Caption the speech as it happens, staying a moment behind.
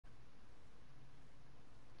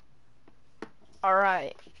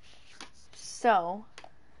Alright, so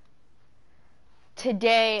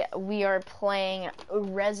today we are playing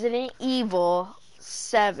Resident Evil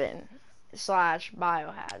 7 /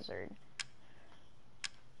 Biohazard.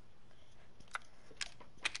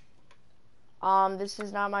 This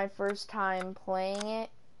is not my first time playing it.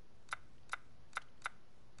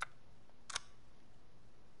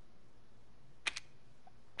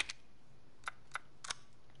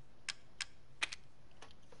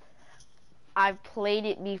 I've played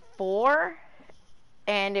it before,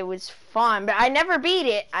 and it was fun, but I never beat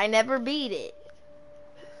it.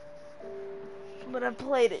 But I've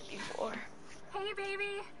played it before. Hey,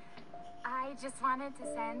 baby. I just wanted to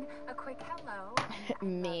send a quick hello.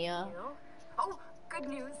 And Mia. love you. Oh, good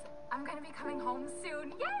news. I'm gonna be coming home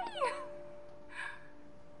soon. Yay!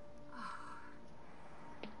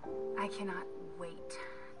 Oh, I cannot wait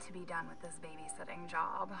to be done with this babysitting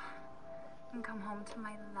job and come home to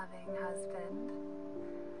my loving husband.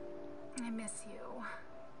 I miss you.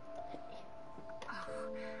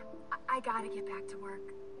 Oh, I gotta get back to work.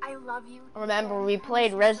 I love you. Remember, we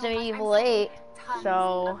played Resident Evil 8,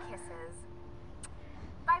 so... Of kisses.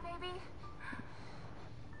 Bye, baby.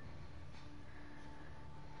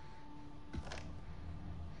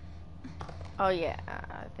 Oh yeah,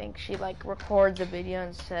 I think she like records a video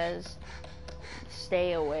and says,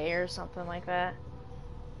 stay away or something like that.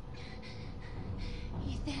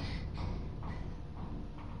 Ethan.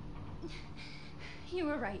 You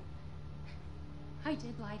were right. I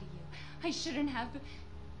did lie to you. I shouldn't have.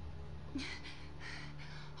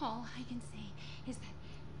 All I can say is that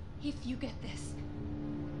if you get this,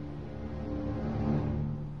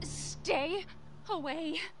 stay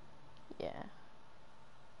away. Yeah.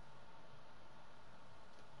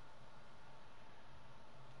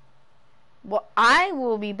 Well, I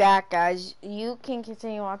will be back, guys. You can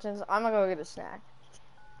continue watching this. I'm gonna go get a snack.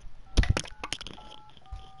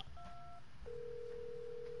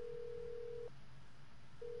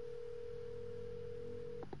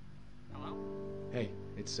 Hello? Hey,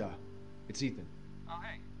 it's Ethan. Oh,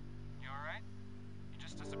 hey. You alright? You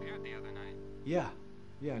just disappeared the other night. Yeah,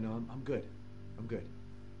 no, I'm good. I'm good.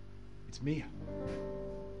 It's Mia.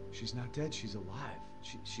 She's not dead, she's alive.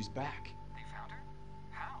 She's back. They found her?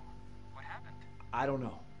 How? What happened? I don't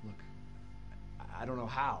know. Look, I don't know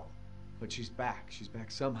how, but she's back. She's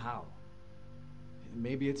back somehow.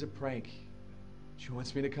 Maybe it's a prank. She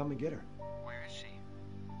wants me to come and get her. Where is she?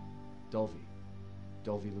 Dulvey,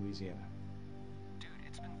 Louisiana. Dude,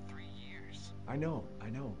 it's been 3 years. I know,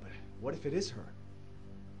 but what if it is her?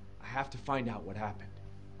 I have to find out what happened.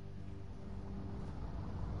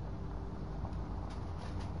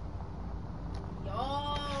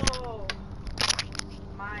 Yo,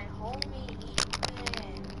 my homie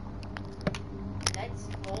Ethan. Let's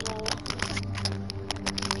go.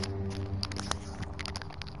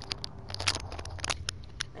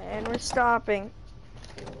 And we're stopping.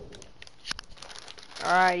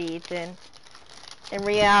 Alright, Ethan. In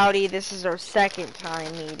reality, this is our second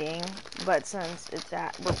time meeting, but since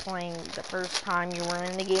we're playing the first time you were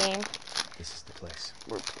in the game. This is the place.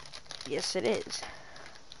 Yes, it is.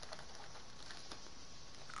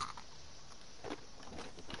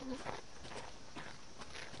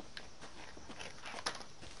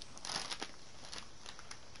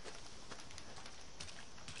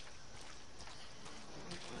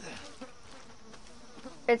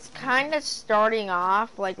 It's kind of starting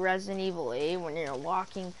off like Resident Evil 8 when you're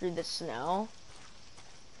walking through the snow.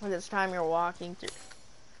 When this time you're walking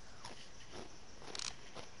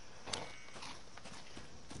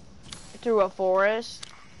through a forest.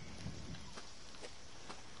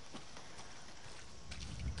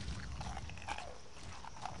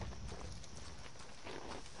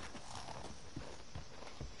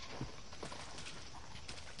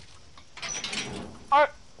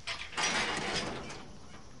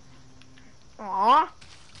 Aww.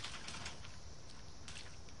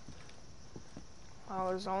 Oh,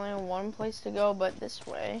 there's only one place to go but this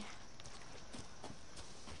way.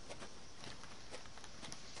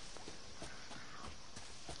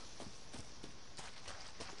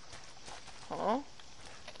 Huh?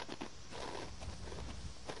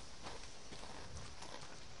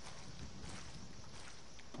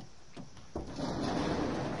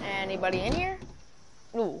 Anybody in here?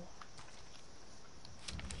 Ooh.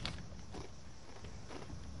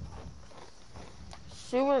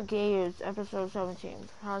 Sewer Gators, episode 17,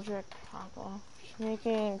 Project Papa,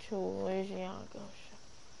 sneaking into Louisiana.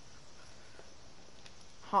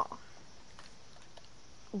 Huh.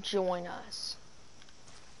 Join us.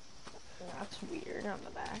 That's weird on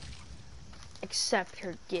the back. Accept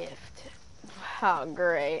her gift. How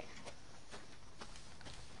great.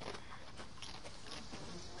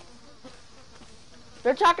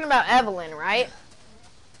 They're talking about Evelyn, right?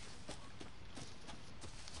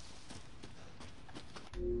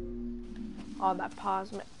 Oh, that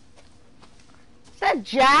pause. Is that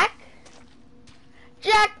Jack?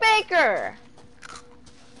 Jack Baker!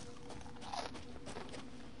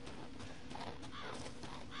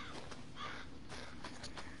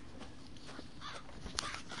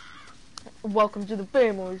 Welcome to the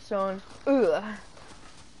family, son. Ugh.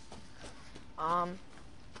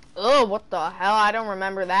 Oh, what the hell? I don't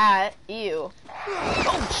remember that. Ew.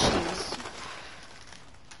 Oh, jeez.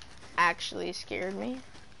 Actually scared me.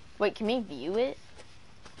 Wait, can we view it?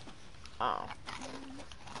 Oh.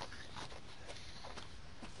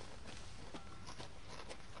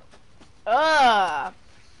 Ugh.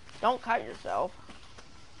 Don't cut yourself.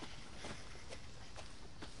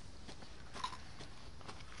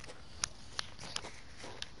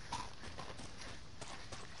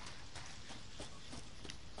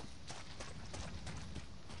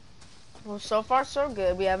 Well, so far so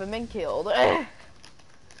good. We haven't been killed.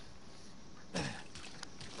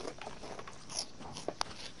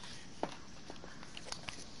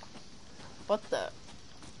 What the?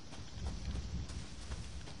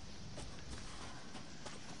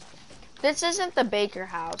 This isn't the Baker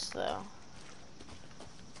house, though.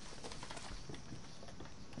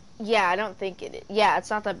 Yeah, I don't think it is. Yeah,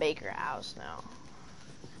 it's not the Baker house, no.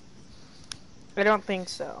 I don't think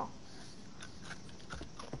so.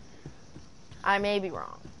 I may be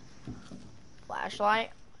wrong.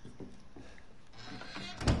 Flashlight.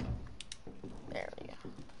 There we go.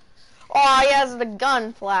 Oh, he has the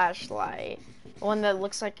gun flashlight. One that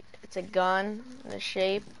looks like it's a gun in the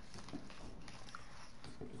shape.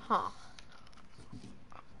 Huh.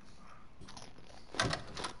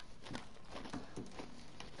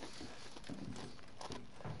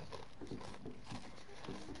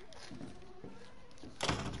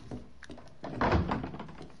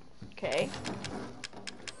 Okay.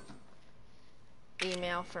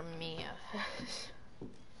 Email from Mia.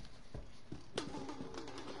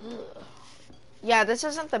 Yeah, this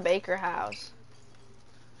isn't the Baker house.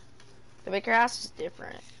 The Baker house is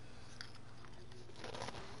different.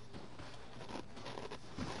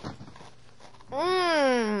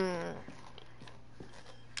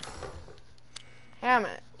 Damn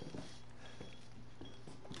it.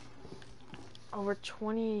 Over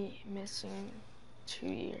 20 missing 2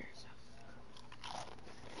 years.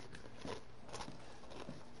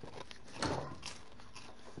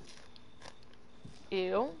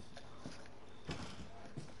 Ew.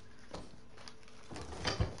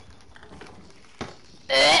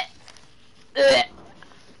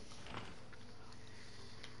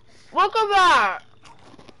 Welcome back.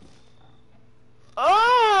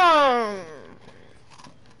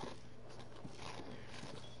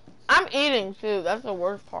 I'm eating too. That's the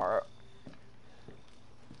worst part.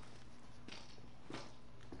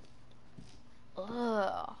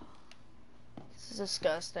 Ugh. This is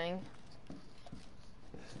disgusting.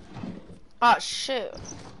 Oh, shoot.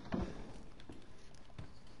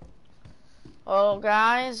 Well,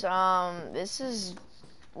 guys, this is,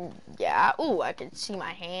 yeah. Ooh, I can see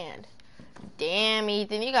my hand. Damn,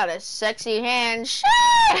 Ethan, you got a sexy hand.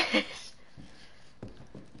 Shit!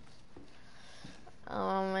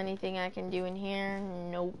 Anything I can do in here?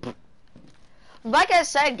 Nope. Like I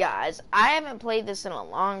said, guys, I haven't played this in a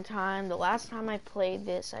long time. The last time I played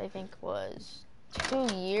this, I think, was 2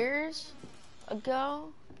 years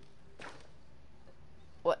ago.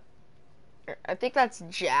 What? I think that's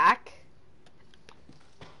Jack.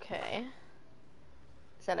 Okay.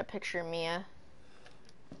 Is that a picture of Mia?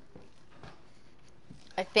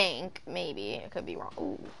 I think. Maybe. I could be wrong.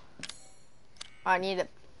 Ooh. I need a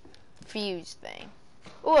fuse thing.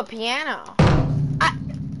 Ooh, a piano.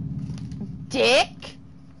 Dick?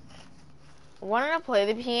 I wanted to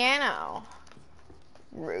play the piano.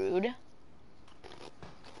 Rude.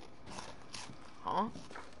 Huh?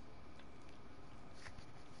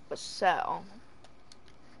 But so.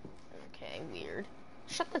 Okay, weird.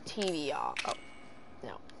 Shut the TV off. Oh,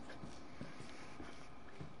 no.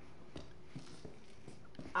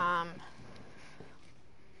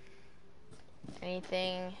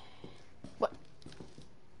 Anything? What?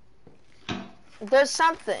 There's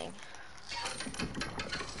something.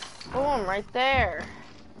 Boom, right there.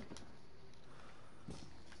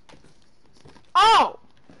 Oh!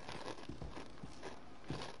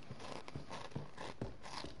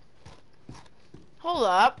 Hold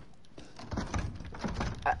up.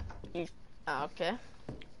 Okay.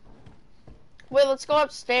 Wait, let's go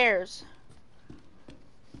upstairs.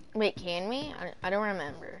 Wait, can we? I don't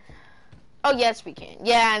remember. Oh, yes, we can.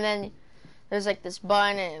 Yeah, and then there's like this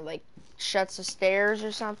button and it like shuts the stairs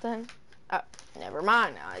or something. Never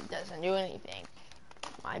mind. It doesn't do anything.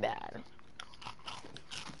 My bad.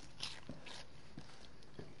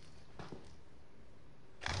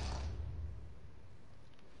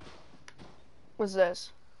 What's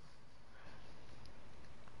this?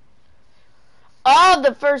 Oh,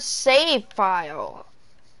 the first save file.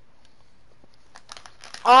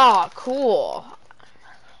 Oh, cool.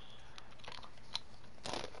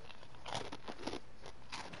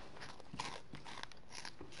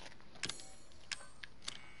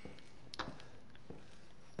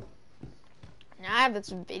 Now I have this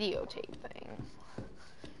videotape thing.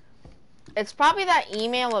 It's probably that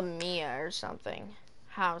email of Mia or something.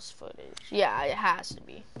 House footage. Yeah, it has to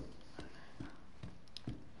be.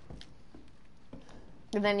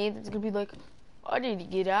 And then either it's gonna be like, I need to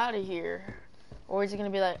get out of here. Or is it gonna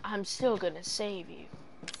be like, I'm still gonna save you?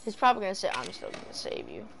 He's probably gonna say, I'm still gonna save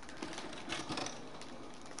you.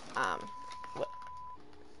 What?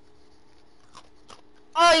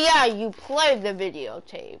 Oh yeah, you played the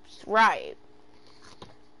videotapes. Right.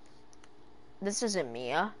 This isn't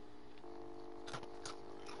Mia.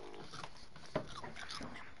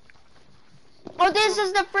 Oh, this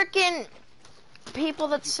is the freaking people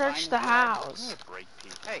that searched the house. Great,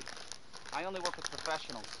 Pete. Hey, I only work with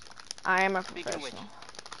professionals. I am a Speaking professional. of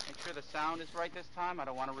which, make sure the sound is right this time. I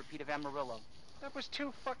don't want a repeat of Amarillo. That was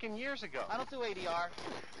 2 fucking years ago. I don't do ADR.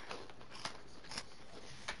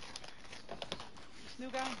 This new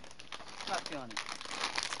guy? Not feeling it.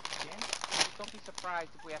 Yeah? Just don't be surprised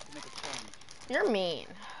if we have to make a change. You're mean.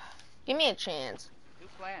 Give me a chance. New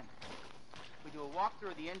plan. We do a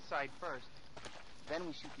walkthrough of the inside first, then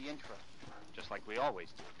we shoot the intro. Just like we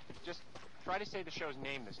always do. Just try to say the show's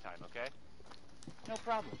name this time, okay? No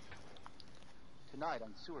problem. Tonight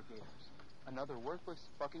on Sewer Gators, another worthless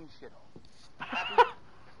fucking shithole. Happy?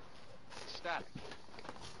 Static.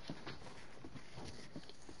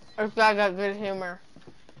 This guy got good humor.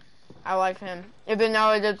 I like him. Even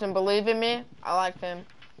though he doesn't believe in me, I like him.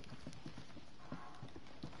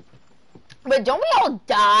 But don't we all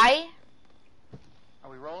die? Are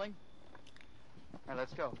we rolling? Alright,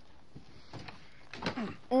 let's go.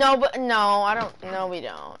 No, but no, I don't. No, we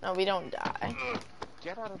don't. No, we don't die.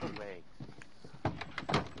 Get out of the way.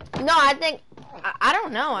 No, I think. I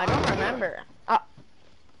don't know. I don't remember.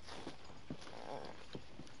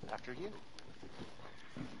 After you.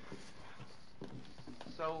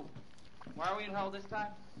 So, why are we in hell this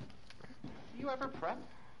time? Do you ever prep?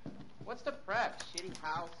 What's the prep? Shitty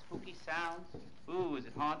house, spooky sounds? Ooh, is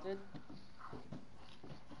it haunted?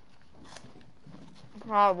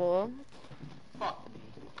 Probably. Fuck me.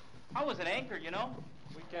 I was an anchor, you know?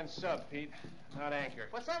 Weekend sub, Pete. Not anchor.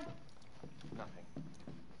 What's that? Nothing.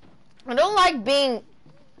 I don't like being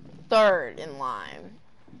third in line.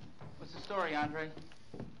 What's the story, Andre?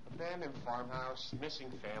 Abandoned farmhouse,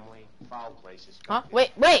 missing family, foul places. Huh?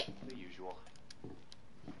 Wait. The usual.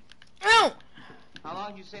 Ow! How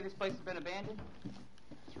long did you say this place has been abandoned?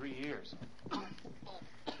 3 years.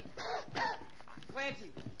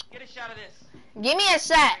 Clancy, get a shot of this. Give me a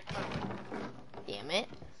sec. Damn it.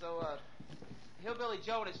 So, Hillbilly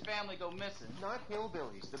Joe and his family go missing. Not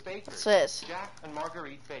hillbillies, the Bakers. What's this? Jack and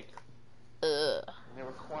Marguerite Baker. Ugh. And they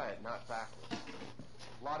were quiet, not backwards.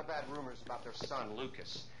 A lot of bad rumors about their son,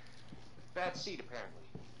 Lucas. Bad seed, apparently.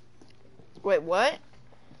 Wait, what?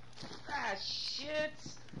 Ah, shit.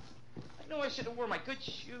 I know I should have worn my good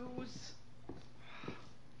shoes.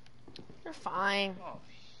 You're fine. Oh,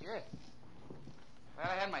 shit. Glad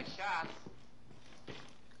I had my shots.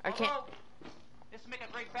 I can't. Although, this would make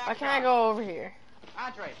a great backdrop. Why can't I go over here?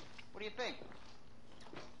 Andre, what do you think?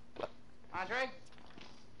 Andre?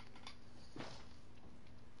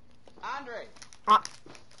 Andre!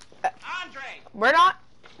 Andre! We're not.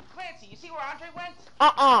 Clancy, you see where Andre went?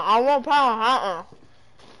 I won't power.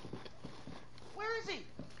 Where is he?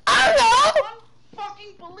 I don't know.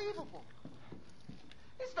 Unfucking believable.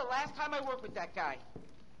 This is the last time I work with that guy.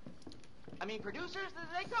 I mean, producers,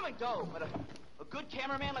 they come and go, but a good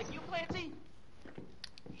cameraman like you, Clancy,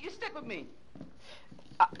 you stick with me.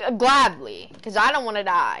 Gladly, because I don't want to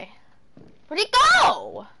die. Where'd he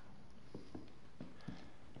go?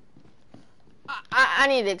 I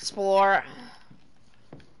need to explore.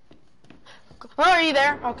 Oh, are you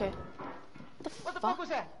there? Okay. What the fuck was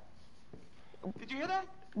that? Did you hear that?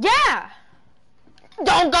 Yeah.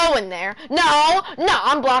 Don't go in there. No,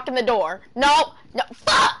 I'm blocking the door. No,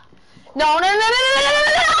 fuck. No.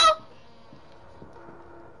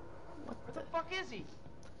 Where the fuck is he?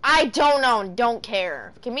 I don't know and don't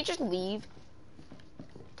care. Can we just leave?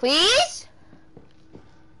 Please?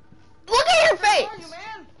 Look at your Where are you, face.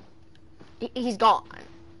 man? He's gone.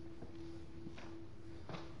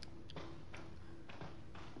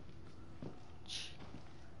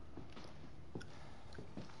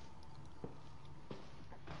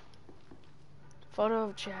 photo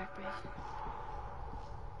of Jack, baby.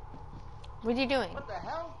 What are you doing? What the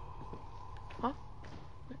hell? Huh?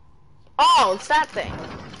 Oh, it's that thing.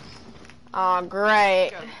 Oh,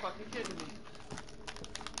 great. You gotta be fucking kidding me.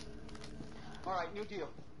 Alright, new deal.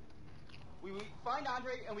 We find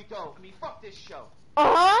Andre and we go. I mean, fuck this show.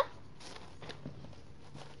 Uh-huh.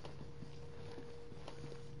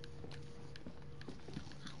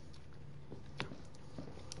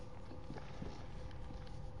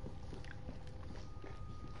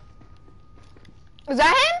 Is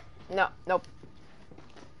that him? No, nope.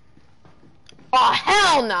 Oh,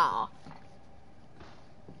 hell no.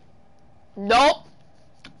 Nope.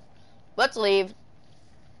 Let's leave.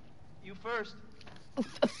 You first.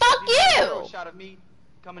 Fuck A you! shot of me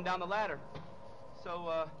coming down the ladder.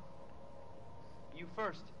 So, you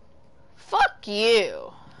first. Fuck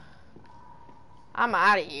you. I'm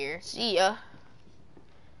out of here. See ya.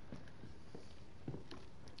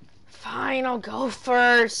 Fine, I'll go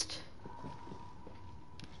first.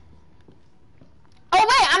 Oh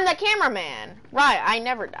wait, I'm the cameraman. Right, I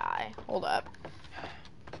never die. Hold up.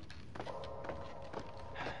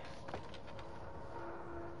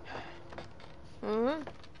 Mm-hmm.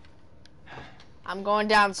 I'm going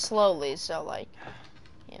down slowly, so like,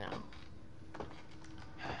 you know.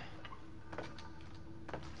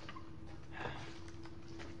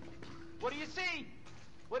 What do you see?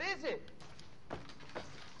 What is it?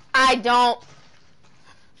 I don't.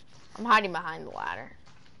 I'm hiding behind the ladder.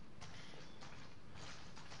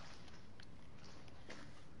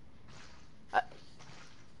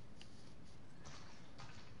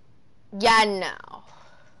 Yeah, no.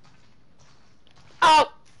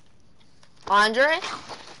 Oh! Andre?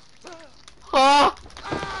 Oh!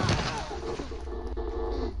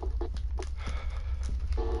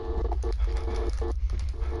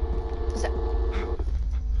 Is that...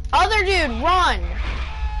 Other dude, run!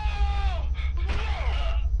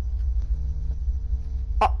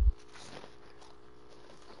 Oh.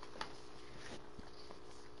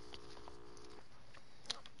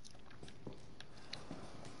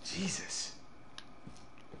 Jesus.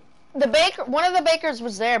 The baker, one of the bakers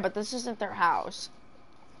was there, but this isn't their house.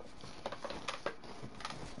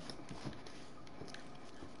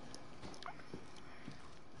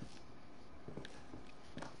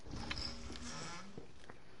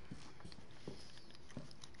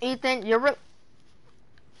 Ethan, you're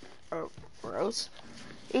oh, gross.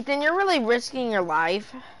 Ethan, you're really risking your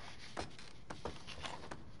life.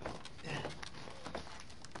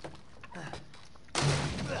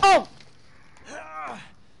 Oh!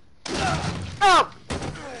 Oh!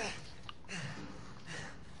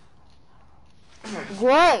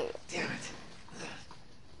 Great. Damn it.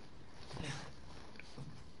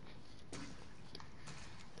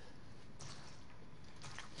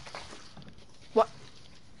 What?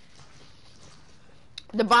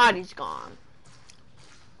 The body's gone.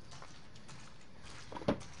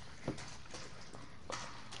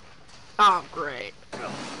 Oh, great.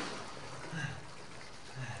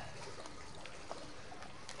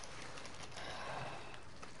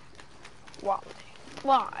 Why?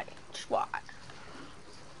 Why? Why?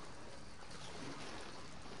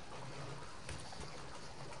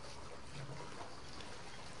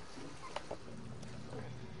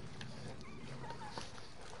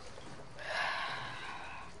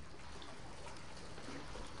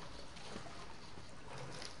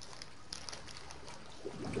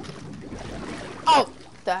 Oh,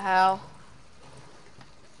 the hell.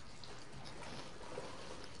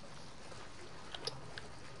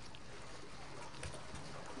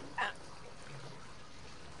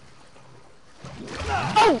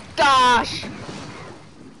 Oh gosh.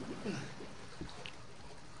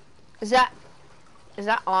 Is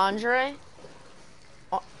that Andre?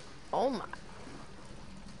 Oh, oh my.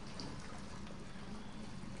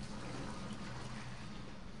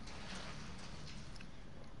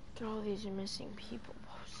 Look at all these missing people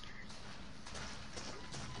posters.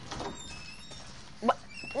 What?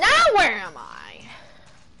 Now where am I?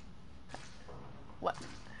 What?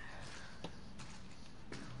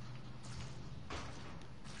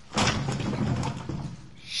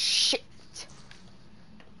 Shit.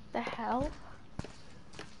 The hell?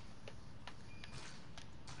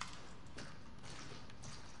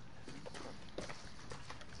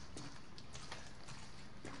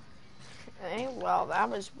 Okay, well, that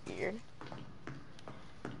was weird.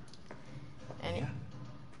 And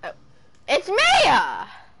oh, it's Mia!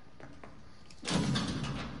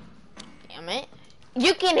 Damn it.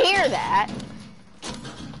 You can hear that.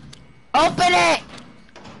 Open it!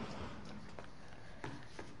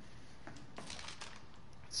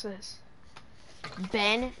 What's this?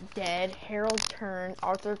 Ben dead, Harold turned,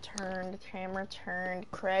 Arthur turned, Tamara turned,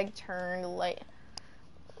 Craig turned, Layla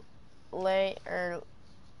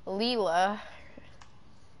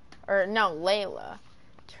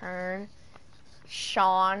turned,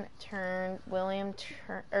 Sean turned, William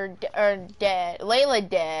turned, dead, Layla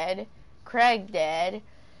dead, Craig dead,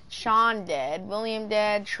 Sean dead, William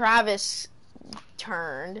dead, Travis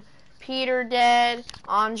turned, Peter dead,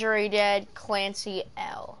 Andre dead, Clancy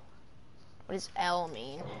L. What does L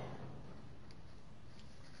mean?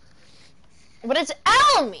 What does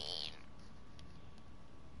L mean?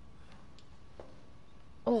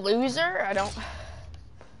 A loser? I don't...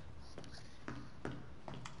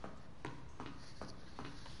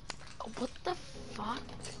 What the fuck?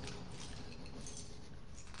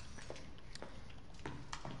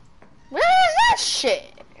 Where is that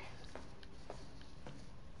shit?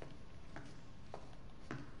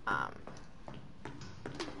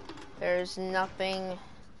 There's nothing.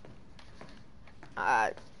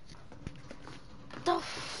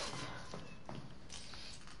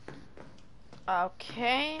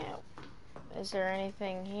 Okay. Is there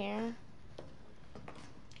anything here?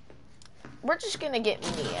 We're just gonna get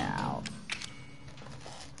Mia out.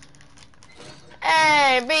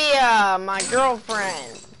 Hey, Mia, my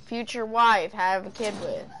girlfriend, future wife, have a kid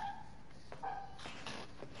with.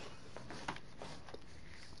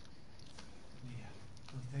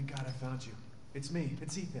 Thank God I found you. It's me.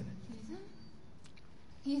 It's Ethan. Ethan?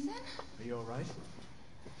 Ethan? Are you all right?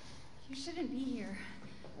 You shouldn't be here.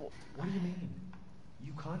 What do you mean?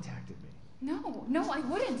 You contacted me. No, I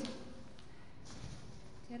wouldn't.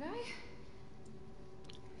 Did I?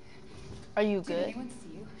 Are you Did good? anyone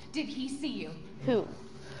see you? Did he see you? Who?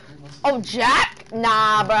 Oh, Jack?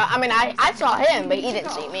 Nah, bro. I mean, I saw him, but he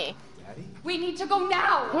didn't see me. Daddy? We need to go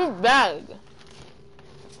now! Who's Doug?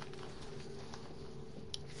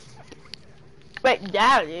 Wait,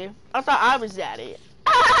 Daddy? I thought I was Daddy.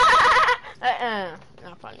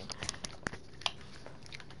 Not funny.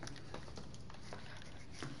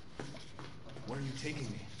 Where are you taking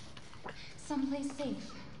me? Someplace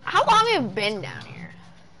safe. How long have you been down here?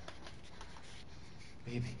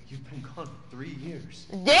 Baby, you've been gone 3 years.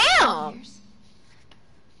 Damn! Years?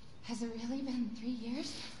 Has it really been 3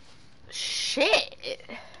 years? Shit.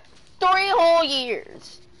 3 whole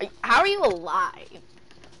years. How are you alive?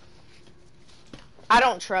 I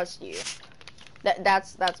don't trust you.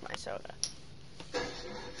 That's my soda.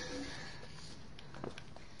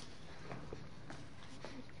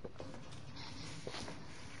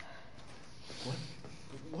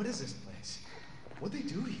 What is this place? What'd they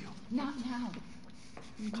do to you? Not now.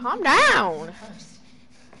 Calm down. First.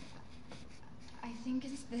 I think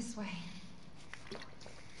it's this way.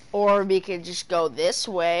 Or we could just go this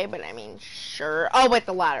way, but I mean, sure. Oh, wait,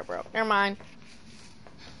 the ladder broke. Never mind.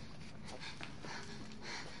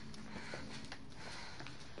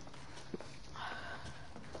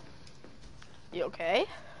 You okay?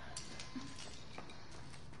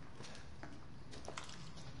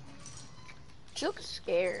 She looks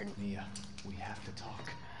scared. Mia, we have to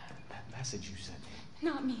talk. That message you sent me.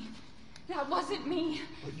 Not me. That wasn't me.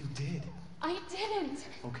 But you did. I didn't.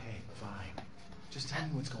 Okay, fine. Just tell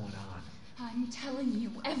me what's going on. I'm telling you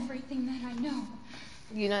everything that I know.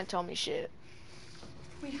 You didn't tell me shit.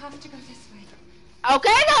 We have to go this way.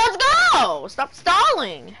 Okay, now let's go! Stop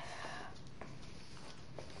stalling!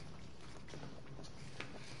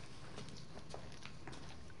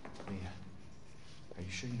 Mia, are you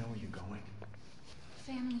sure you know where you're going?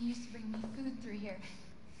 Family used to bring me food through here.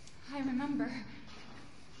 I remember.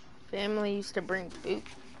 Family used to bring food.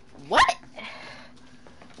 What?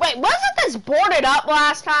 Wait, wasn't this boarded up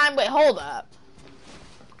last time? Wait, hold up.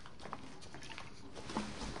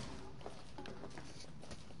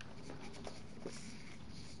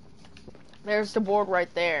 There's the board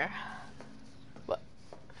right there. What?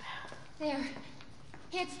 There.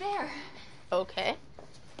 It's there. Okay.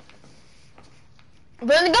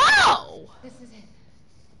 Then go! This is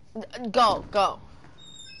it. Go, go.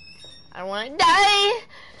 I don't wanna die.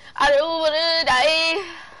 I don't wanna die.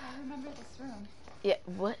 I remember this room. Yeah,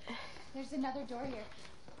 what? There's another door here.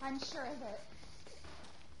 I'm sure of it.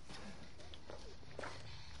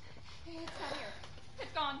 Hey, it's out here.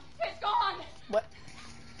 It's gone. It's gone. What?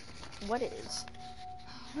 What is?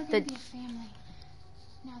 We're gonna be a family.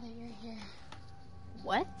 Now that you're here.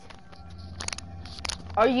 What?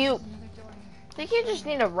 Are you? There's another door here. I think you just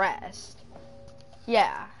need a rest.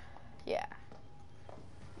 Yeah. Yeah.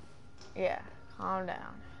 Yeah. Calm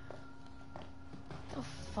down. The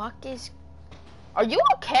fuck is... Are you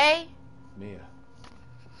okay? Mia,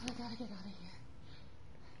 I gotta get out of here.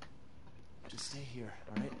 just stay here,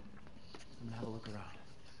 alright? I'm gonna have a look around.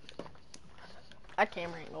 That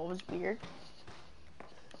camera angle was weird.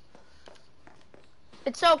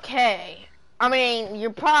 It's okay. I mean,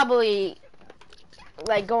 you're probably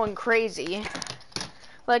like going crazy.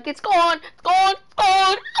 Like it's going.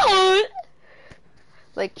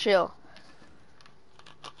 Like chill.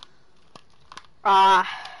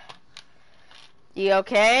 You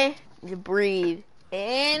okay? You breathe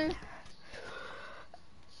in,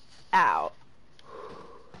 out.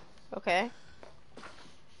 Okay.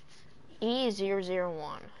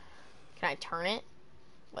 E001. Can I turn it?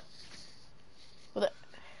 What? What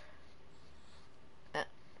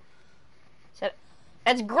the?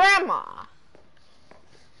 That's Grandma.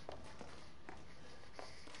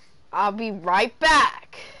 I'll be right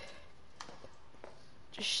back.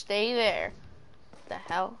 Just stay there. What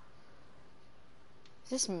the hell?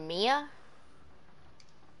 Is this Mia?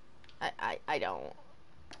 I don't.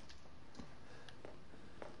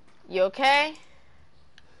 You okay?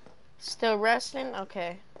 Still resting?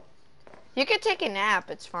 Okay. You can take a nap,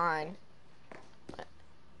 it's fine.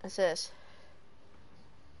 What's this?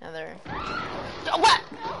 Another. Oh, what?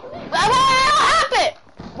 What happened?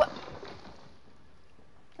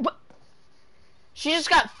 What? She just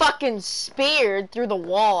got fucking speared through the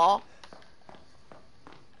wall.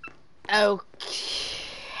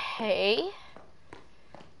 Okay.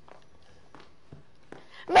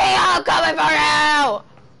 Mia, I'm coming for you!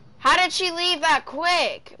 How did she leave that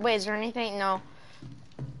quick? Wait, is there anything? No.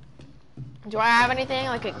 Do I have anything?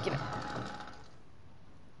 Like a...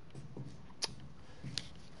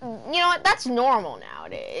 You know what? That's normal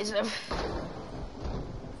nowadays. Of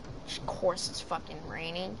course it's fucking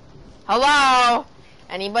raining. Hello?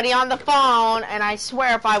 Anybody on the phone? And I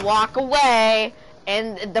swear if I walk away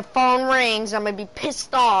and the phone rings, I'm gonna be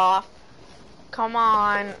pissed off. Come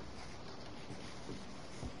on.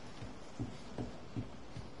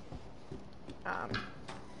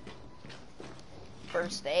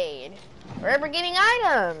 First aid. We're ever getting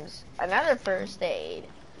items. Another first aid.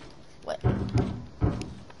 What?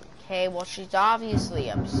 Okay, well she's obviously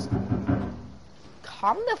upset.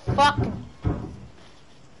 Calm the fuck.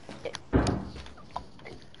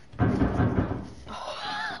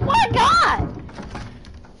 Oh my god!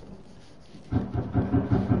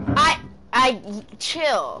 I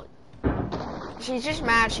chill. She's just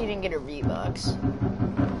mad she didn't get her V-Bucks.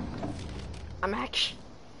 I'm actually...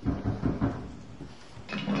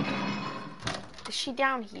 Is she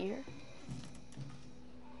down here?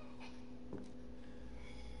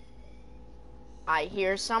 I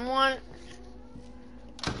hear someone.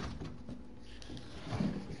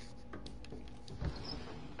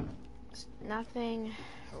 There's nothing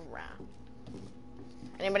around.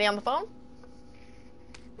 Anybody on the phone?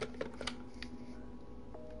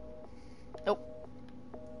 Nope.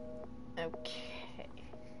 Okay.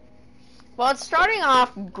 Well, it's starting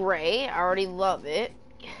off great. I already love it.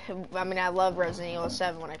 I mean, I love Resident Evil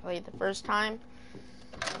 7 when I played it the first time.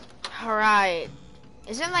 Alright.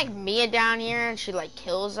 Isn't like Mia down here and she like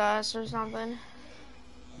kills us or something?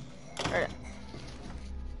 Or,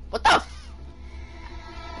 what the f-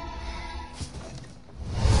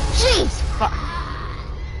 Jeez!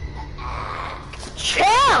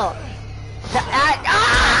 Chill!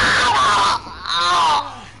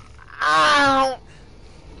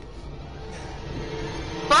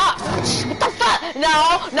 Fuck! What the fuck? No!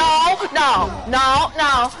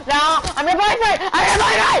 I'm your boyfriend!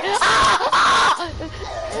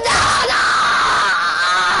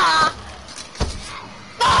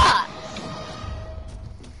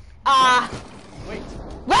 Fuck!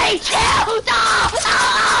 Wait! Chill!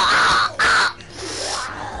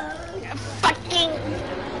 Fucking...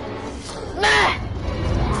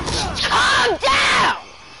 Calm down!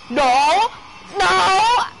 No!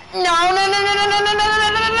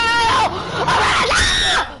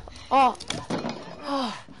 Oh.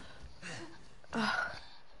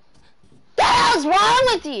 The hell's wrong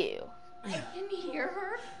with you? I can hear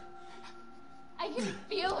her. I can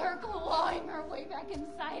feel her clawing her way back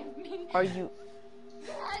inside of me. Are you...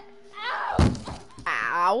 Get out!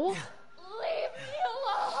 Ow? Leave me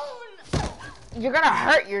alone! You're gonna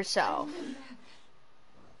hurt yourself.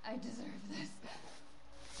 I deserve this.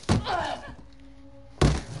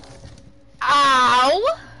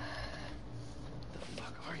 Ow! The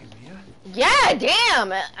fuck are you, Mia? Yeah,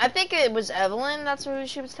 damn. I think it was Evelyn. That's what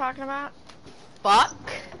she was talking about. Fuck.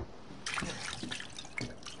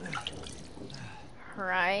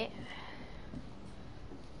 Right.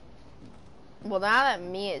 Well, now that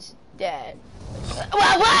Mia's dead.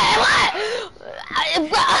 What?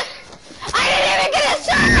 I didn't even get a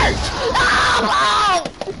search! Oh,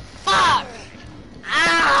 fuck!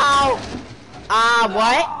 Ow!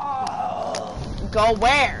 What? Go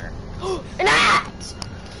where? An axe!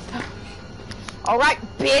 Alright,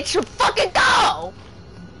 bitch, you fucking go!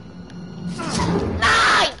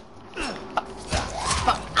 Nine!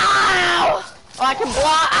 Ow! Oh, I can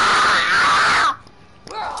block. Ah!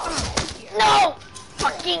 No!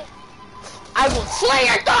 Fucking. I will slay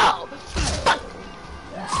your go! Fuck!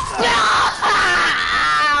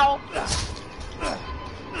 Ow!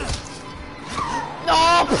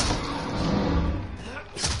 No!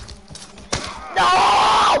 No!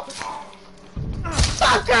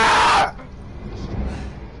 Fucker!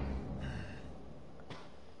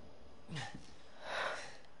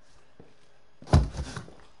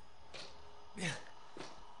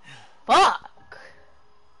 Fuck.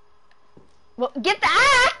 Well, get the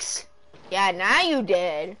axe! Yeah, now you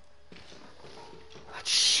did.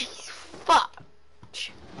 Jeez,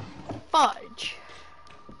 fudge. Fudge.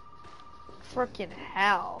 Frickin'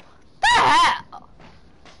 hell. The hell?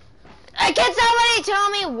 Can somebody tell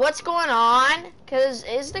me what's going on? Cause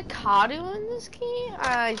is the Kadu in this game?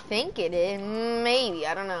 I think it is. Maybe,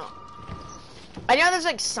 I don't know. I know there's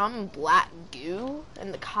like some black goo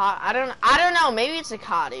in the I don't know. Maybe it's a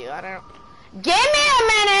Kadu. I don't know. Give me a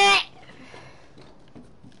minute.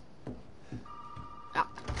 Oh.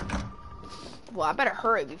 Well, I better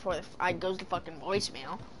hurry before I goes to fucking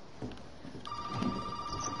voicemail.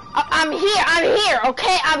 I'm here.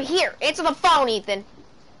 Okay, I'm here. Answer the phone, Ethan.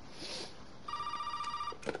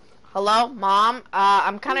 Hello, Mom.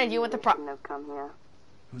 I'm kind of dealing with the Come here.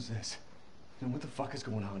 Who's this? And what the fuck is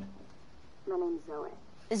going on? My name's Zoe.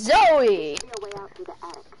 Zoe. Your way out through the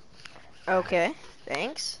attic. Okay,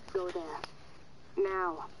 thanks. Go there.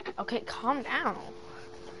 Now. Okay, calm down.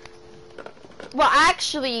 Well,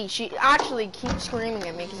 actually, she actually keeps screaming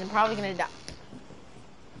at me because I'm probably gonna die.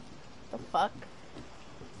 The fuck?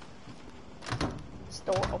 This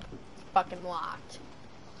door open. Fucking locked.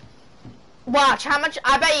 Watch, how much?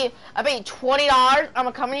 I bet you $20. I'm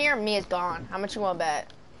gonna come in here and Mia's gone. How much you wanna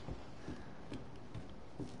bet?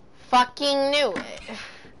 Fucking knew it.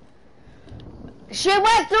 She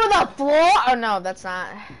went through the floor. Oh no, that's not.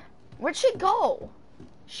 Where'd she go?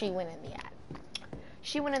 She went in the attic.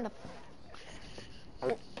 She went in the.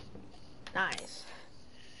 Oh. Nice.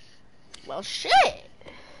 Well, shit.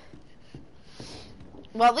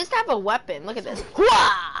 Well, at least I have a weapon. Look at this.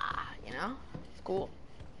 Hooah! You know, it's cool.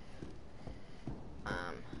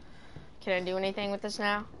 Can I do anything with this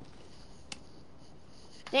now?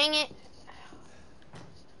 Dang it.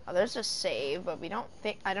 Oh, there's a save, but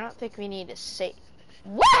I don't think we need to save.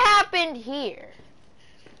 What happened here?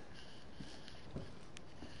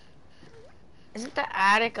 Isn't the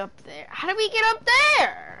attic up there? How did we get up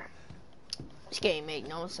there? This game make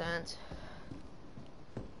no sense.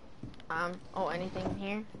 Oh, anything in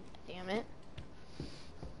here? Damn it.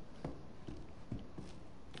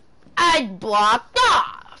 I blocked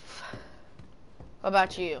off. What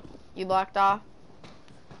about you? You blocked off?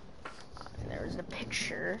 There's a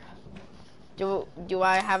picture. Do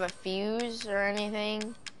I have a fuse or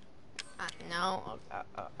anything? No.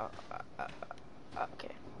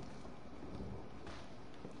 Okay.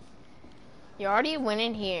 You already went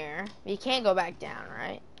in here. You can't go back down,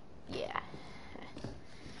 right? Yeah.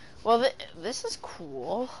 Well, this is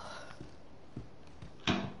cool.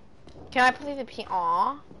 Can I play the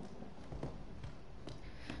Aw.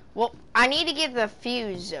 Well, I need to get the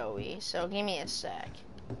fuse, Zoe, so give me a sec.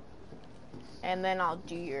 And then I'll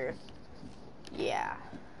do your... Yeah.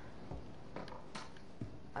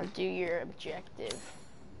 I'll do your objective.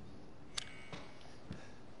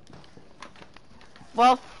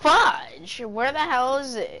 Well, fudge! Where the hell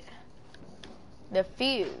is it? The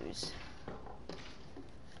fuse.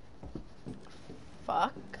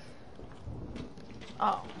 Fuck.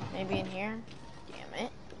 Oh, maybe in here? Damn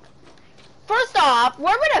it. First off,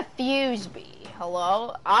 where would a fuse be?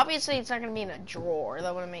 Hello? Obviously, it's not gonna be in a drawer.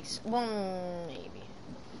 That wouldn't make sense. Well, maybe.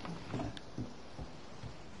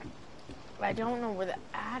 But I don't know where the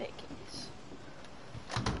attic is.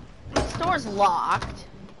 This door's locked.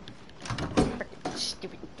 Frickin'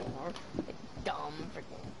 stupid door. Dumb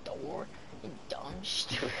freaking door. Dumb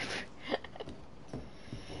stupid.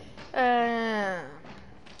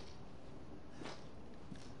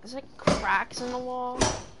 There's like cracks in the wall.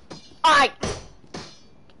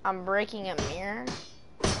 I'm breaking a mirror.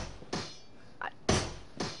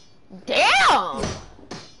 Damn!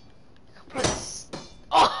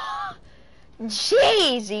 Oh!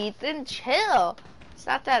 Jeez, Ethan, chill. It's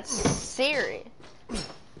not that serious.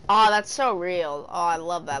 Oh, that's so real. Oh, I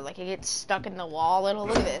love that. Like, it gets stuck in the wall a little.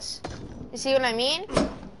 Look at this. You see what I mean?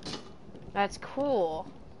 That's cool.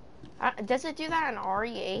 Does it do that on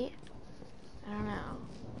RE8? I don't know.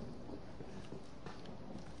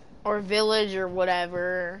 Or Village or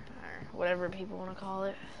whatever. whatever people want to call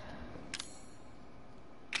it.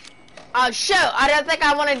 Oh shoot, I don't think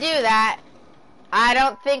I want to do that. I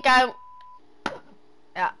don't think I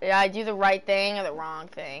do the right thing or the wrong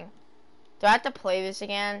thing. Do I have to play this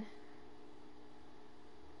again?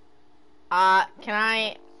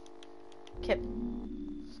 Can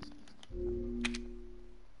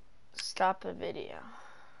stop the video?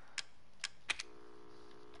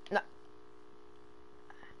 No.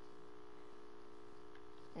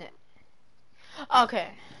 Okay.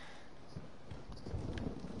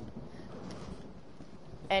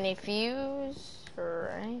 Any fuse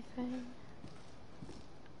or anything?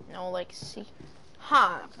 No, like, see.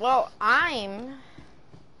 Huh. Well, I'm...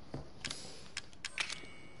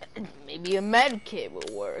 Maybe a med kit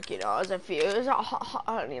will work, you know, as a fuse.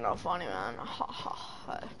 You know, funny, man.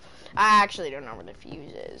 I actually don't know where the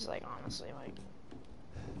fuse is, like, honestly, like...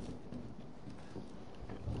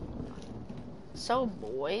 So,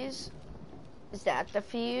 boys? Is that the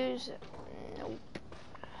fuse? Nope.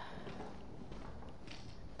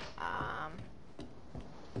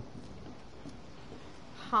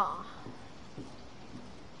 Huh.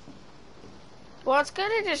 Well, it's good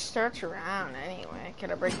to just search around anyway. Can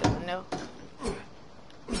I break the window?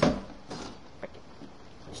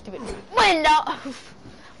 Stupid window!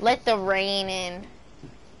 Let the rain in,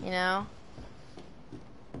 you know?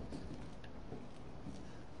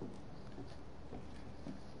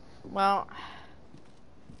 Well,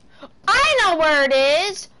 I know where it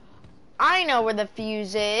is! I know where the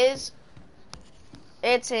fuse is.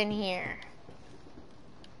 It's in here.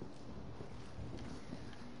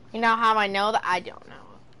 You know how I know that? I don't know.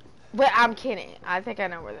 But I'm kidding. I think I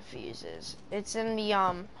know where the fuse is. It's in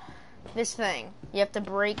the, this thing. You have to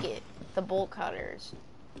break it. The bolt cutters.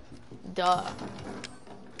 Duh.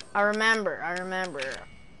 I remember.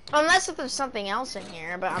 Unless if there's something else in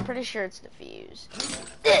here, but I'm pretty sure it's the fuse.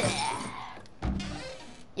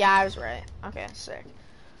 Yeah, I was right. Okay, sick.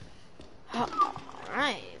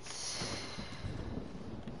 Alright.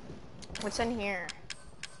 What's in here?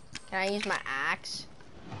 Can I use my axe?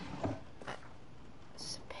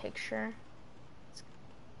 It's a picture.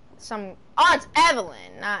 Oh, it's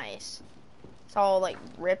Evelyn. Nice. It's all like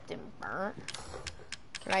ripped and burnt.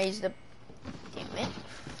 Can I use the... Damn it.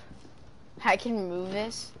 I can move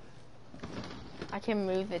this. I can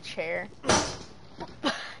move the chair.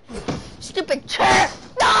 Stupid chair!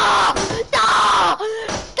 No! No!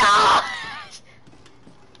 No!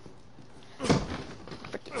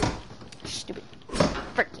 Freaking stupid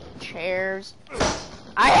freaking chairs.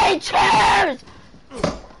 I hate chairs!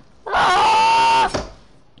 Ah!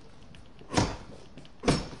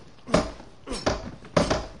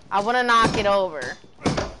 I want to knock it over.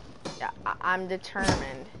 Yeah, I'm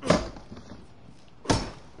determined.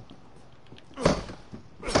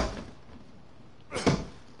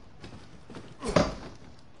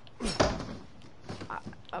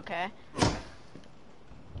 Okay.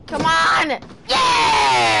 Come on!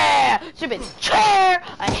 Yeah! Stupid chair!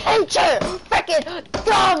 I hate you! Frickin'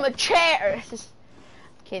 dumb chair!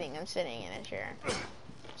 Kidding, I'm sitting in a chair.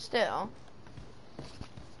 Still.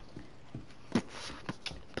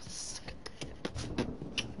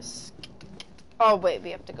 Oh wait, we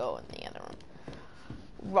have to go in the other room.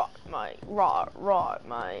 Right.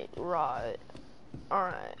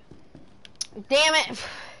 Alright. Damn it!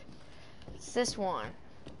 It's this one.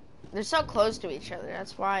 They're so close to each other,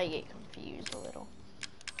 that's why I get confused a little.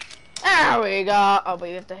 There we go! Oh, but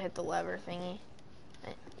you have to hit the lever thingy.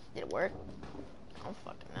 Did it work? I don't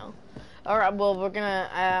fucking know. Alright, well, we're gonna,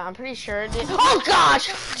 I'm pretty sure it did. Oh gosh!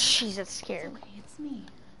 Jeez, that scared me. It's me.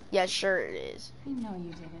 Yeah, sure it is. I know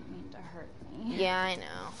you didn't mean to hurt me. Yeah, I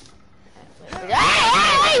know.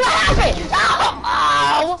 Hey, what happened?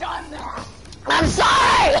 Oh! I'm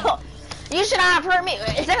sorry! You should not have hurt me.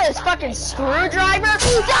 Is that this fucking screwdriver?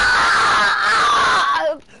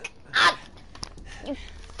 You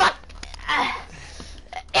fuck.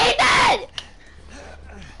 Ethan!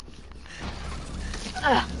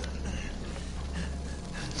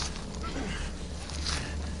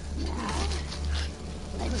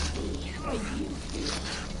 Let's see what you do.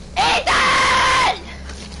 Ethan!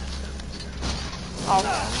 Oh,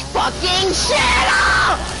 fucking shit!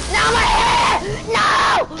 Oh! Not my head! No!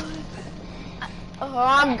 Oh,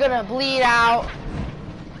 I'm gonna bleed out.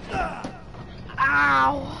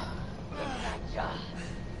 Ow.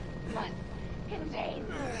 Must contain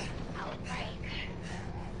outbreak.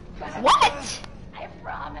 What? I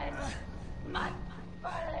promise. Must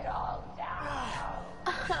burn it all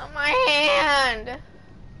down. My hand.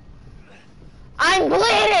 I'm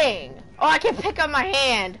bleeding. Oh, I can pick up my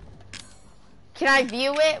hand. Can I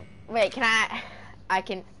view it? Wait, can I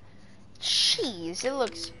can... Jeez, it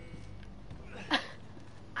looks...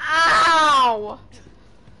 Ow!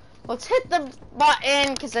 Let's hit the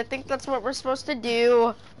button, because I think that's what we're supposed to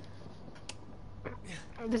do.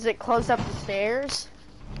 Does it close up the stairs?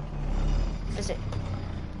 Is it?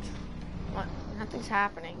 What? Nothing's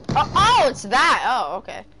happening. Oh, it's that! Oh,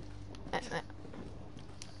 okay. Where's my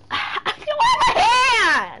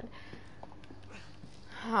hand?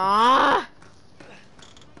 Huh?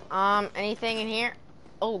 Anything in here?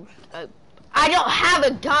 Oh, I don't have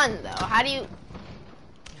a gun, though. How do you...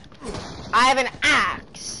 I have an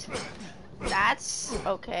axe. That's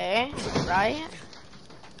okay, right?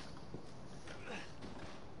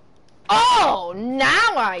 Oh,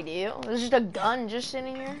 now I do. There's just a gun just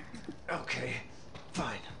sitting here. Okay,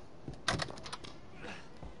 fine.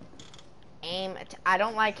 Aim. I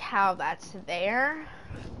don't like how that's there.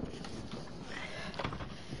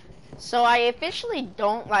 So I officially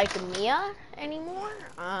don't like Mia anymore.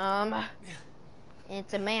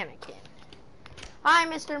 It's a mannequin. Hi,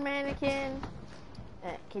 Mr. Mannequin.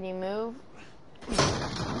 Can you move?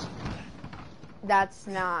 That's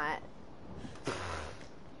not.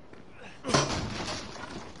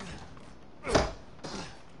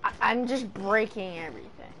 I'm just breaking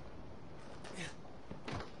everything.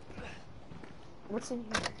 What's in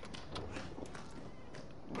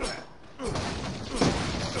here?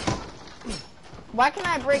 Why can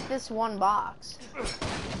I break this one box?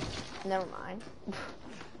 Never mind.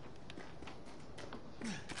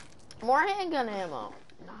 More handgun ammo.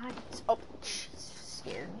 Nice. Oh,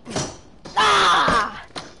 scared me. Ah!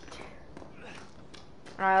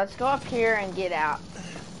 Alright, let's go up here and get out.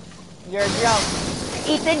 You're a joke.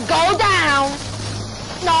 Ethan, go down!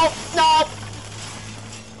 Nope, nope.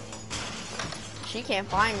 She can't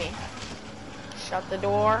find me. Shut the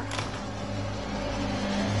door.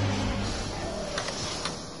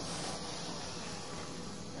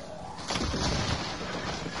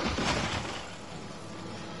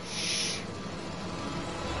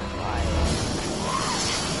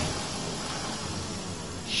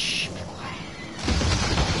 Shh.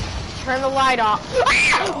 Turn the light off.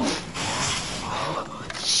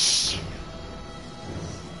 Shh.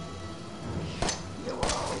 You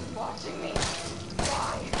were always watching me.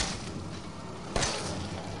 Why?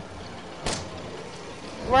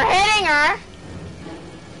 We're hitting her.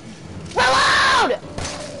 Reload!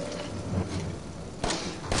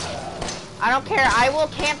 I don't care. I will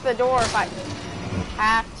camp the door if I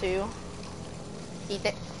have to. Eat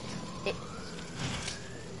it.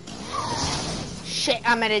 Shit,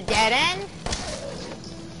 I'm at a dead end.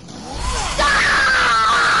 Ah!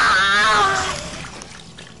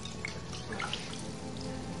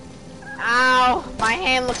 Ow, my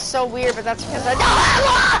hand looks so weird, but that's because I don't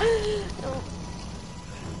have one.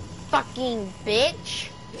 Fucking bitch.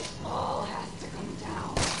 This all has to come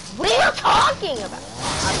down. What are you talking about?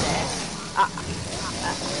 I'm dead.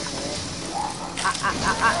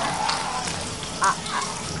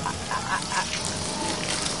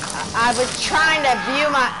 I was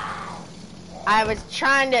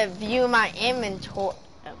trying to view my inventory.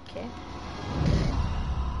 Okay.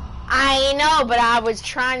 I know, but I was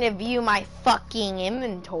trying to view my fucking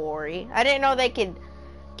inventory. I didn't know they could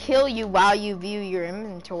kill you while you view your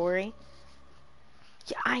inventory.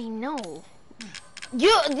 Yeah, I know.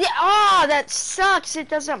 Oh, that sucks. It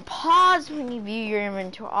doesn't pause when you view your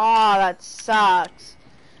inventory. Oh, that sucks.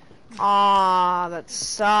 Oh, that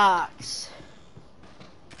sucks.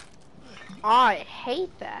 Oh, I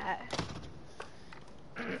hate that.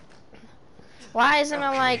 Why isn't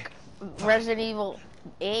it like Resident Evil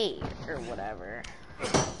 8 or whatever?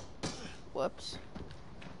 Whoops.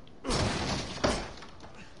 I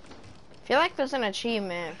feel like there's an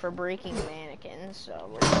achievement for breaking mannequins, so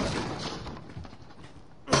we're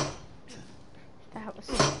that was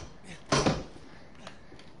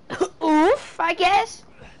oof, I guess.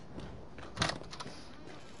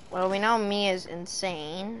 Well, we know Mia's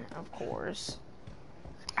insane, of course.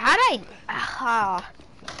 How'd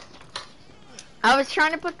I was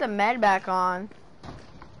trying to put the med back on.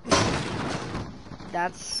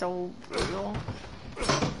 That's so brutal.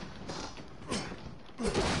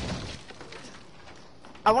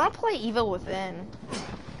 I want to play Evil Within.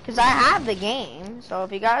 Because I have the game. So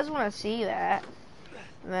if you guys want to see that,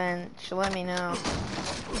 then just let me know.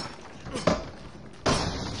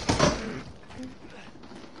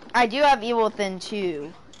 I do have Evil Within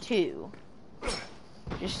 2.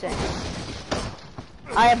 Just saying.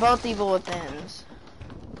 I have both Evil Withins.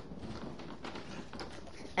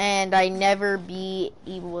 And I never beat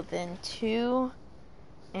Evil Within 2.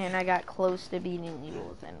 And I got close to beating Evil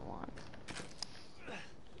Within 1.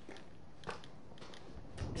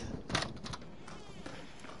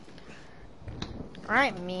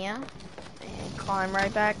 Alright, Mia. climb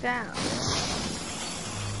right back down.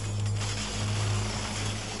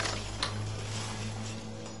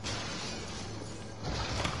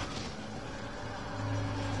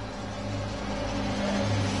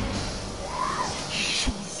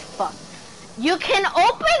 Jeez, fuck. You can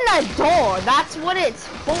open the door. That's what it's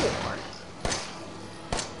for.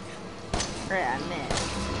 Yeah, I missed.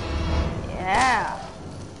 Yeah.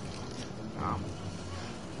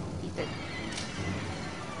 Ethan.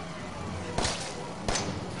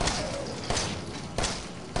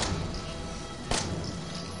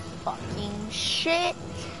 Fucking shit.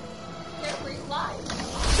 Every life.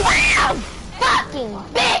 Wow! Fucking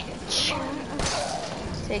bitch!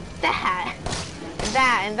 Take that. And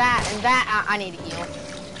that, and that, and that. I need to heal.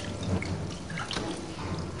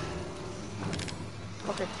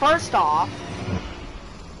 Okay, first off,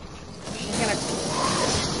 she's gonna...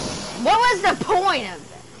 What was the point of it?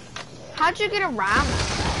 How'd you get around that?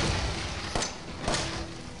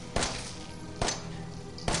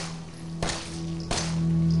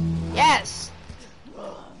 Yes!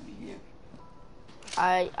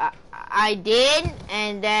 I did,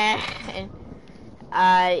 and then...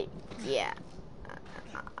 yeah.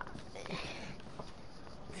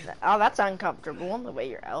 Oh, that's uncomfortable, the way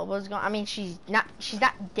your elbow's going. I mean, she's not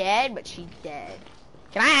dead, but she's dead.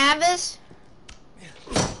 Can I have this?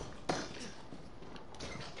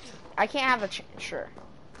 I can't have a sure.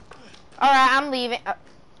 Alright, I'm leaving.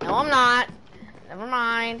 No, I'm not. Never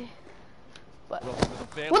mind. What?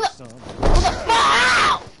 What the?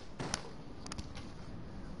 Ow!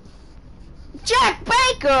 Jack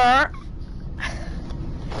Baker!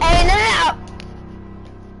 Hey, no!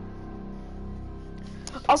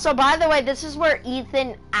 Also, by the way, this is where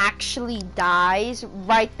Ethan actually dies.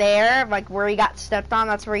 Right there, like where he got stepped on,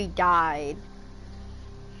 that's where he died.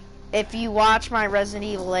 If you watch my Resident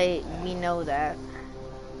Evil 8, we know that.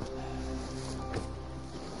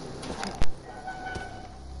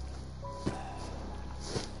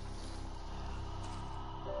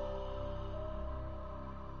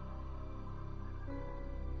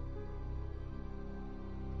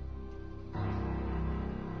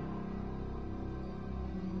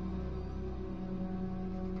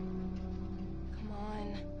 Come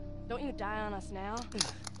on. Don't you die on us now.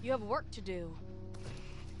 You have work to do.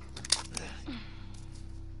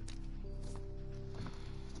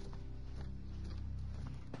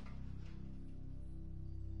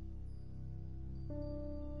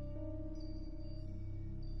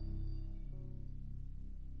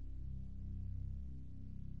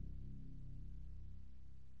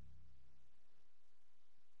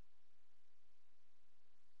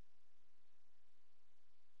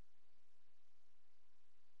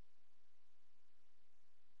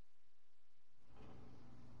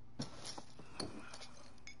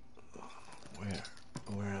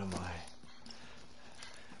 Where am I?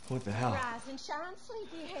 What the hell? Rise and shine,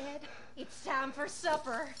 sleepyhead. It's time for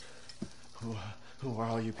supper. Who are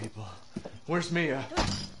all you people? Where's Mia?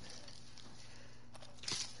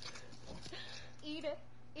 Eat it.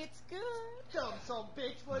 It's good. Dumb son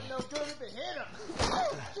bitch wasn't no good if it hit him.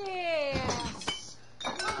 Yes.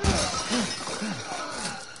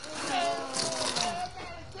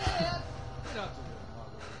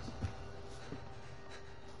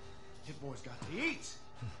 Your boy's got to eat.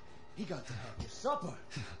 He got to have your supper.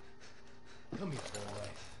 Come here,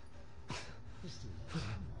 boy. Let's do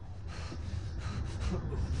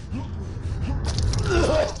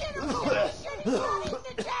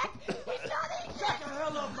Shut the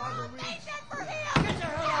hell up, Marguerite. Ain't that for him? Get the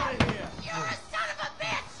hell out of here. You're a son of a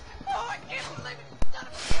bitch! Oh, I can't believe it, son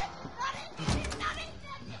of a bitch! Running! He's not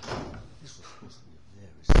eating it! This was supposed to be a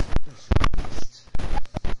very special feast.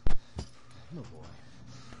 No, boy.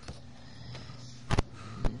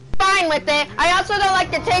 Fine with it. I also don't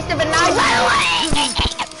like the taste of a knife.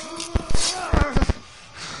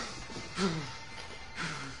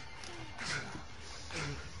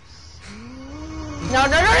 No,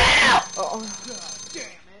 no, no, no, no! Oh. God damn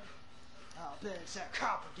it. I'll bet it's that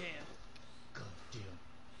cop again. Goddamn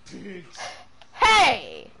pigs.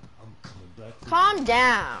 Hey! I'm coming back for Calm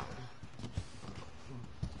down.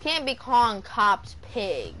 Can't be calling cops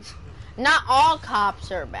pigs. Not all cops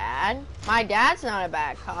are bad. My dad's not a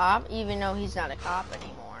bad cop, even though he's not a cop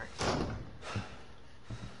anymore.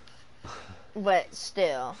 But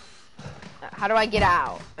still. How do I get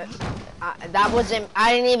out? That wasn't...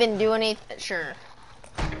 I didn't even do anything. Sure.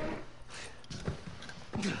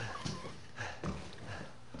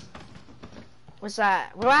 What's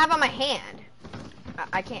that? What do I have on my hand?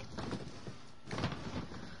 I can't.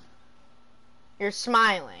 You're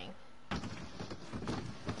smiling.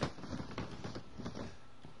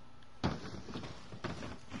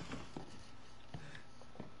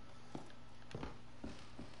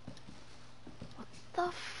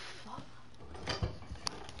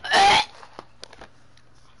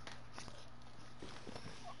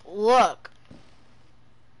 Look.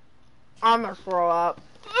 I'm gonna throw up.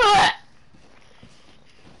 Ugh!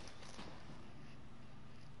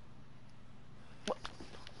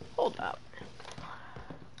 Hold up.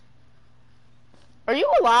 Are you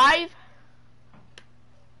alive?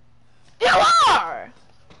 You are!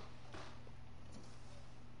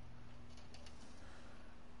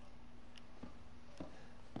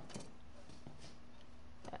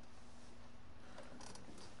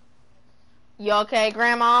 You okay,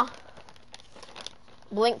 Grandma?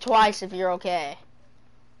 Blink twice if you're okay.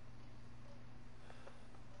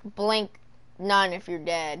 Blink none if you're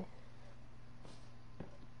dead.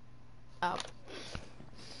 Oh.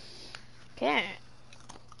 Okay.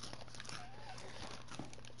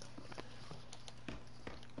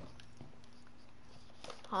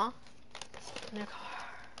 Huh?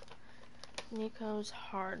 Nico's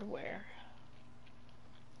Hardware.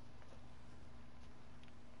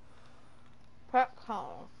 Prep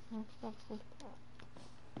call.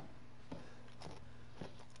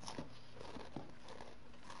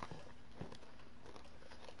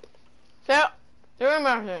 So, during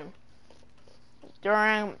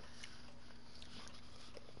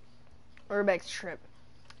Urbex trip,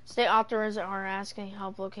 state authorities are asking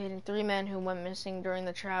help locating 3 men who went missing during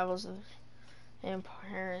the travels in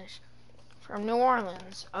Paris from New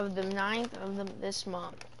Orleans of the 9th of this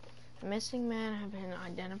month. The missing men have been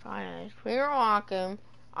identified as Peter Wacom,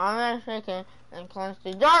 Ahmed Shaken, and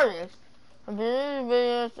Clancy Darius. The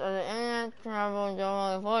videos of the internet travel and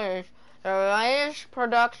journal footage. The latest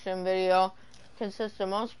production video consists of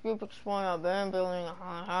most group exploring a abandoned building in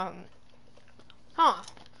Manhattan. Huh.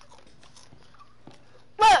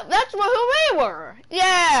 Well, that's who we were!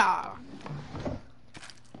 Yeah!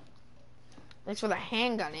 Thanks for the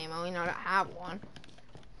handgun ammo, you know, I don't have one.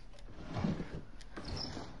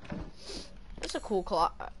 That's a cool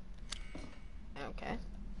clock. Okay.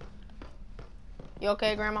 You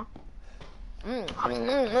okay, Grandma? No,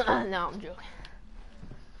 I'm joking.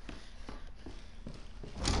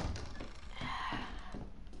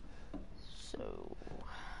 So,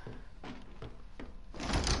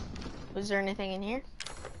 was there anything in here?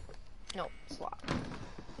 Nope, it's locked.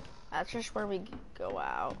 That's just where we go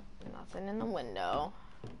out. Nothing in the window.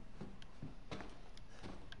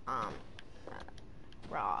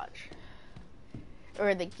 Garage.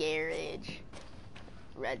 Or the garage.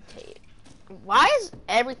 Red tape. Why is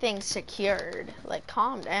everything secured? Like,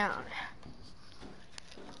 calm down.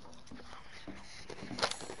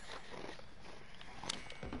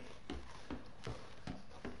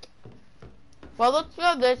 Well, let's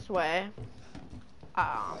go this way.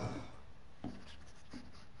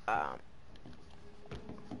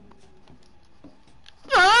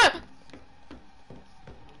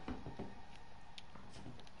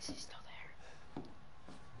 Is he still there?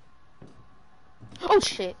 Oh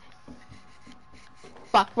shit.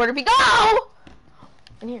 Fuck, where did we go?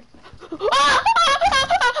 In here.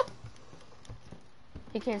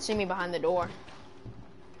 He can't see me behind the door.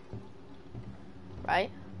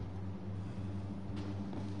 Right?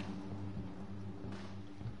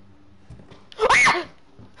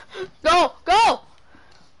 Go! Go!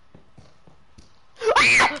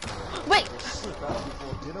 Wait! Slip out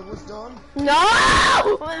before dinner was done? No!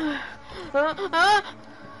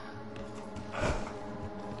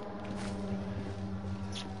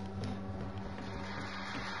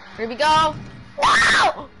 Here we go.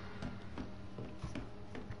 No!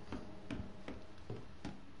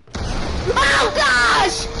 Oh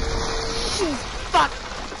gosh! Fuck.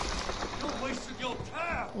 You're wasting your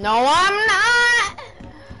time. No, I'm not.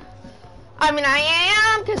 I mean, I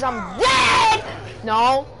am, because I'm dead.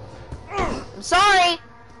 No. I'm sorry.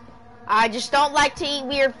 I just don't like to eat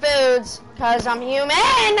weird foods, because I'm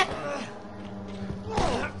human.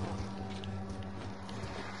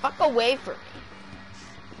 Fuck away from me.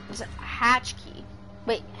 It's a hatch key.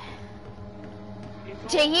 Wait.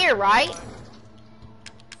 To here, right?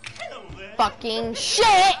 Fucking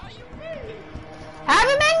shit!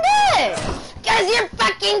 Haven't been good! Cause you're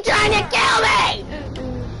fucking trying to kill me!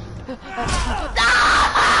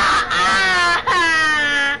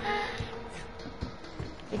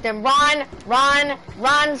 Then run, run,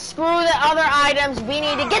 run, screw the other items, we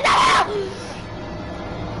need to get the hell!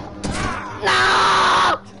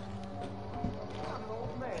 No!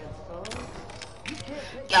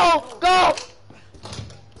 Go, go!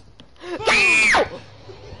 Go!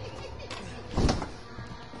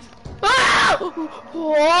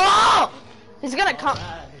 Whoa! He's gonna come.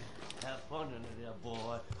 Right. Have fun in there,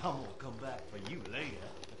 boy. I'm gonna come back for you later.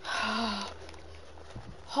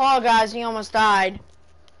 Oh, guys, he almost died.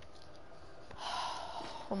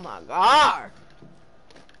 Oh my god.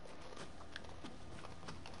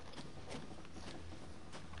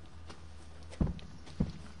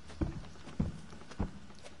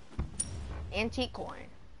 antique coin.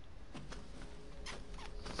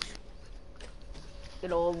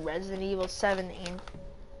 Good old Resident Evil 7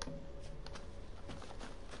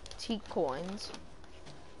 antique coins.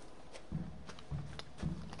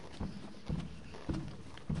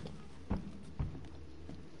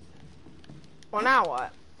 Well, now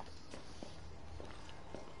what?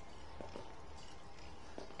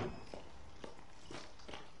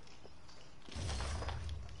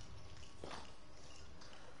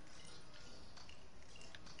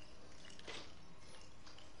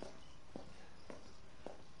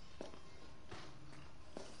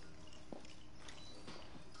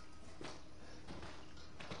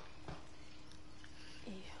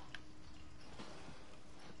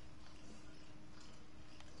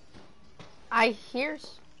 I hear.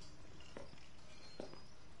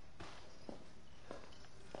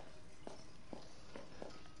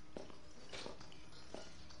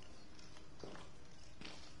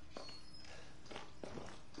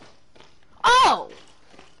 Oh!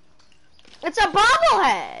 It's a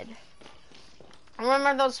bobblehead! I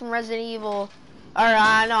remember those from Resident Evil. Or,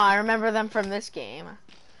 no, I remember them from this game.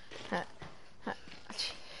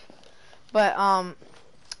 But,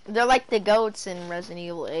 they're like the goats in Resident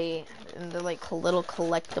Evil 8. And they're like little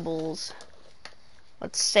collectibles.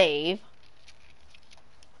 Let's save.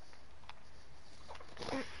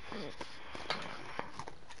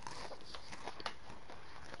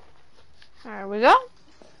 There we go.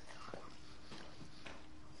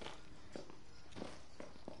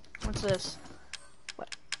 What's this?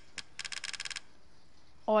 What?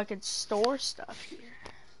 Oh, I could store stuff here.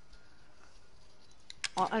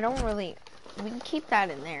 Well, I don't really... We can keep that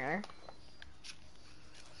in there.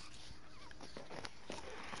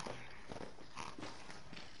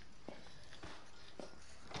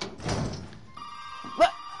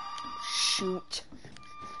 What? Shoot.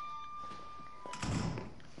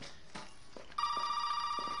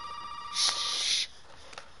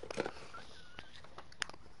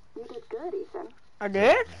 You did good, Ethan. I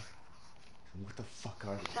did? What the fuck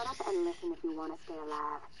are Shut up and listen if you want to stay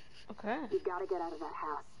alive. Okay. You gotta get out of that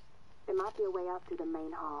house. There might be a way out through the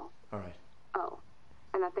main hall. All right. Oh,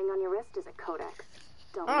 and that thing on your wrist is a codex.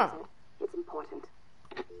 Don't Oh. lose it. It's important.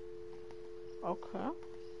 Okay.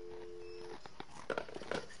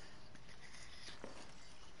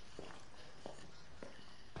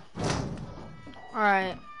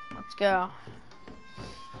 Alright, let's go.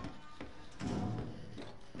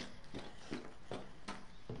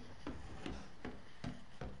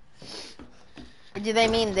 Do they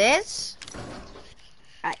mean this?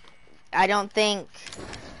 I don't think.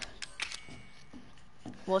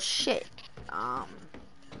 Well, shit.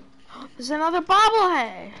 There's another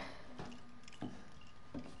bobblehead.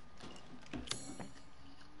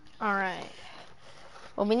 All right.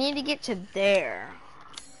 Well, we need to get to there.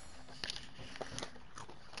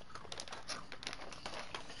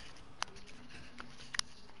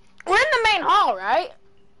 We're in the main hall, right?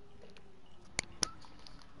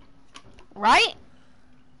 Right?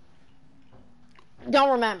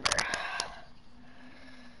 Don't remember.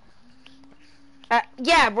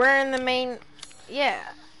 Yeah, we're in the main... Yeah.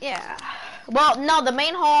 Well, no, the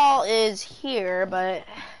main hall is here, but...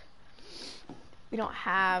 We don't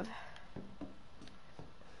have...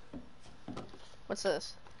 What's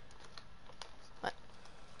this? What?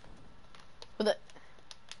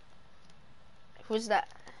 Who's that?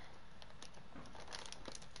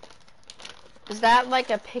 Is that like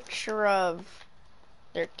a picture of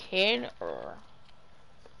their kid, or...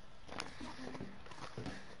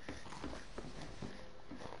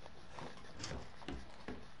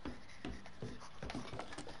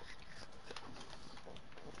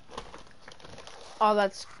 Oh,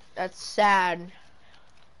 that's sad.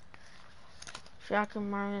 Jack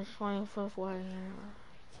and Martin's 25th wedding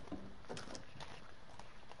anniversary.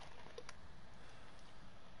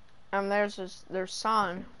 And there's their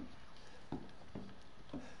son.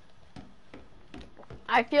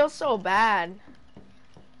 I feel so bad.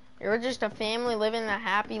 They were just a family living a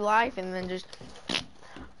happy life, and then just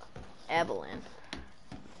Evelyn.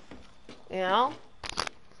 You know?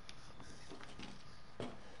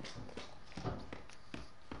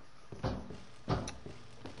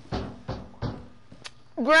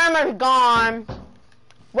 Grandma's gone.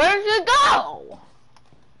 Where did she go?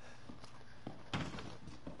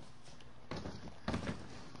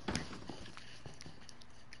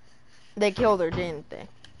 They killed her, didn't they?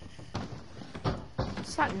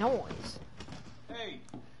 What's that noise? Hey.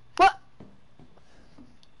 What?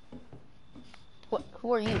 What?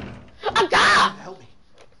 Who are you? Oh, God! Help me.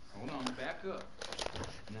 Hold on, back up.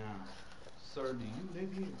 Now, sir, do you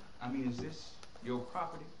live here? I mean, is this your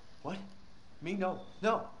property? What? Me? No.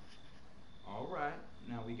 All right.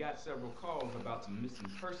 Now, we got several calls about some missing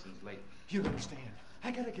persons lately. You don't understand. I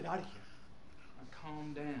gotta get out of here. Now,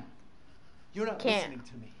 calm down. You're not listening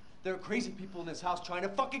to me. There are crazy people in this house trying to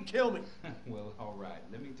fucking kill me. Well, all right.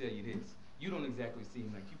 Let me tell you this. You don't exactly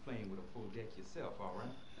seem like you playing with a full deck yourself, all right?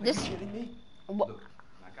 Are you kidding me? Look,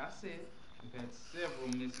 like I said, we've had several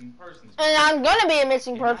missing persons. And I'm gonna be a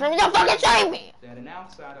missing person. Don't fucking save me! That an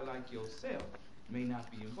outsider like yourself may not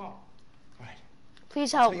be involved. Right.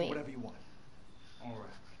 Please help Tell me. you whatever you want. All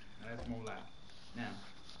right. Now, that's more loud. Now,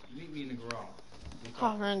 meet me in the garage.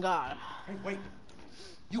 Oh, thank God. Hey, wait.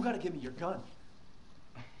 You gotta give me your gun.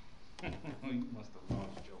 You must have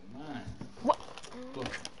lost your mind. What?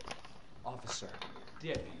 Look, officer.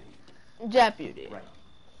 Deputy. Right.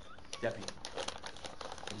 Deputy.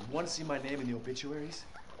 You want to see my name in the obituaries?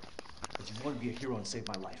 But you want to be a hero and save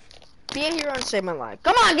my life. Be a hero and save my life.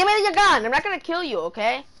 Come on, give me your gun. I'm not gonna kill you,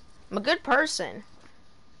 okay? I'm a good person.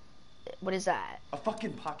 What is that? A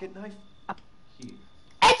fucking pocket knife? Here.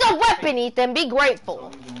 It's a weapon, Ethan. Be grateful.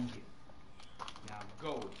 That's all you're gonna get. Now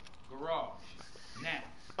go. Garage. Now.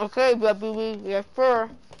 Okay, deputy. Yes, sir.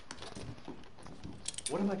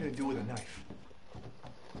 What am I gonna do with a knife?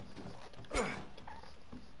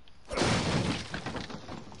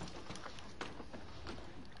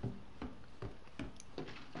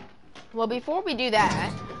 Well, before we do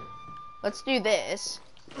that, let's do this.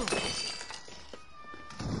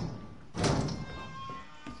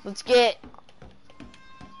 Let's get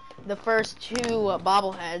the first two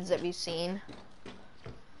bobbleheads that we've seen.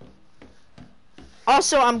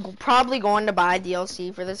 Also, I'm probably going to buy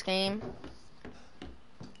DLC for this game.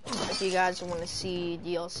 If you guys want to see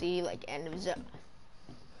DLC, like end of zone.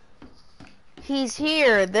 He's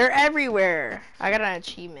here. They're everywhere. I got an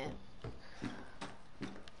achievement.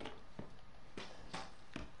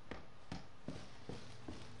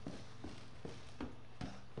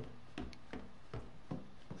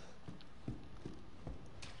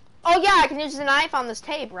 Oh yeah, I can use the knife on this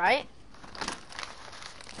tape, right?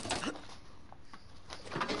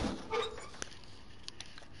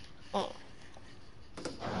 Oh.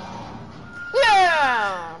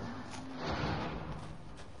 Yeah!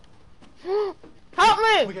 Help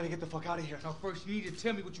me! We gotta get the fuck out of here. Now first you need to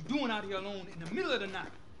tell me what you're doing out here alone in the middle of the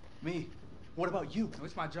night. Me? What about you? No,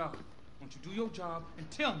 it's my job. Won't you do your job and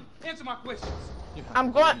tell me? Answer my questions.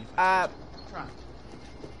 I'm going, Try.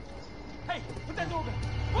 Hey, put that door back.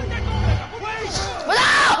 Put that door back. Wait!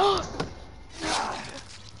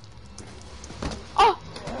 Oh!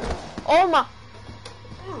 Oh my!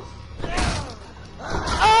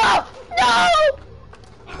 Oh! No!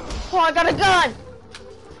 Oh, I got a gun!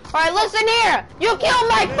 Alright, listen here! You killed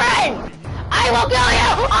my friend! I will kill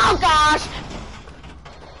you! Oh gosh!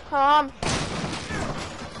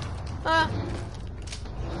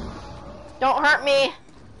 Don't hurt me.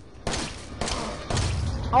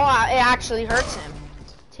 Oh, it actually hurts him.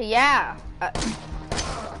 Yeah.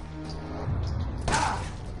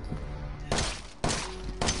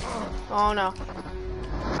 Oh no.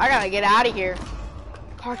 I gotta get out of here.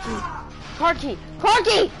 Car key. Car key. Car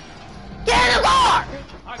key! Get in the car!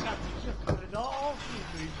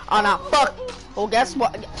 Oh no, fuck. Well, guess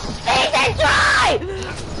what? Ethan, drive!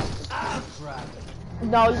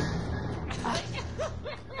 No.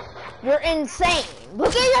 You're insane.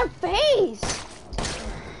 Look at your face.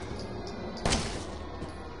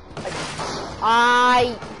 Are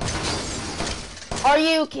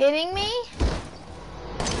you kidding me?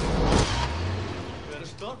 Better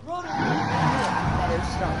start running. Better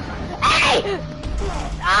start. Hey!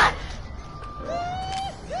 Ah!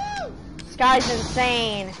 This guy's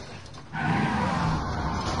insane.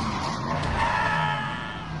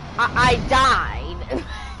 I died.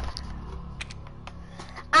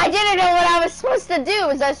 I didn't know what I was supposed to do.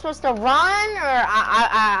 Was I supposed to run, or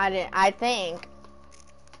I think.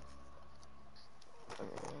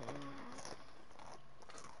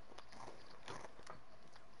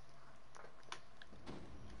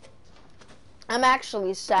 I'm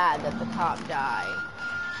actually sad that the cop died.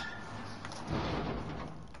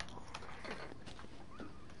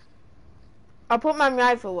 I'll put my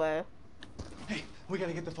knife away. Hey, we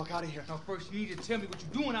gotta get the fuck out of here. Now first you need to tell me what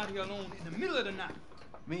you're doing out here alone in the middle of the night.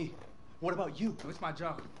 Me? What about you? No, it's my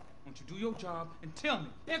job. Won't you do your job and tell me?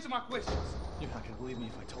 Answer my questions. You're not gonna believe me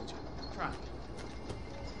if I told you. Try.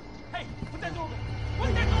 Hey, put that door back.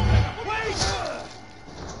 Put that door back. Wait!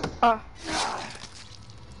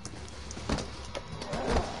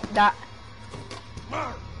 That.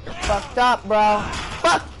 Fucked up, bro.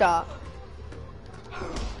 Fucked up.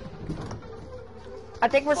 I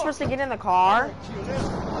think we're supposed to get in the car.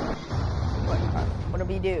 What do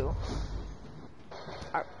we do?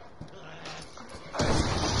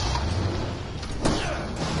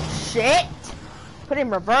 shit! Put it in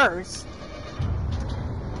reverse.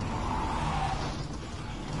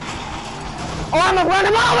 Oh, I'm gonna run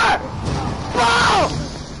him over! Boom!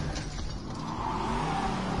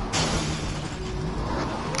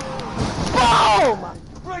 Boom!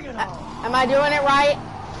 Bring it on! Am I doing it right?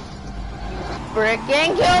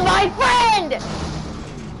 Frickin' kill my friend!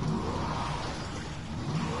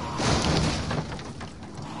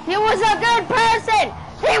 He was a good person!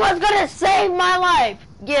 He was gonna save my life!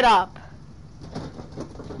 Get up.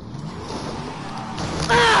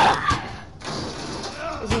 Ah!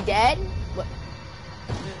 Is he dead? What?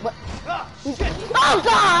 What? Oh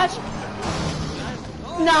gosh!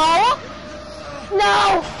 No!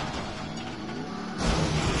 No!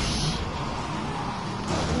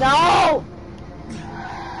 No!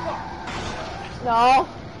 No!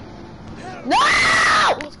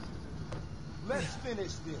 No! Let's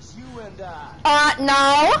finish this, you and I.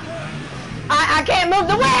 No! I can't move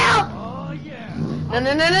the wheel! Oh, yeah. No!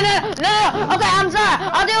 Okay, I'm sorry.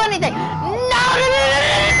 I'll do anything. No!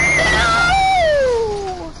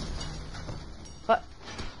 What?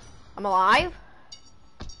 I'm alive?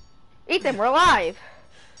 Ethan, we're alive.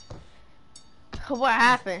 What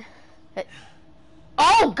happened?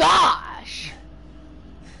 Oh gosh!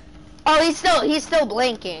 Oh, he's still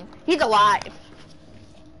blinking. He's alive.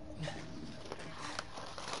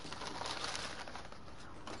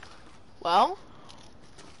 Well,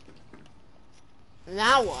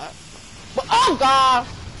 now what? Oh god!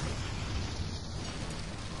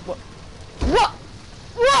 What? What?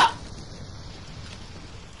 What?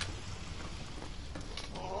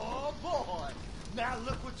 Oh boy! Now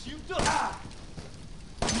look what you've done!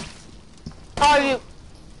 Are you?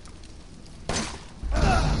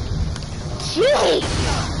 Jeez!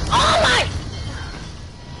 Oh my!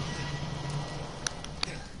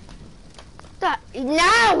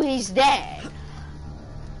 Now he's dead.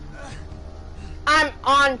 I'm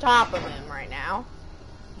on top of him right now.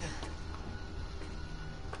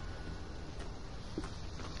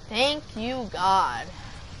 Thank you, God.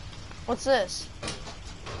 What's this?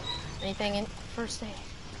 Anything in first aid?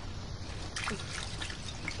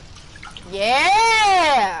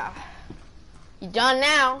 Yeah! You done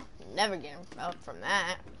now. Never get up from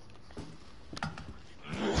that.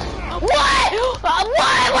 What?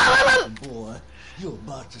 What? Boy, you're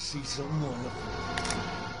about to see something wonderful.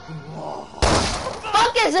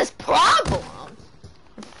 Fuck is this problem?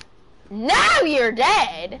 Now you're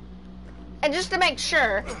dead. And just to make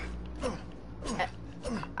sure,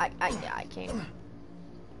 I can't.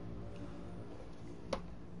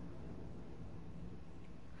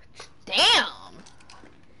 Damn.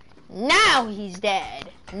 Now he's dead.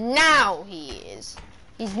 Now he is.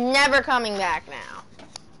 He's never coming back now.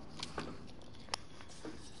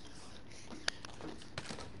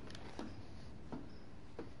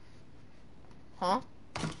 Huh?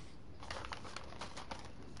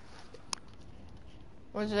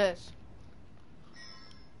 What's this?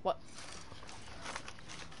 What?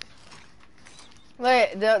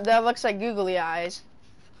 Look, that looks like googly eyes.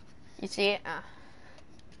 You see it?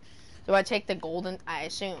 Do I take the golden? I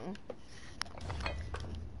assume.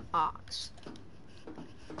 Ox.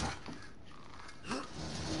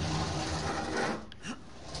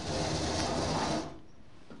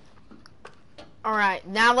 Alright,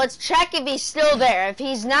 now let's check if he's still there. If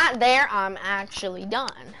he's not there, I'm actually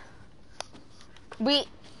done. We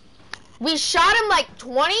shot him like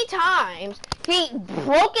 20 times. He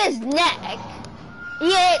broke his neck.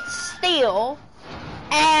 He hit steel.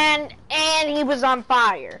 And he was on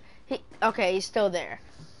fire. Okay, he's still there.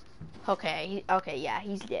 Okay, yeah,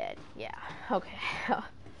 he's dead. Yeah, okay. I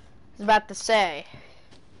was about to say.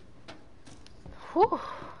 Whew.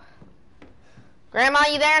 Grandma,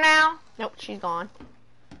 you there now? Nope, she's gone.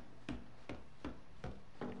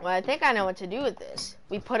 Well, I think I know what to do with this.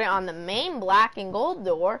 We put it on the main black and gold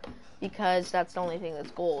door because that's the only thing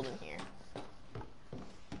that's gold in here.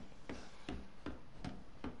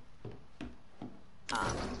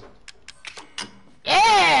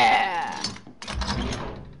 Yeah!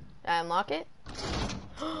 Did I unlock it?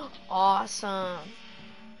 Awesome.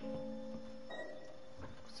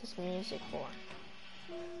 What's this music for?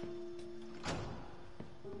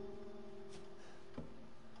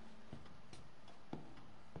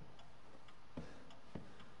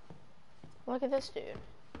 Look at this dude.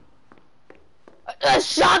 A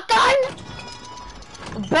shotgun?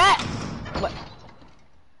 Bet. What?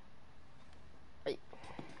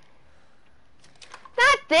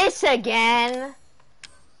 Not this again.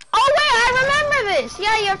 Oh wait, I remember this.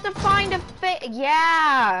 Yeah, you have to find a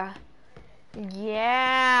yeah.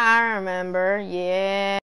 Yeah, I remember.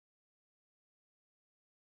 Yeah.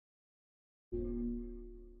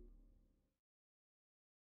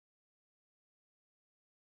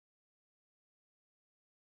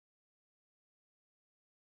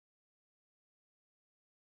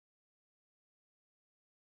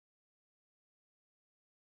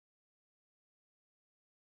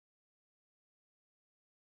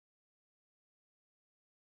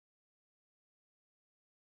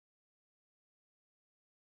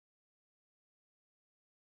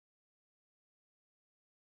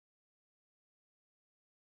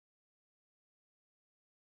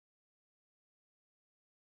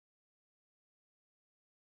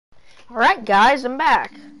 Alright guys, I'm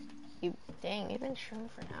back. You dang, you've been streaming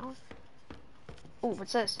for an hour? Ooh,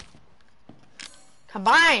 what's this?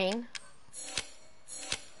 Combine?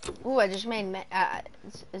 Ooh, I just made,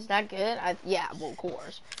 is that good? Yeah, well, of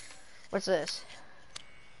course. What's this?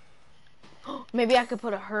 Maybe I could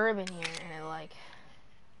put a herb in here and it, like...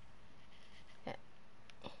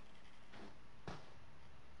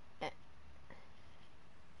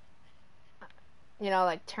 You know,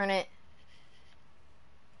 like, turn it...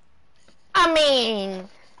 I mean...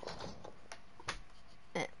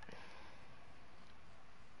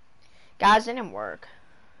 Guys, it didn't work.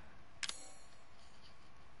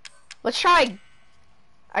 Let's try...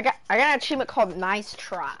 I got an achievement called Nice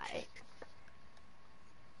Try.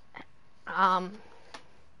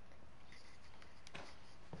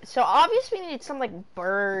 So obviously we need some, like,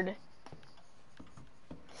 bird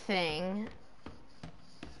thing.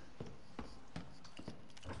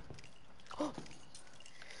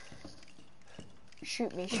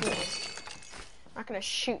 Shoot me, shoot me. I'm not gonna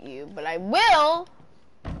shoot you, but I will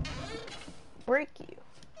break you.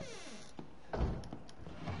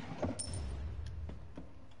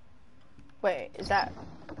 Wait, is that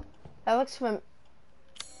looks from...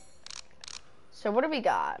 So what do we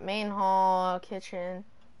got? Main hall, kitchen,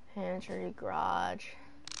 pantry, garage,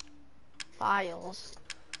 files.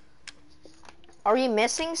 Are we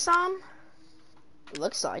missing some? It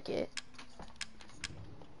looks like it.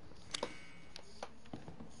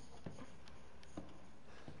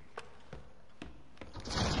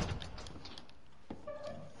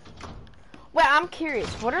 Wait, I'm curious.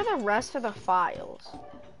 What are the rest of the files?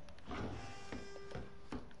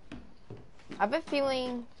 I have a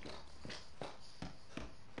feeling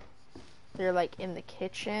they're like in the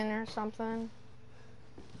kitchen or something.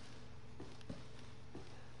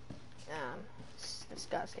 It's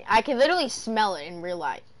disgusting. I can literally smell it in real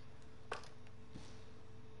life.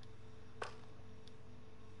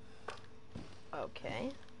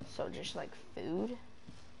 Okay, so just like food.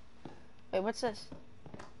 Wait, what's this?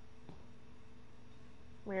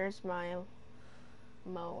 Where's my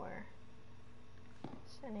mower?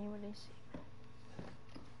 Does anybody see?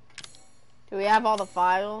 Do we have all the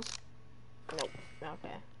files? Nope.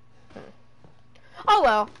 Okay. Oh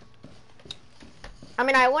well. I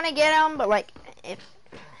mean, I want to get them, but like, it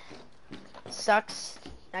sucks.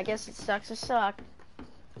 I guess it sucks to suck.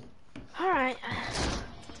 All right.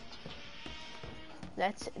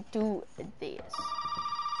 Let's do this.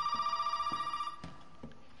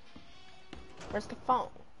 Where's the phone?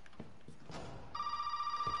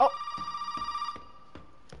 Oh.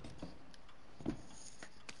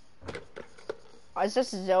 Oh, is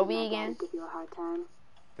this Zoe again? Give you a hard time.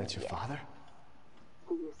 That's your father?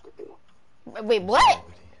 He used to be. Wait, what?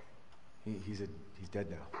 He's dead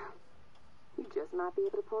now. You just might be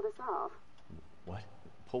able to pull this off. What?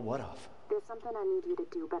 Pull what off? There's something I need you to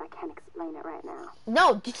do, but I can't explain it right now.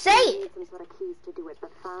 No, just say it. You need some sort of keys to do it,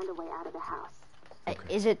 but find a way out of the house.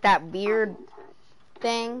 Okay. Is it that weird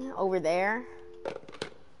thing over there?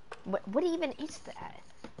 What even is that?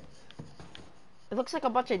 It looks like a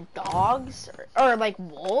bunch of dogs, or like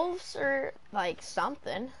wolves, or like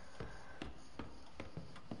something.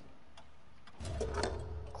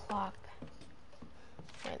 Clock.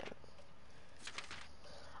 Wait a minute.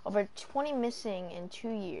 Over 20 missing in 2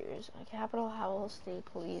 years. Capitol Hill State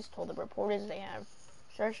Police told the reporters they have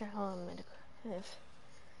searched a home and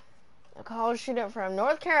a college student from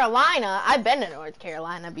North Carolina. I've been to North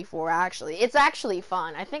Carolina before, actually. It's actually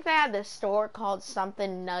fun. I think they had this store called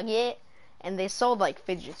Something Nugget, and they sold like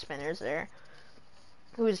fidget spinners there.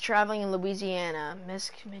 Who was traveling in Louisiana.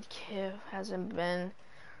 Miss McKiff hasn't been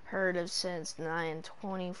heard of since the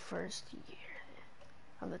 21st year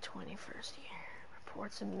of the 21st year.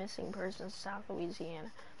 Reports of missing persons in South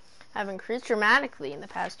Louisiana have increased dramatically in the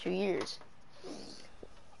past 2 years.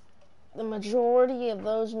 The majority of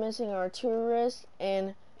those missing are tourists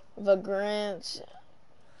and vagrants.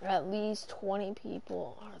 At least 20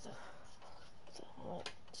 people are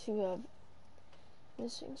to have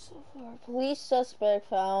missing so far. Police suspect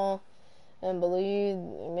foul and believe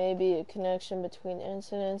there may be a connection between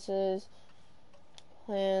incidences.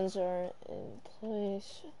 Plans are in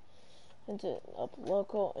place to up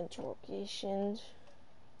local interrogations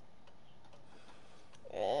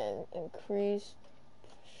and increase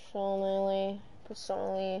personally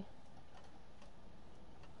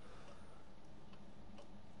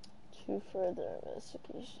to further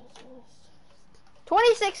investigations.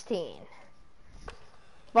 2016.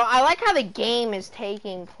 Well, I like how the game is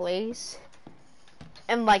taking place,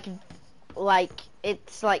 and like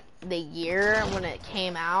it's like the year when it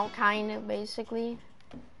came out, kind of, basically.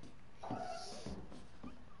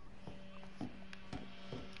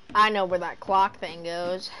 I know where that clock thing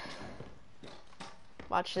goes.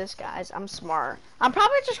 Watch this, guys. I'm smart. I'm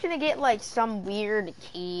probably just gonna get like some weird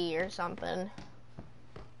key or something.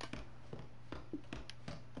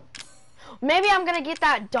 Maybe I'm gonna get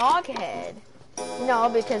that dog head. No,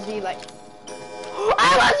 because we like.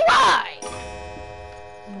 I was right!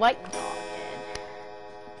 White dog head.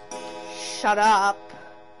 Shut up.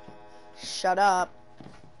 Shut up.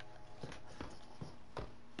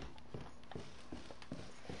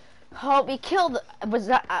 Oh, we killed. Was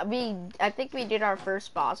that I think we did our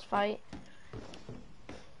first boss fight.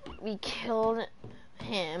 We killed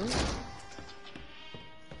him.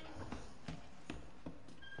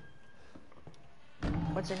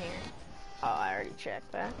 What's in here? Oh, I already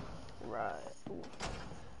checked that. Right. Ooh.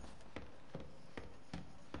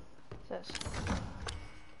 What's this?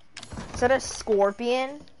 Is that a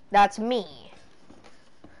scorpion? That's me.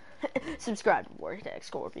 Subscribe to Vortex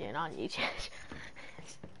Scorpion on YouTube.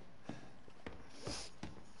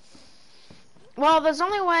 Well, there's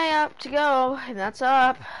only way up to go, and that's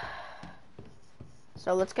up.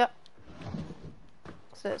 So let's go.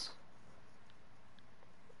 What's this?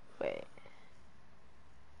 Wait.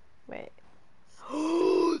 Wait.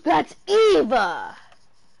 That's Eva!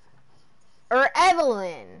 Or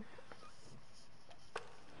Evelyn.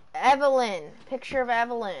 Evelyn. Picture of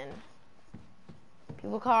Evelyn.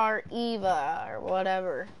 People call her Eva or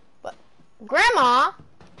whatever. But Grandma!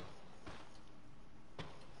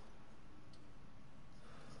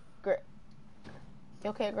 You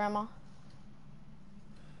okay, Grandma?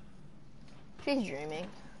 She's dreaming.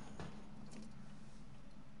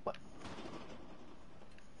 What?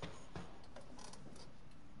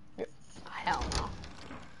 Hell no.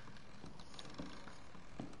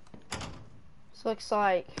 This looks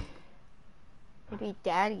like maybe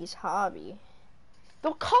Daddy's hobby.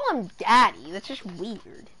 Don't call him Daddy. That's just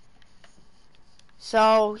weird.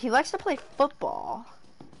 So he likes to play football,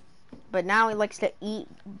 but now he likes to eat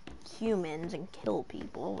humans and kill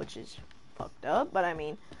people, which is fucked up. But I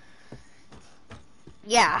mean,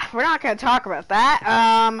 yeah, we're not gonna talk about that.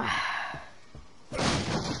 What's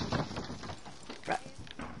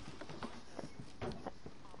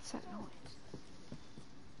that noise?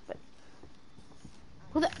 But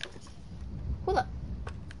who the? Who the?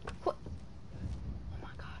 Who? Oh my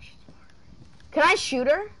gosh! Can I shoot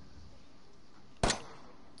her?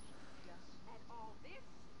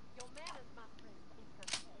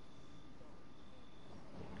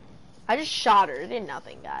 I just shot her. It did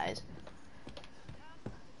nothing, guys.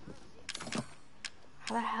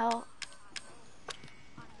 How the hell?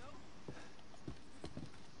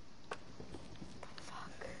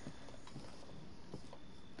 Fuck.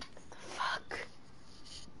 Fuck.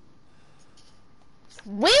 It's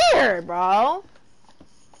weird, bro.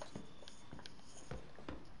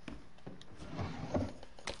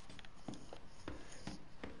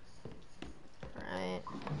 Right.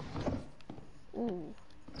 Ooh.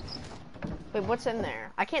 Wait, what's in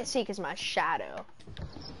there? I can't see because my shadow.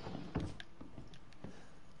 Let's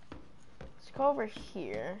go over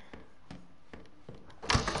here.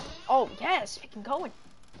 Oh, yes, we can go in.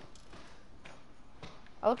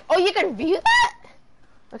 Oh, you can view that?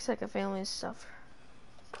 Looks like a family stuff.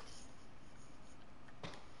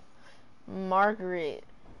 Margaret.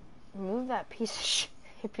 Move that piece of shit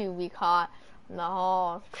we caught in the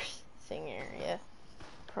hall processing area.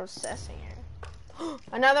 Processing area.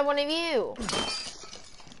 Another one of you.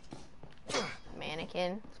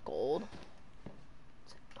 Mannequin. It's gold.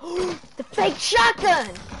 The fake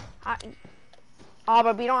shotgun. Oh,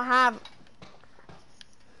 but we don't have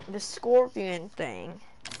the scorpion thing.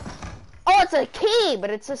 Oh, it's a key,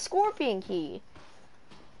 but it's a scorpion key.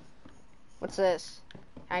 What's this?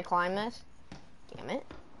 Can I climb this? Damn it.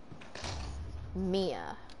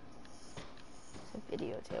 Mia. It's a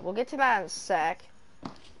videotape. We'll get to that in a sec.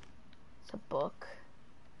 It's a book.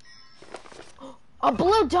 A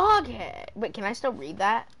blue dog head. Wait, can I still read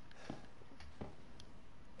that?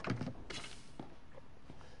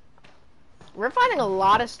 We're finding a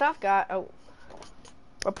lot of stuff, guys. Oh.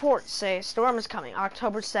 Reports say storm is coming,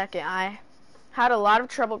 October 2nd. I had a lot of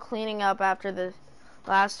trouble cleaning up after the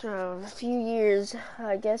last few years.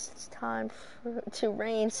 I guess it's time to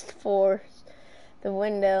reinforce the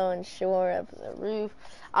window and shore up the roof.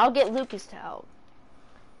 I'll get Lucas to help.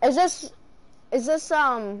 Is this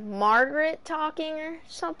Margaret talking or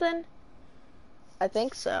something? I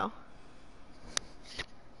think so.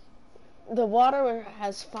 The water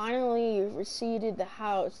has finally receded. The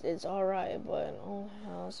house is alright, but an old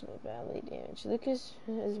house was badly damaged. Lucas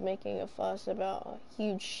is making a fuss about a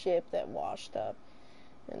huge ship that washed up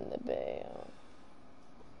in the bay.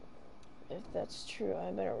 If that's true,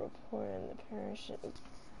 I better report in the parish.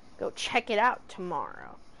 go check it out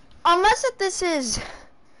tomorrow. Unless if this is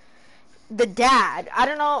the dad. I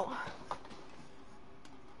don't know.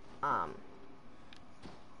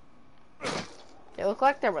 They look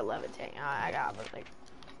like they were levitating. I got like.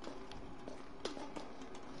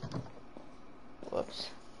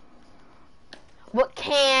 Whoops. What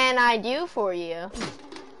can I do for you?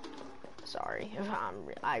 Sorry,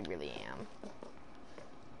 I really am.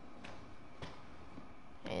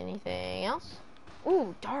 Anything else?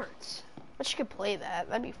 Ooh, darts. Wish you could play that.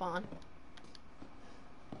 That'd be fun.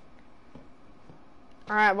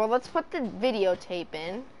 Alright, well, let's put the videotape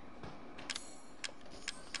in.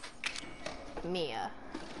 Mia.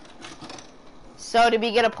 So, do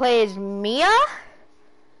we get to play as Mia?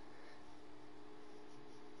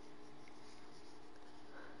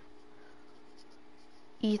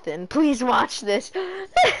 Ethan, please watch this.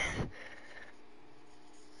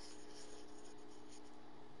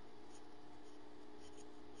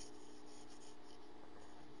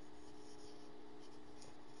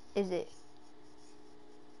 Is it?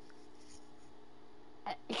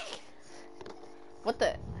 What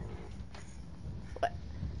the? What?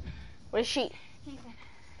 What is she? Ethan,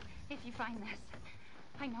 if you find this,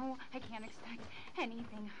 I know I can't expect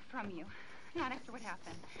anything from you. Not after what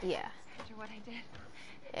happened. Yeah. After what I did.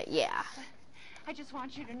 Yeah. But I just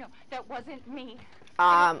want you to know that wasn't me.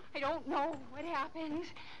 I don't know what happened.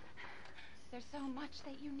 There's so much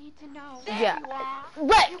that you need to know. Yeah.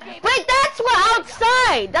 Wait, that's what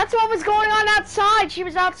outside. That's what was going on outside. She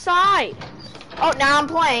was outside. Oh, now I'm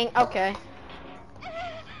playing. Okay.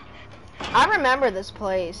 I remember this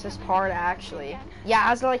place, this part actually. Yeah, it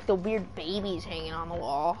has like the weird babies hanging on the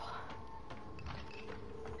wall.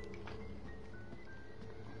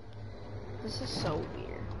 This is so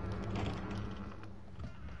weird.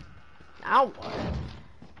 Now what?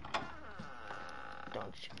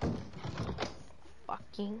 Don't you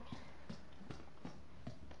fucking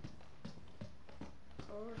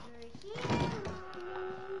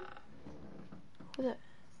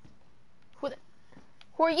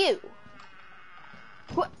Who are you?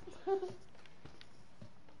 What?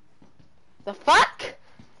 The fuck?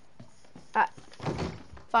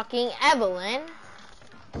 Fucking Evelyn.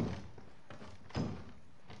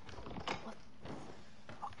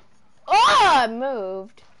 Oh, I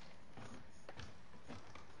moved.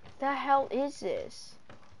 The hell is this?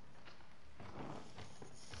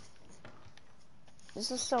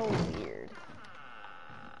 This is so weird.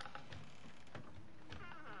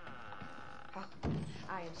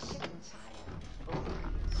 I am sick and tired.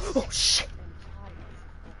 Oh shit!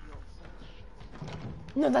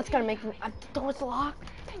 No, that's gonna make me. The door's locked.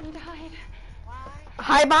 I need to hide.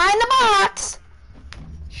 Hide behind the box.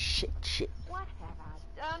 Shit. What have I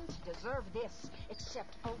done to deserve this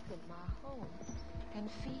except open my home and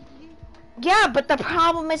feed you? Yeah, but the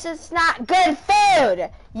problem is it's not good food.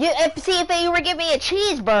 If they were giving me a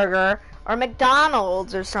cheeseburger or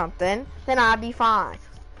McDonald's or something, then I'd be fine.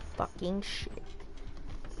 Fucking shit.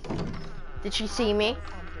 Did she see me?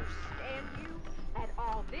 Understand you at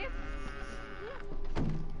all this?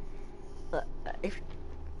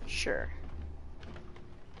 Sure.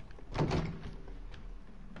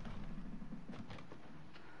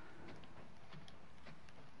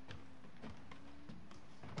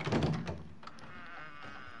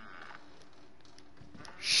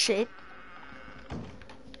 Shit.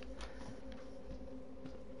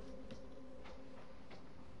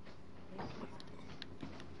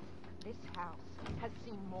 This house has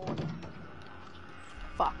seen more than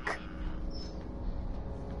Fuck.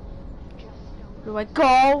 Where do I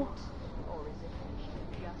go? or is it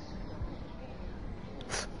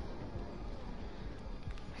just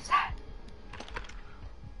What's that?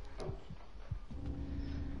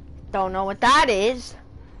 Don't know what that is.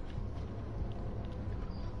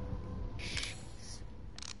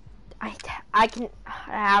 I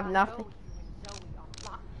have nothing.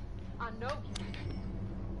 I know you.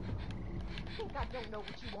 Think I don't know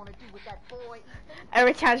what you want to do with that boy.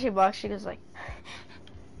 Every time she walks, she goes like.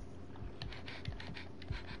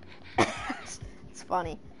 It's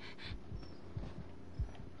funny.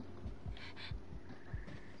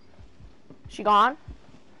 She gone?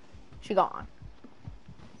 She gone.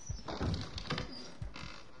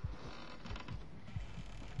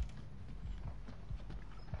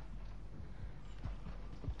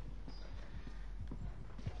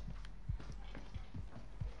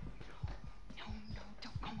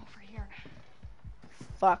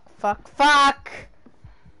 Fuck.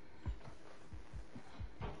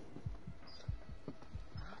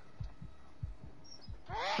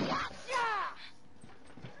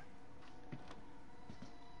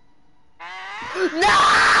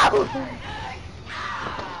 No!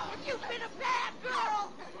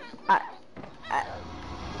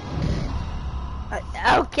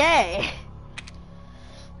 Okay.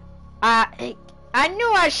 I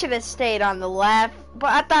knew I should have stayed on the left, but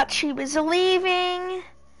I thought she was leaving.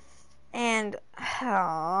 And,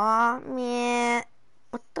 aw, man.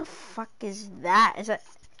 What the fuck is that? Is that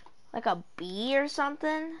like a bee or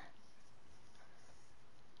something?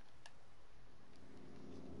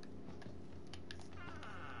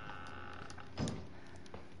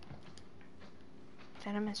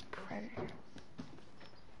 Venomous predator.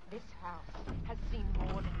 This house has seen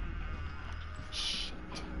more than you. Shit.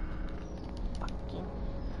 Fucking.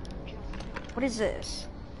 What is this?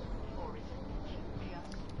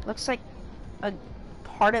 Looks like a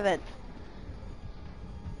part of a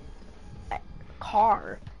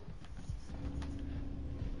car.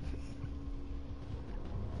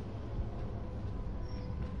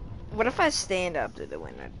 What if I stand up to the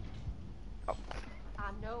window? Oh.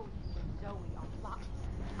 I know you and Zoe are plotting.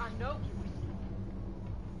 I know you.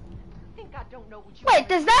 Think I don't know what you. Wait,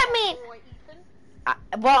 does that mean?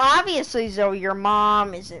 Well, obviously, Zoe, your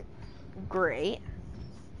mom isn't great.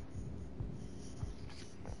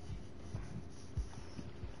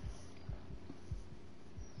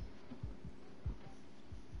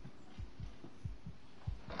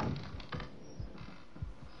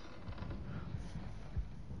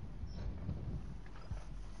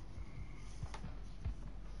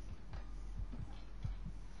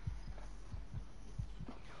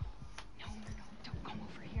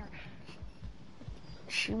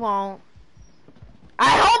 She won't. I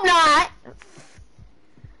hope not!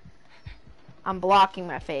 I'm blocking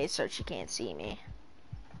my face so she can't see me.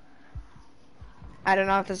 I don't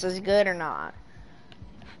know if this is good or not.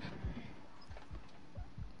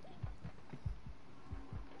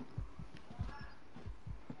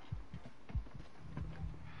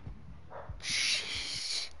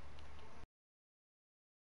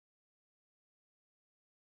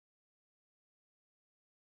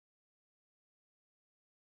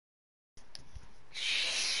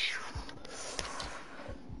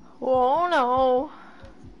 Oh no.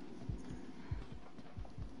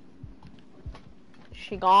 Is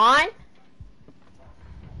she gone?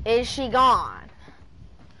 Is she gone?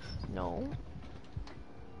 No.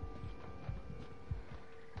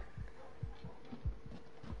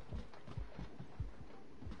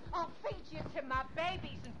 I'll feed you to my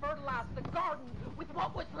babies and fertilize the garden with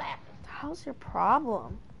what was left. What the hell's your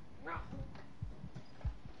problem?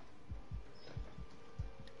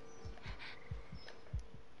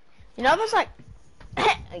 You know, there's like,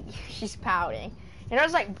 she's pouting. You know,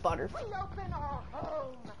 there's like butterflies. We open our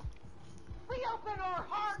home. We open our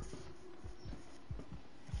hearts.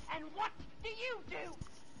 And what do you do?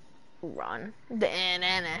 Run.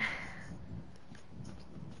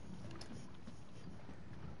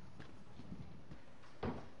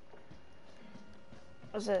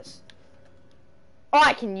 What's this? Oh,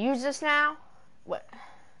 I can use this now? What?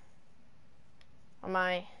 Am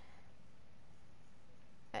I?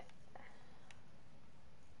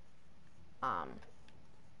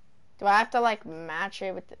 Do I have to like match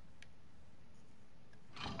it with the...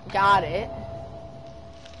 Got it.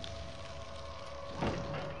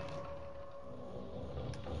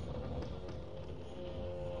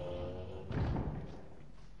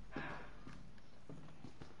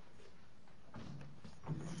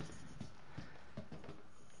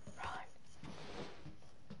 Run.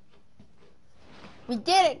 We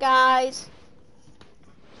did it, guys.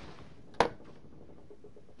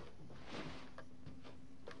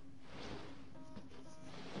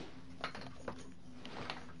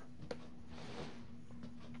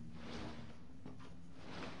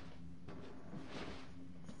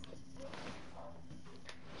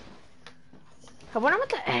 I wonder what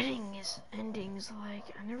the ending's like.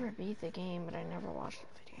 I never beat the game, but I never watched the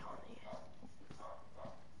video on it yet.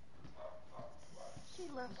 She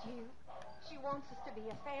loves you. She wants us to be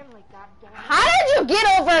a family, goddammit. How did you get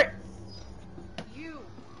over? You!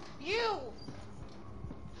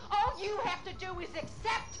 All you have to do is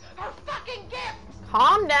accept her fucking gift!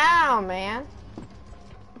 Calm down, man.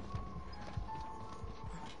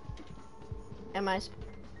 Am I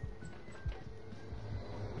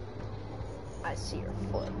see your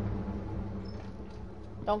foot.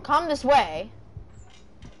 Don't come this way.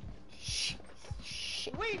 Shit.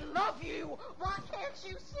 We love you! Why can't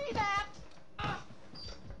you see that?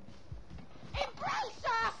 Embrace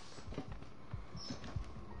us!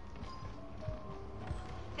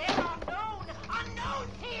 There are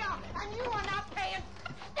unknowns here, and you are not paying.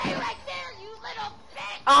 Stay right there, you little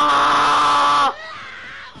bitch! Ah!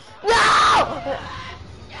 No!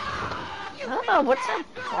 Oh, what's the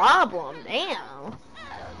problem? Damn.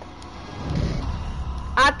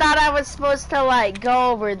 I thought I was supposed to like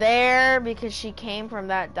go over there because she came from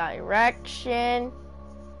that direction,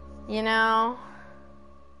 you know.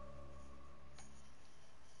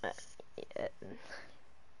 Yeah.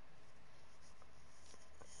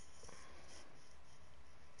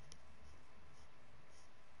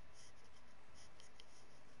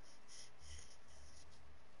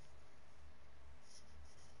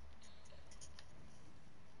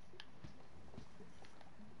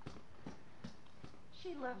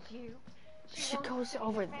 She loves you. She wants goes to be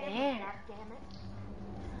over a family, there. goddammit.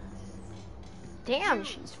 Damn,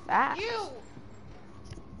 she's fast. You!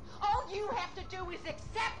 All you have to do is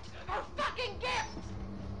accept her fucking gift!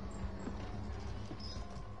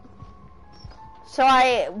 So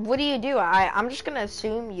what do you do? I'm just gonna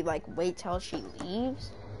assume you like wait till she leaves.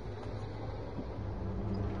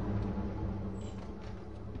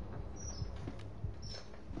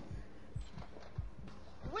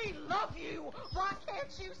 We love you! Why can't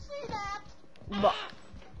you see that? But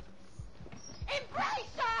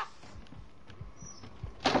Embrace us!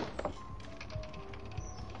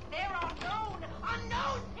 There are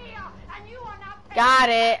unknowns here, and you are not... got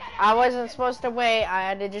it. I wasn't supposed to wait. I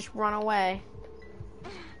had to just run away.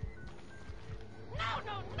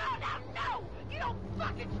 No! You don't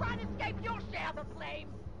fucking try to escape your share of the flames!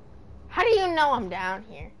 How do you know I'm down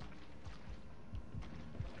here?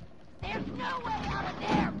 There's no way out of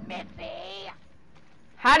there, Missy!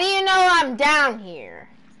 How do you know I'm down here?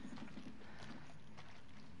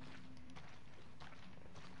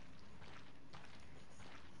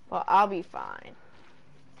 Well, I'll be fine.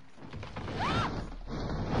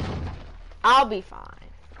 I'll be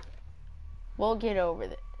fine. We'll get over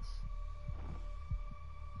this.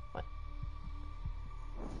 What?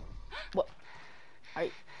 What? Are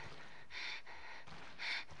you...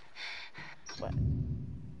 What?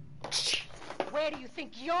 Where do you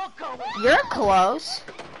think you're going? You're close.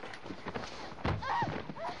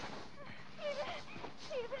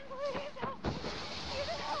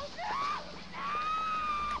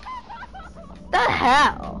 The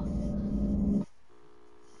hell?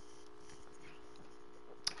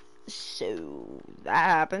 So that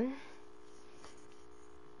happened.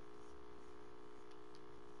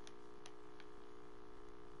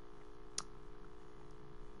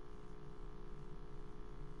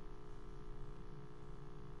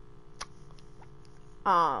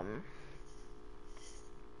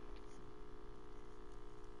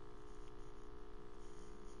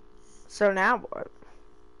 So now what?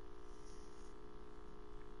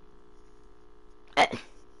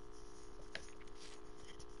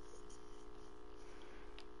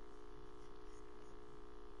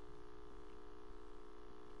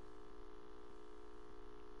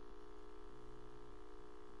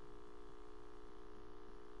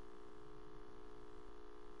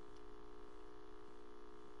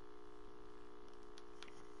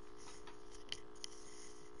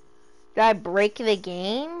 Did I break the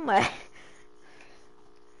game?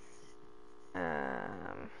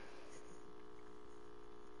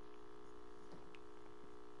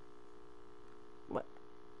 What?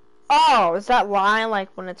 Oh, is that line like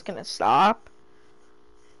when it's gonna stop?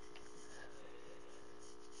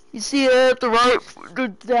 You see it at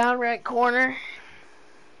the down right corner?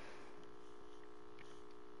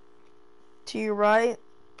 To your right?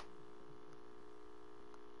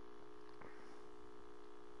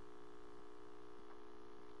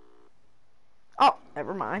 Oh,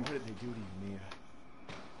 never mind. What did they do to you, Mia?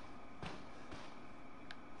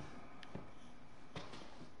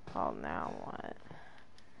 Oh, now what?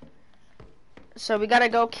 So we gotta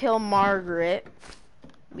go kill Margaret.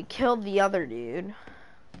 We killed the other dude.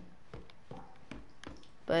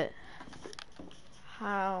 But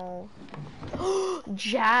how?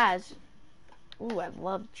 Jazz. Ooh, I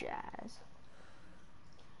love jazz.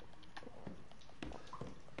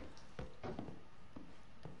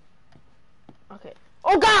 Okay.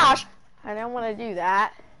 Oh gosh! I didn't want to do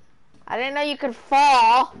that. I didn't know you could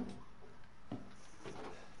fall.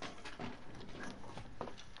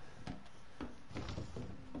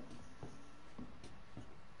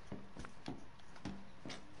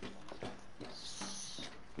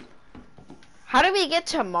 How do we get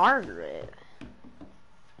to Margaret?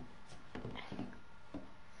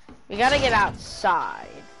 We gotta get outside.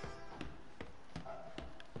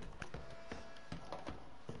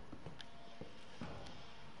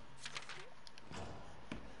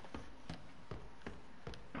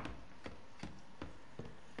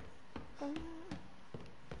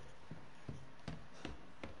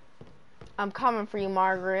 I'm coming for you,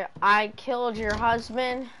 Margaret. I killed your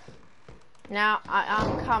husband. Now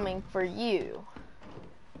I'm coming for you.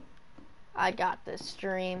 I got this,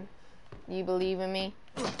 Dream. You believe in me?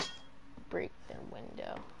 break their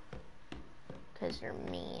window. Because they're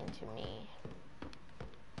mean to me.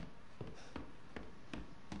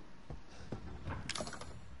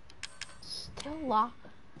 Still locked.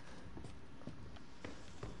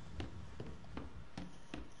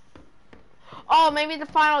 Oh, maybe the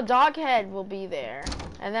final dog head will be there.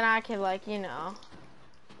 And then I can, like, you know.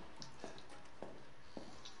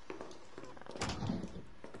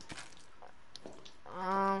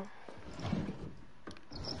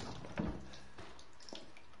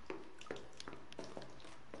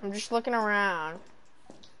 I'm just looking around.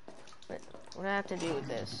 What do I have to do with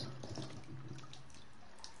this?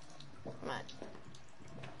 Come on.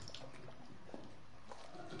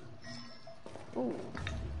 Ooh,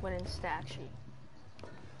 wooden statue.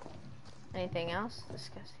 Anything else?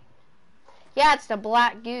 Disgusting. Yeah, it's the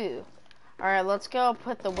black goo. Alright, let's go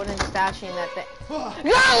put the wooden statue in that thing.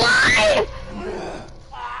 You're alive!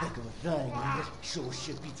 Heck of a thing, man. This sure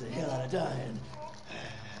shit beats the hell out of dying.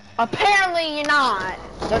 Apparently you're not.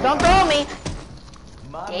 So don't throw me.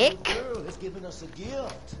 My Dick. girl has given us a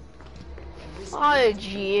gift. Fudge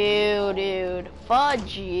you, dude.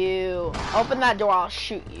 Fudge you. Open that door, I'll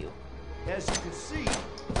shoot you. As you can see,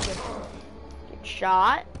 Get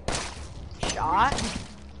shot. Shot.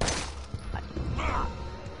 What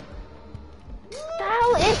the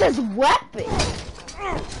hell is this weapon?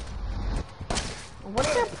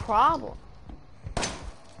 What's their problem?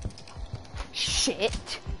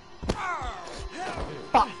 Shit.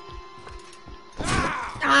 Fuck.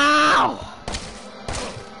 Ow!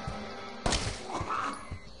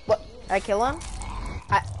 What? I kill him?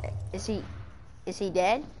 Is he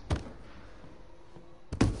dead?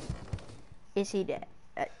 Is he dead?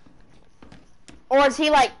 Or is he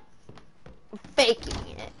like faking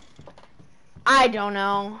it? I don't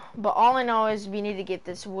know, but all I know is we need to get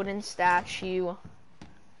this wooden statue.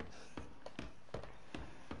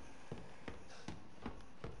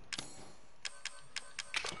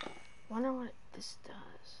 Wonder what this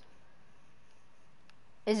does.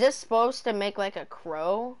 Is this supposed to make like a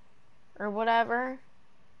crow or whatever?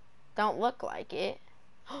 Don't look like it.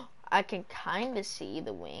 I can kind of see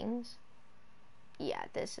the wings. Yeah,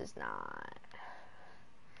 this is not.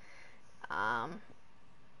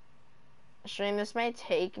 Stream, this may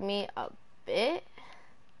take me a bit.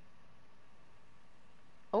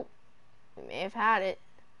 Oh, we may have had it.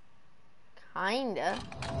 Kinda.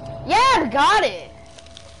 Yeah, got it!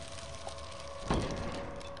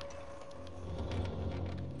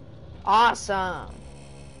 Awesome.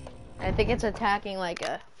 I think it's attacking like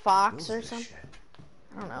a fox or something.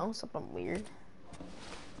 I don't know, something weird.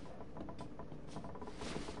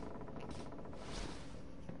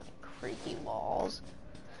 Creaky walls.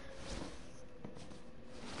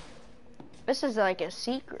 This is like a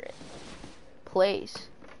secret place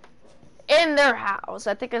in their house.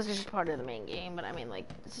 I think this is just part of the main game, but I mean, like,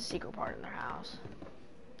 it's a secret part in their house.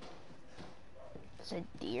 Is a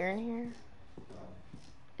deer in here?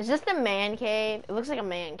 Is this the man cave? It looks like a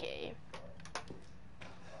man cave.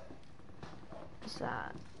 What's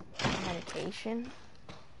that? Medication?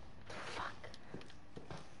 Fuck.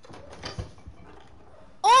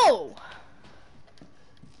 Oh!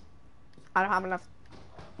 I don't have enough.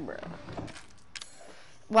 Bruh.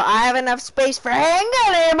 Well, I have enough space for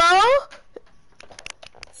handgun ammo!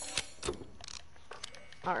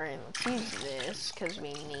 Alright, let's use this, because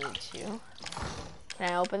we need to. Can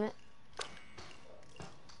I open it?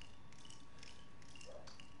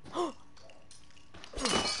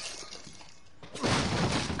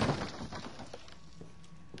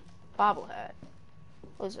 Bobblehead.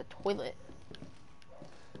 Oh, there's a toilet.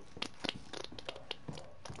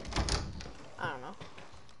 I don't know.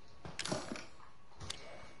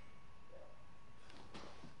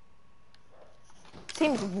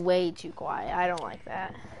 Seems way too quiet. I don't like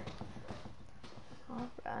that.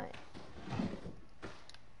 Alright.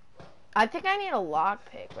 I think I need a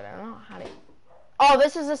lockpick, but I don't know how to... Oh,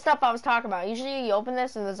 this is the stuff I was talking about. Usually you open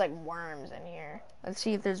this and there's like worms in here. Let's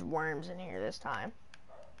see if there's worms in here this time.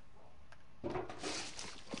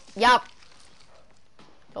 Yup.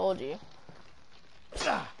 Told you.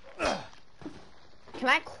 Can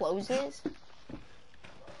I close this?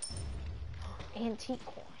 Antique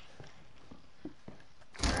coin.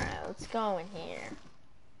 Alright, let's go in here.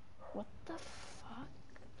 What the fuck?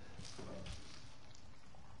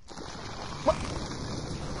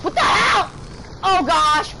 What the hell? Oh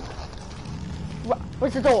gosh!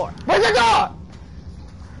 Where's the door? Where's the door?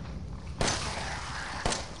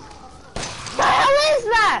 What the hell is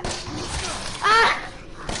that? Ah!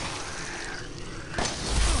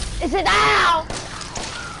 Is it now?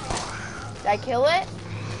 Did I kill it?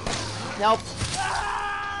 Nope.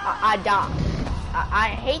 I died. I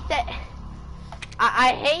hate that.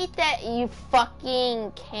 I hate that you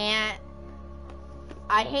fucking can't.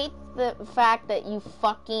 I hate the fact that you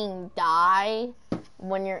fucking die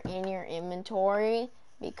when you're in your inventory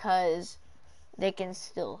because they can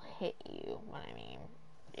still hit you. But I mean,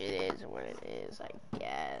 it is what it is, I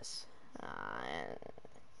guess.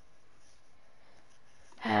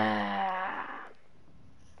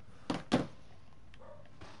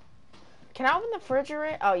 Can I open the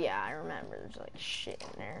refrigerator? Oh yeah, I remember. There's like shit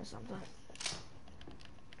in there or something.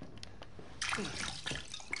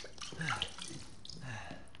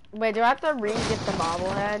 Wait, do I have to re-get the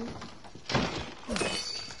bobblehead?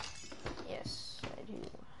 Yes, I do.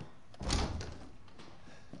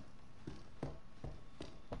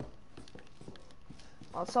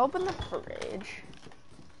 Let's open the fridge.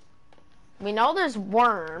 We know there's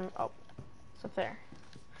worms. Oh, it's up there.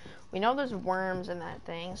 We know there's worms in that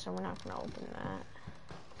thing, so we're not gonna open that.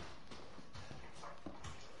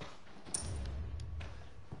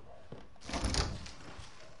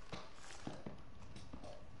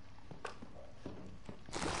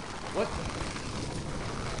 What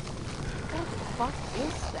the fuck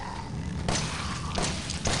is that?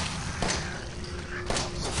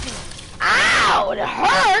 Ow! It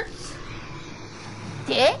hurts!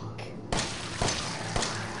 Dick?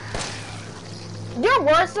 You're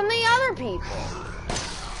worse than the other people.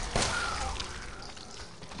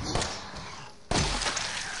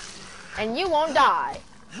 And you won't die.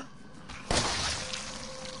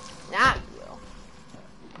 Now you will.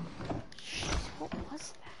 Shit, what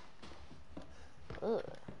was that? Ugh.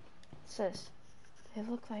 It says, they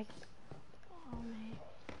look like... Oh, maybe.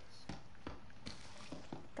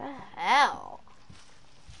 What the hell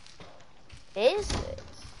is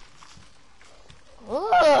this?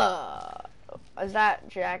 Ugh. Is that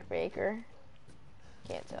Jack Baker?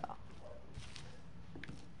 Can't tell.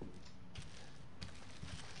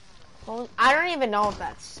 Well, I don't even know if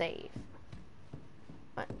that's safe.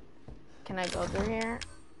 What? Can I go through here?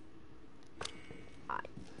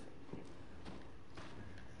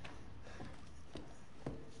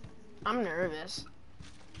 I'm nervous.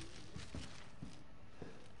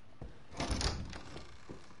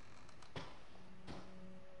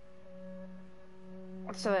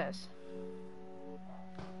 What's this?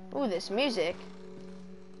 Ooh, this music.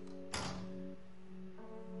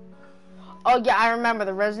 Oh yeah, I remember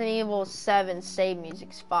the Resident Evil 7 save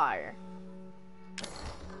music's fire.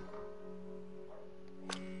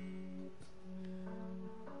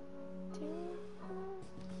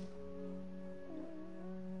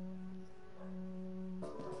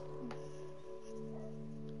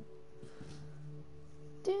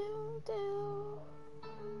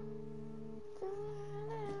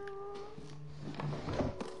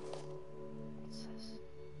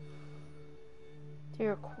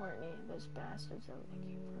 Dear Courtney, those bastards are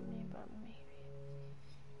looking for me, but maybe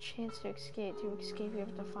chance to escape. To escape, you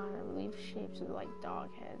have to find the relief shapes of like dog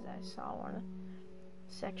heads. I saw one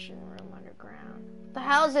section room underground. What the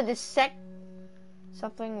hell is it?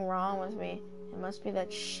 Something wrong with me. It must be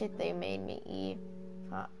that shit they made me eat.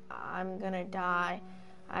 I'm gonna die.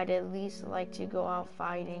 I'd at least like to go out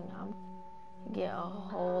fighting. Get a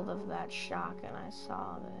hold of that shotgun I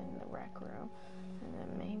saw in the rec room, and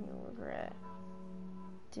it made me regret.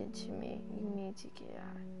 Did to me. You need to get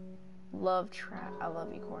out. I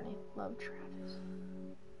love you, Courtney. Love, Travis.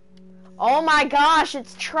 Oh my gosh,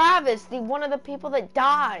 it's Travis, one of the people that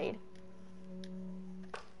died.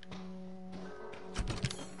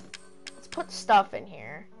 Let's put stuff in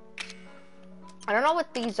here. I don't know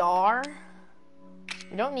what these are.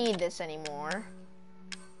 We don't need this anymore.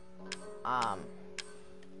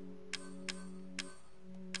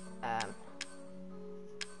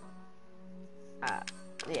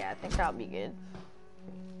 Yeah, I think that'll be good.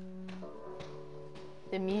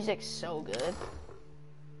 The music's so good.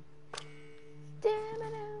 Damn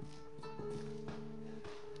it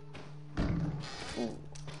out. Ooh.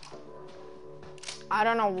 I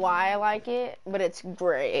don't know why I like it, but it's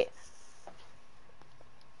great.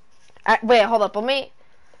 Wait, hold up. Let me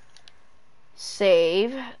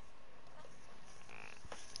save.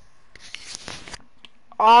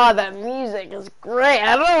 Oh, that music is great.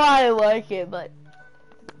 I don't know why I like it, but...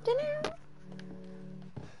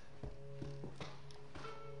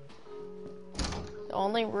 The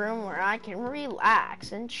only room where I can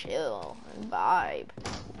relax and chill and vibe.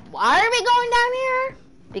 Why are we going down here?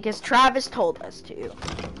 Because Travis told us to.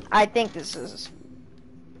 I think this is...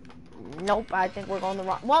 Nope, I think we're going the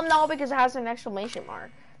wrong... Well, no, because it has an exclamation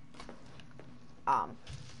mark.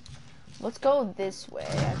 Let's go this way.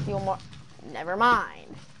 I feel more... Never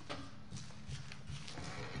mind.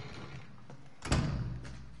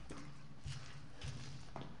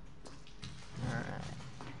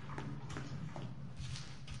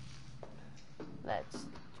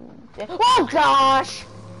 Oh gosh!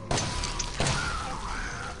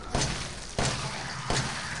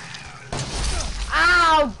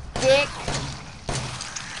 Ow, dick!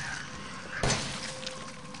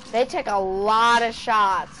 They take a lot of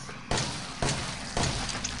shots.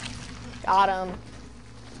 Got him.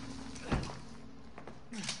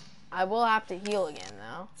 I will have to heal again,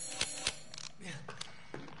 though.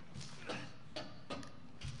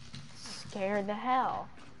 Scared the hell.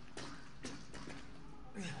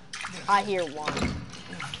 I hear one.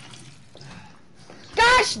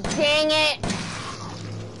 Gosh dang it!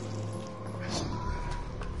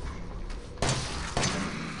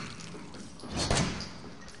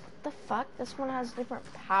 The fuck? This one has different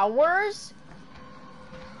powers?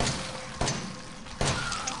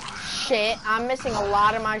 Shit, I'm missing a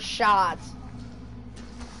lot of my shots.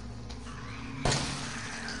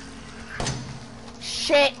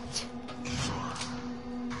 Shit!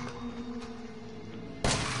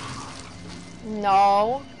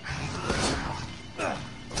 No.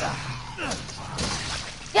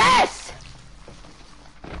 Yes!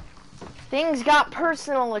 Things got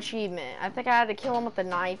personal achievement. I think I had to kill him with a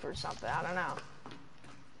knife or something. I don't know.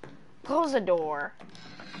 Close the door.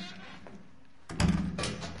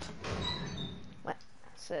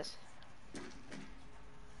 What's this?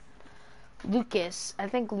 Lucas. I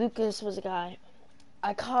think Lucas was a guy.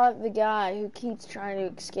 I caught the guy who keeps trying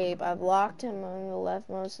to escape. I've locked him on the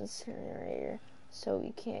leftmost incinerator so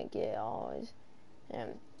he can't get always.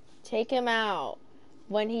 Take him out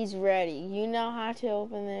when he's ready. You know how to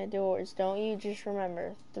open the doors, don't you? Just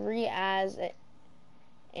remember, 3 eyes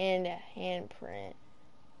and a handprint.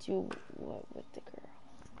 Do what with the girl?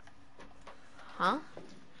 Huh?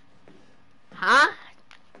 Huh?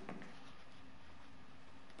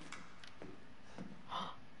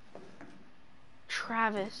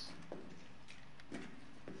 Travis.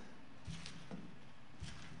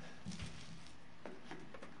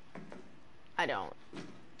 I don't.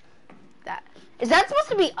 Is that supposed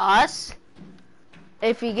to be us?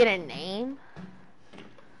 If you get a name?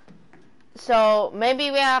 So, maybe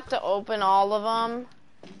we have to open all of them.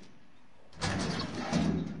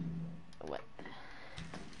 What?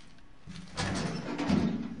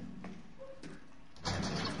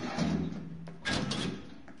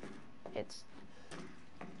 It's...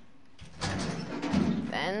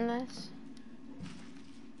 Then this?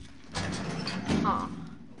 Huh.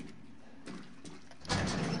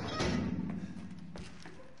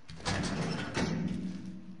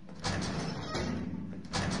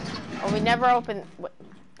 Oh, we never opened... What?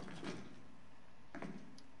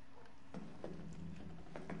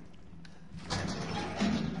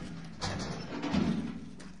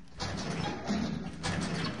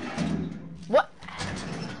 What?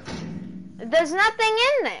 There's nothing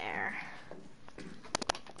in there.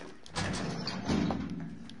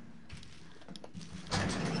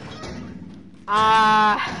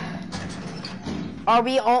 Are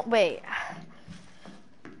we all... Wait.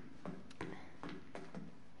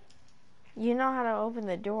 You know how to open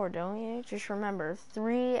the door, don't you? Just remember,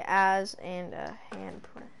 3 eyes and a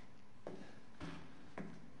handprint.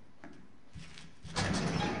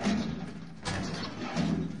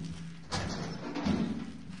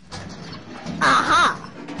 Aha!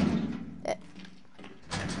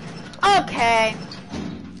 Okay.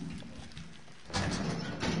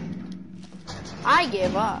 I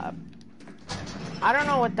give up. I don't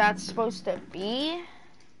know what that's supposed to be.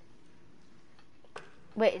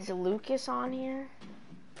 Wait, is Lucas on here?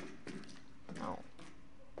 No.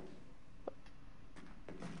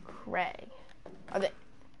 Craig. Are they...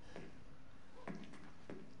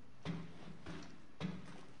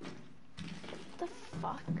 What the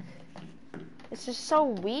fuck? It's just so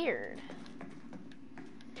weird.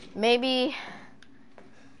 Maybe...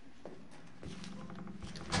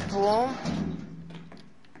 Boom.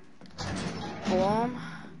 Boom.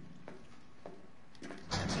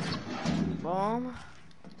 Boom.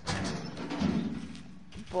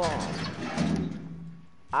 Boom.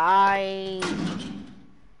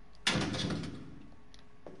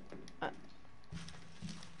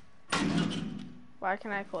 Why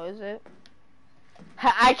can I close it?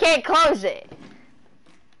 I can't close it.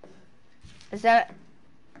 Is that...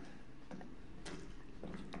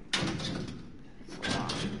 It's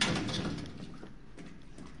locked.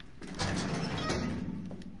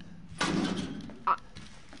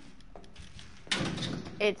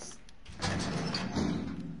 It's...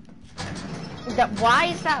 Why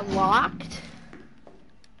is that locked?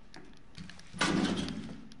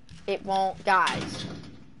 It won't, guys.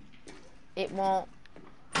 It won't.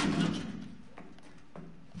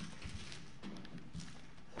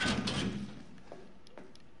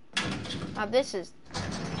 Now this is...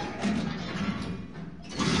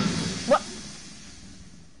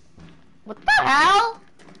 What the hell?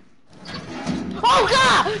 Oh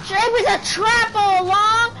god! It was a trap all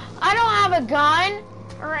along! I don't have a gun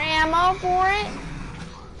or ammo for it.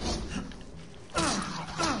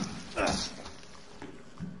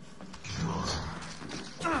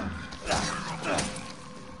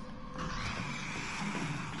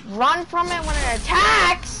 Run from it when it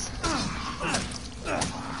attacks!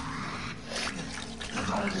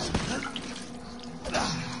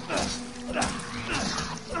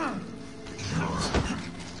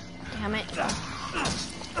 Damn it.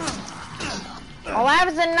 All I have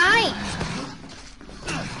is a knife!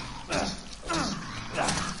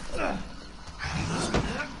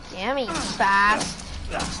 Damn it, you fast.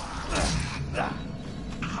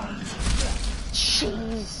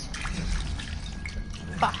 Jeez.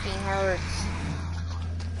 Fucking hurts.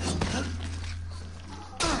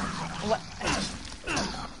 What?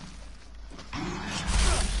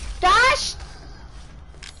 Gosh!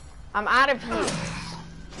 I'm out of here.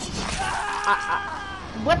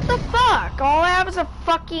 What the fuck? All I have is a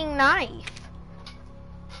fucking knife.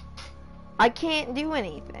 I can't do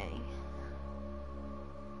anything.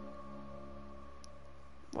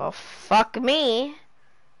 Well, fuck me.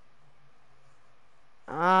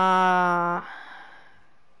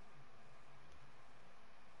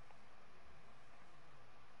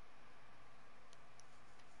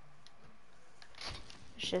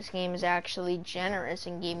 This game is actually generous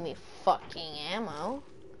and gave me fucking ammo.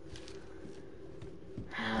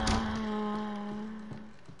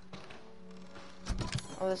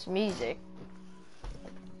 Oh, this music.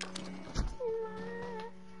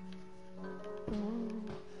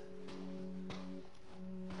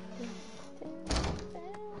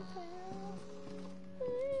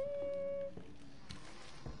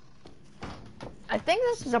 I think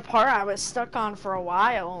this is a part I was stuck on for a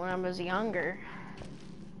while when I was younger.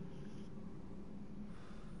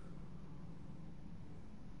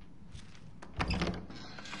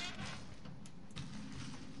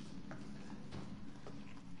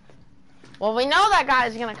 Well, we know that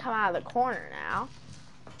guy's gonna come out of the corner now.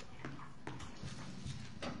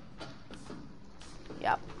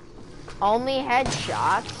 Yep. Only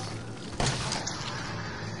headshots.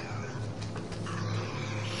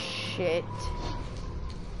 Shit.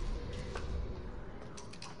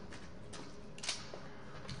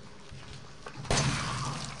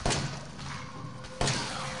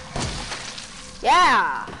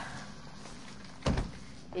 Yeah!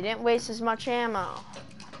 He didn't waste as much ammo.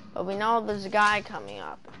 But we know there's a guy coming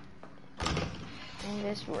up. In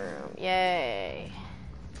this room. Yay.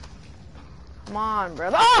 Come on,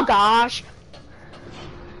 brother. Oh, gosh!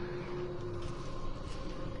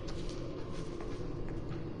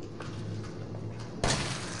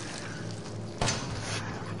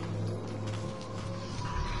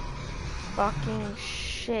 Fucking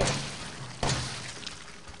shit.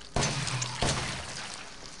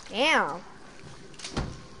 Damn.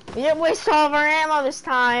 We didn't waste all of our ammo this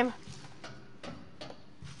time.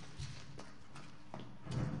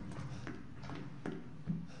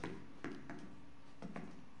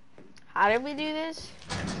 How did we do this?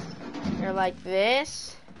 You're like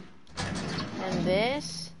this, and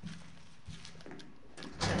this,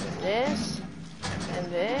 and this,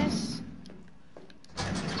 and this,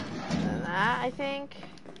 and that, I think.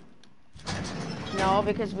 No,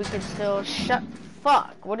 because we could still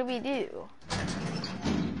fuck, what did we do?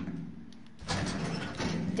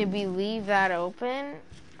 Did we leave that open?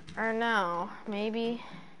 Or no? Maybe.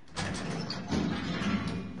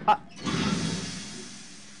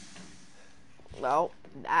 Well,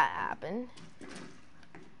 that happened.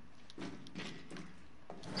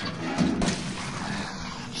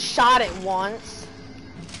 Shot it once.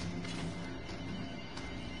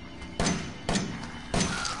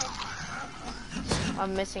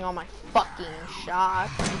 I'm missing all my fucking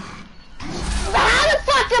shots. How the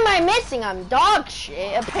fuck am I missing? I'm dog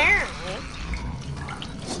shit, apparently.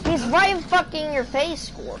 He's right in fucking your face,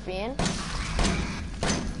 Scorpion.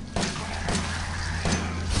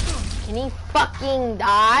 Can he fucking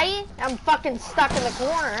die? I'm fucking stuck in the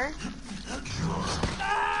corner.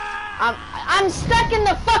 I'm stuck in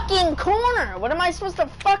the fucking corner. What am I supposed to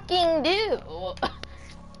fucking do?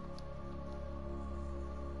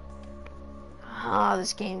 Ah,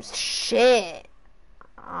 this game's shit.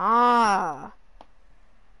 Ah.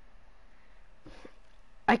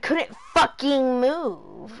 I couldn't fucking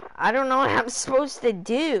move. I don't know what I'm supposed to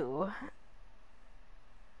do.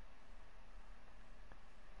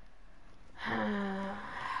 Fuck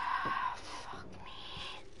me.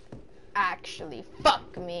 Actually,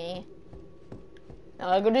 fuck me. Now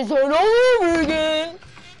I gotta start all over again.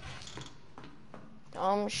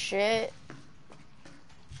 Dumb shit.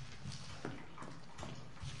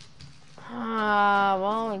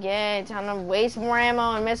 Alright, time to waste more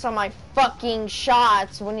ammo and miss all my fucking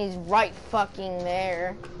shots when he's right fucking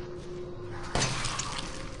there.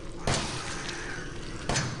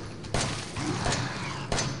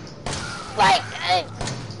 Like,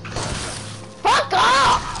 fuck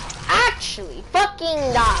off! Actually,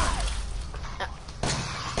 fucking die.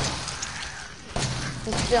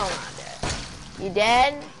 He's still not dead. You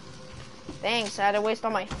dead? Thanks, I had to waste all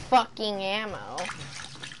my fucking ammo.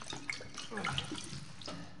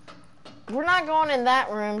 We're not going in that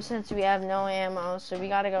room since we have no ammo, so we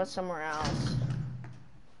gotta go somewhere else.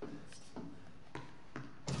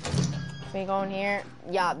 We going here?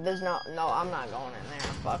 Yeah, there's no, I'm not going in there.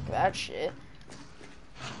 Fuck that shit.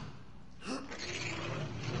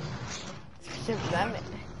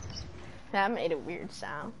 That made a weird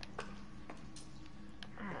sound.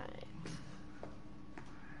 Alright.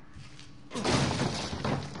 There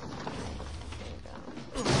you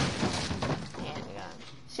go. Handgun.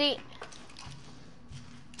 See?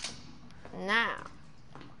 Now,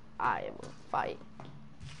 I will fight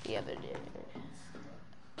the other dude.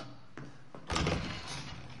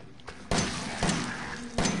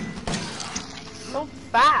 So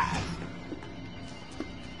fast.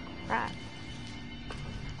 Right.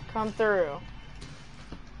 Come through.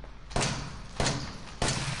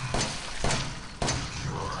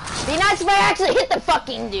 Be nice if I actually hit the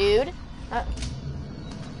fucking dude.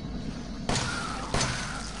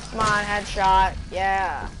 Come on, headshot.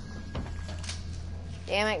 Yeah.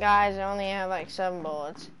 Damn it, guys. I only have like 7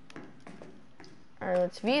 bullets. Alright,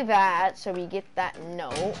 let's view that so we get that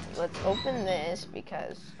note. Let's open this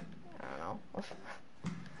because I don't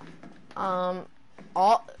know.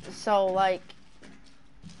 So like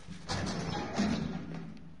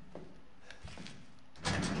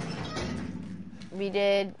we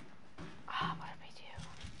did what did we do?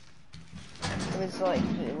 It was like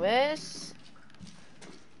this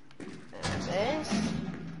and this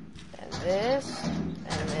and this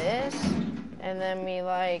and this, and then we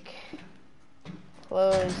like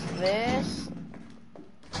close this,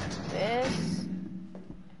 this,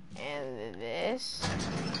 and this,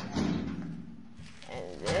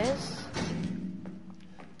 and this,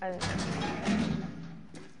 and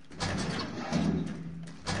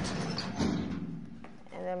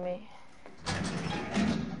then we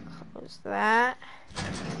close that,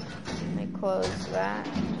 we close that,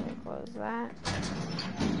 we close that,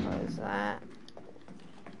 close that.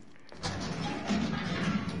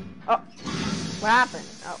 Oh, what happened?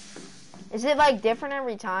 Oh, is it like different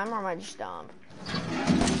every time, or am I just dumb?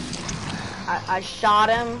 I shot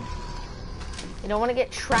him. You don't want to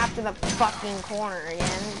get trapped in the fucking corner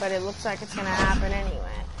again, but it looks like it's gonna happen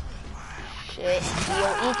anyway. Shit,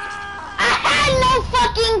 I had no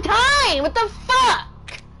fucking time! What the fuck?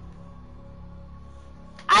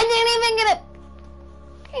 I didn't even get a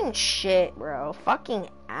fucking shit, bro. Fucking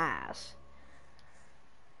ass.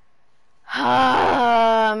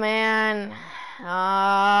 Oh, man.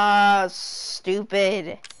 Ah,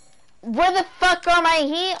 stupid. Where the fuck are my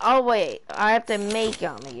heat? Oh, wait. I have to make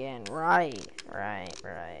them again. Right.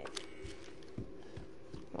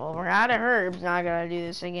 Well, we're out of herbs. Not gonna do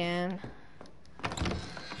this again.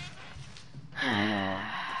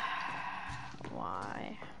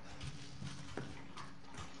 Why?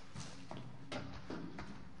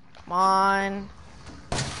 Come on.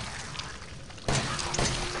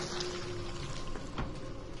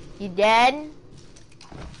 You dead?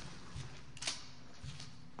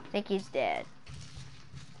 I think he's dead.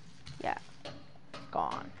 Yeah.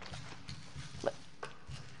 Gone. Look.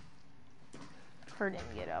 Heard him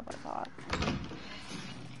get up, I thought.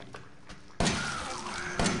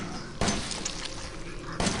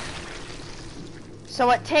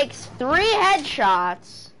 So it takes 3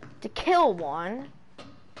 headshots to kill one.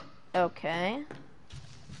 Okay.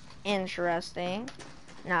 Interesting.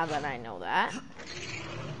 Now that I know that.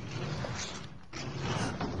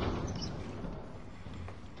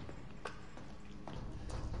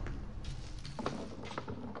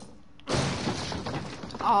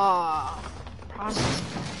 Process.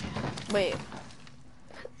 Wait.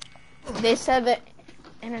 They said that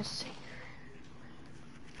in a secret.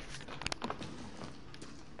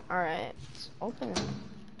 Alright, let's open.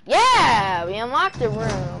 Yeah! We unlocked the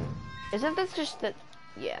room. Isn't this just the.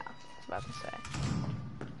 Yeah, I was about to say.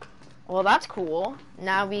 Well, that's cool.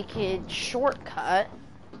 Now we could shortcut.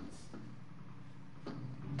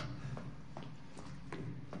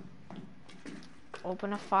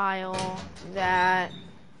 Open a file. That.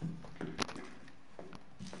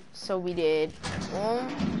 So we did.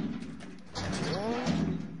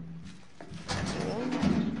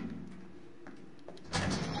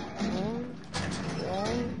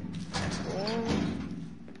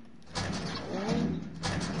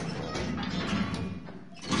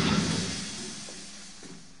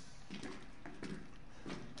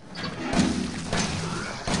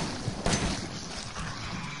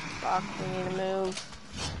 Fuck, we need to move.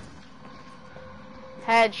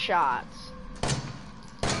 Headshots.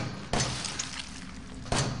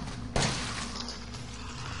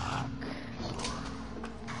 Fuck.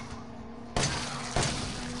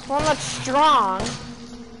 This one looks strong.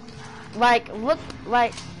 Like, look,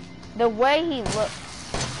 like, the way he looks.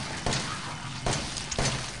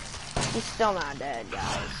 He's still not dead,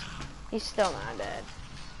 guys. He's still not dead.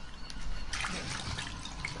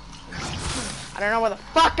 I don't know where the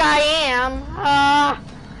fuck I am.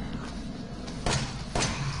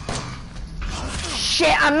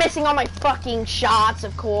 Shit, I'm missing all my fucking shots,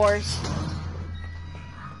 of course.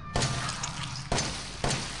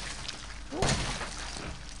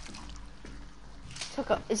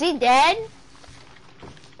 Is he dead?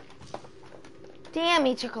 Damn,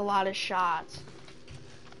 he took a lot of shots.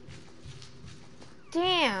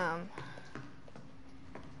 Damn.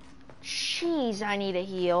 Jeez, I need a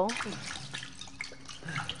heal.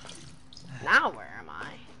 Now where am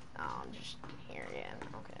I? Oh, I'm just here again.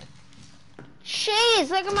 Okay. Jeez,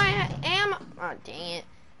 look at my ammo. Oh, dang it.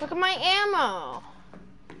 Look at my ammo.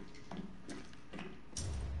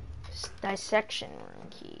 Dissection room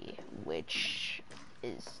key, which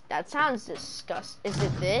is, that sounds disgusting. Is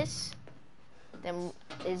it this? Then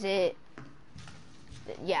is it?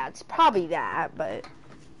 Yeah, it's probably that, but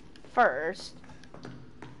first,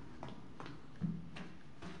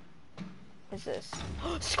 what's this?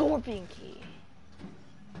 Scorpion key.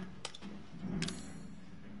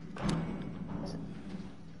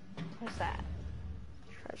 What's that?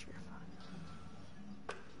 Treasure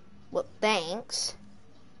fund. Well, thanks.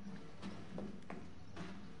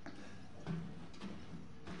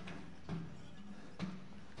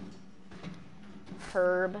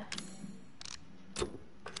 Herb.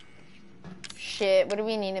 Shit, what do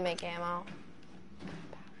we need to make ammo?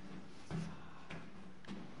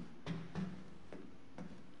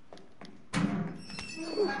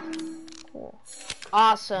 Cool.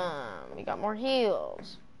 Awesome. We got more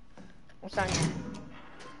heals. What's down here?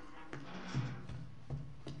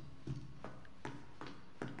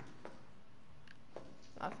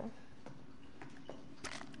 Nothing.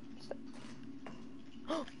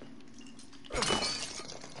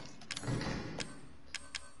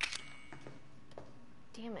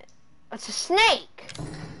 Damn it. It's a snake!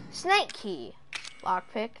 Snake key.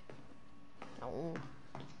 Lockpick. No.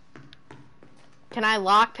 Can I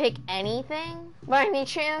lockpick anything by any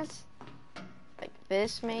chance? Like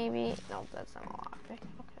this maybe? No, that's not a lockpick.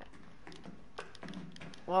 Okay.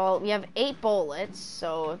 Well, we have 8 bullets,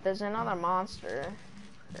 so if there's another monster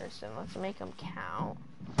person, let's make them count.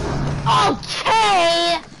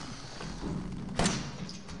 Okay!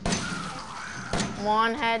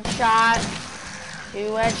 1 headshot. 2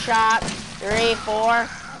 headshots, 3, 4.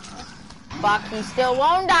 Fuck, he still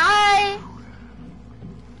won't die.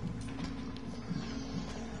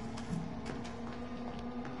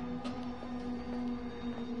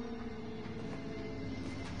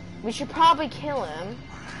 We should probably kill him.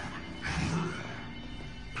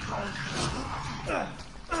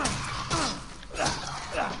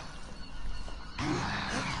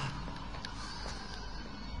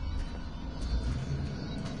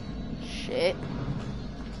 Shit.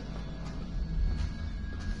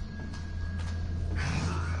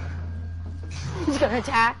 He's gonna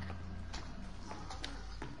attack.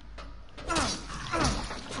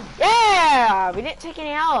 Yeah! We didn't take any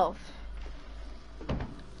health.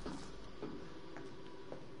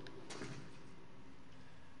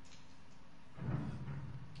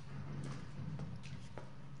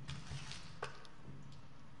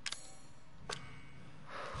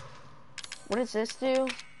 What does this do?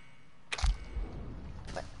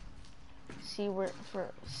 What? See where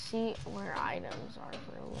items are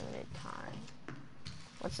for a limited time.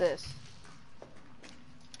 What's this?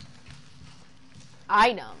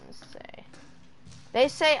 Items say. They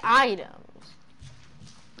say items.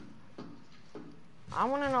 I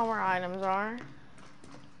want to know where items are.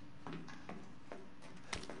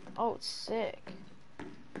 Oh, it's sick.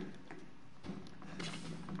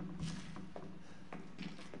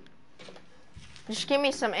 Just give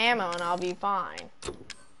me some ammo and I'll be fine.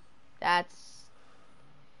 That's...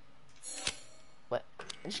 What?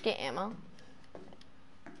 Just get ammo?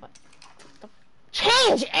 What?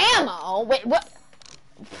 Change ammo? Wait, what?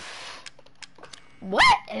 What?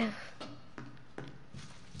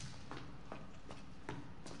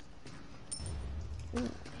 Ooh,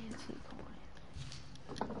 fancy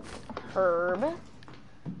coin. Herb.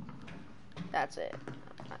 That's it.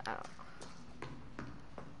 I don't...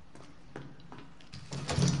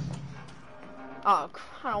 Oh,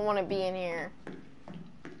 I don't want to be in here.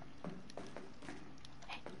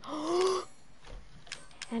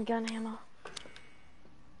 Handgun ammo.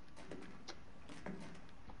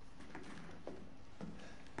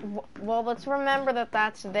 Well, let's remember that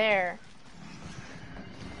that's there.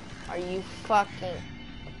 Are you fucking...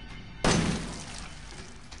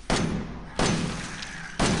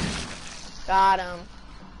 Got him.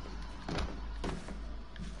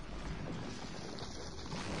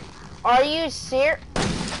 Are you serious?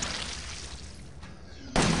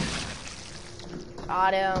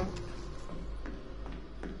 Got him.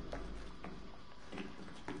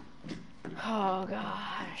 Oh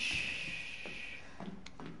gosh.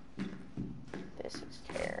 This is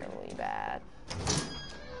terribly bad.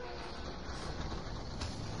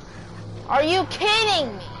 Are you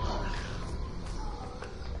kidding me?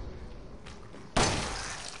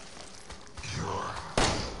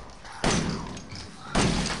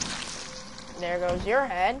 There goes your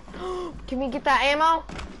head. Can we get that ammo?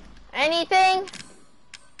 Anything?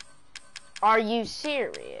 Are you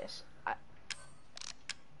serious?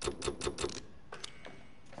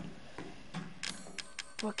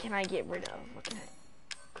 What can I get rid of? What can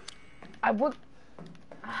I would...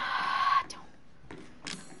 don't.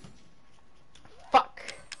 Fuck.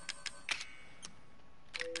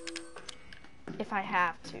 If I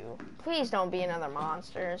have to. Please don't be another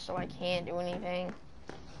monster so I can't do anything.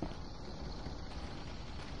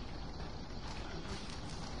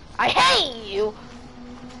 I hate you!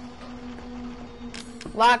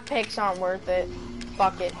 Lockpicks aren't worth it.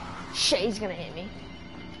 Fuck it. Shit, he's gonna hit me.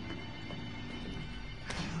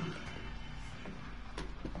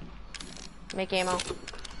 Make ammo.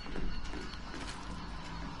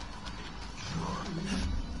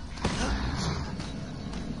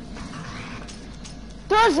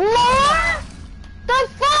 There's more? The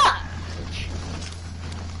fuck?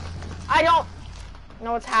 I don't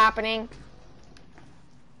know what's happening.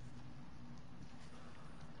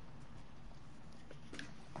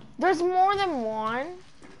 There's more than one?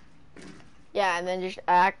 Yeah, and then just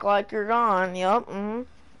act like you're gone. Yup, mm-hmm.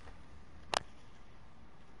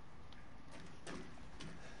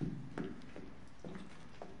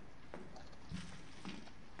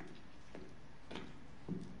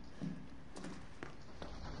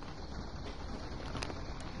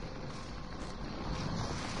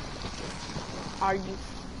 Are you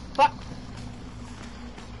fuck?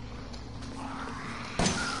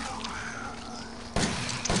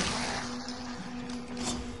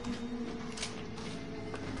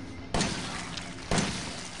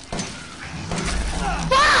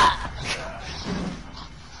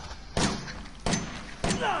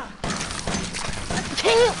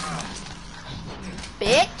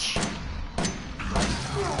 Bitch!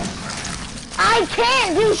 I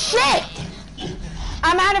can't do shit!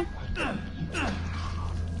 I'm out of...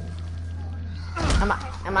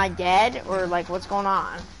 Am I dead? Or like, what's going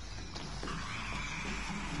on?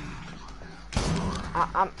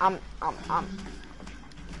 I'm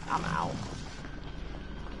out.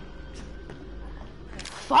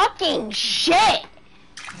 Fucking shit!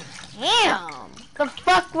 Damn! The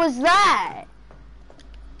fuck was that?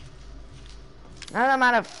 Now that I'm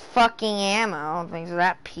out of fucking ammo, thanks to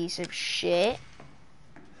that piece of shit.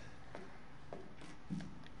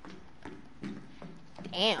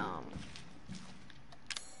 Damn.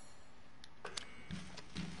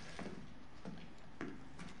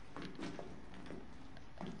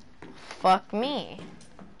 Fuck me.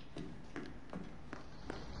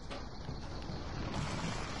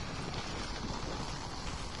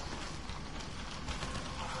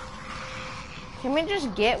 Can we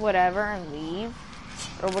just get whatever and leave?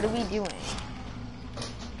 Or what are we doing?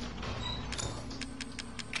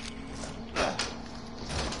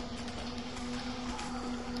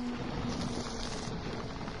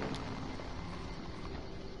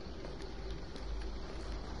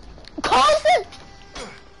 Close it!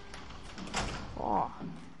 Oh.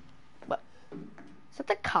 What? Is that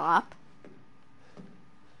the cop?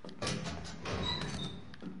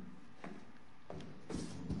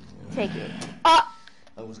 Take it.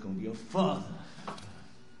 I was gonna be a father.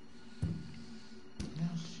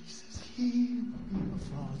 Now she says he will be a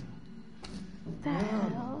father. What the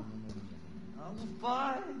hell? I will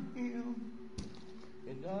find him,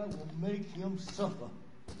 and I will make him suffer.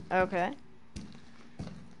 Okay.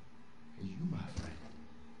 And you, my friend,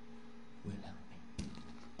 will help me.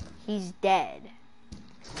 He's dead.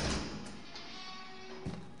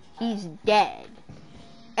 He's dead.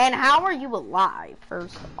 And how are you alive,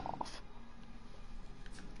 first off?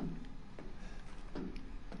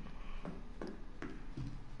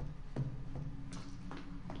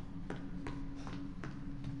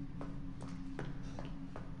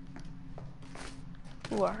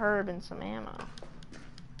 Ooh, a herb and some ammo.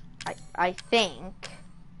 I think.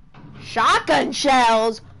 Shotgun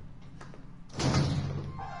shells.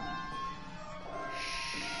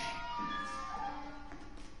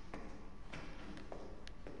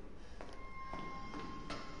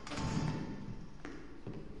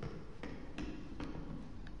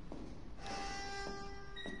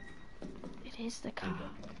 It is the cop.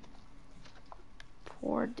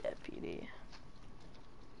 Poor deputy.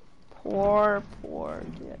 Poor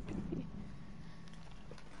deputy.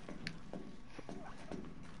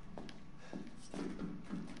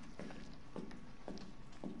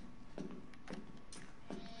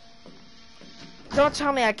 Don't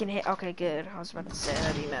tell me I can hit. Okay, good. I was about to say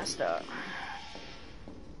that'd be messed up.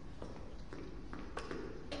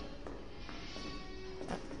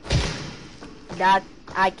 That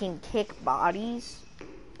I can kick bodies.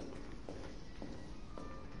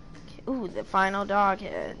 Ooh, the final dog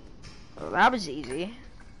head. Well, that was easy.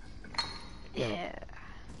 Yeah.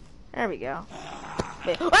 There we go.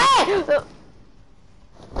 Wait.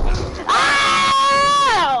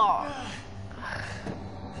 Ah!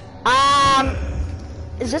 Ah!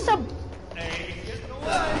 Is this a...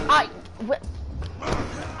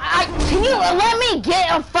 Can you let me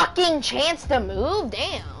get a fucking chance to move?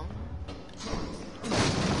 Damn.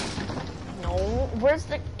 No, where's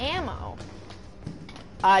the ammo?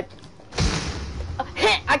 I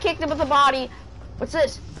kicked him with the body. What's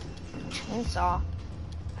this? Chainsaw.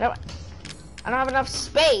 I don't have enough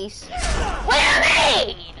space. What do you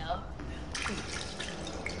mean?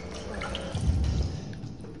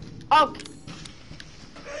 Okay.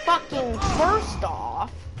 Fucking first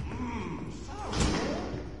off.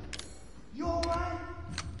 You alright?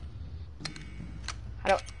 I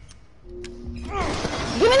don't.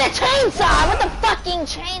 Give me the chainsaw! I want the fucking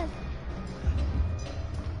chain.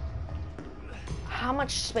 How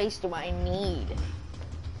much space do I need?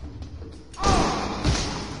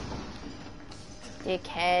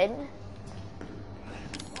 Dickhead.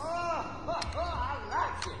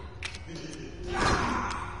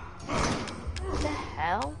 What the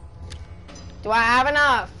hell? Do I have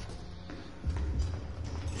enough?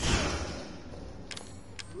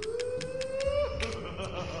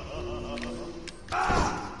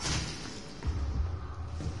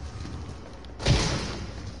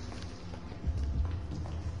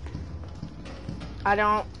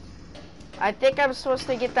 I think I'm supposed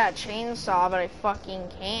to get that chainsaw, but I fucking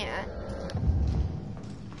can't.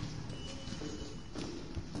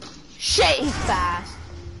 Shit, he's fast.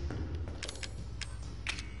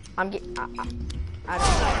 I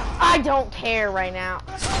don't care right now.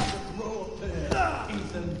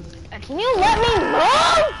 Can you let me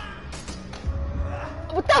move?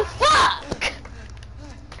 What the fuck?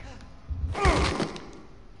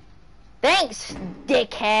 Thanks,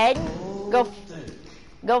 dickhead.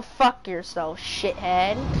 Go fuck yourself,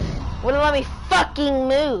 shithead. Wouldn't let me fucking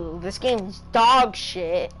move. This game's dog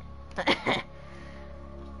shit.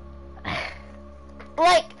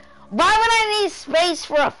 Like, why would I need space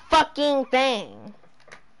for a fucking thing?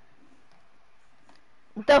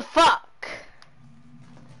 The fuck?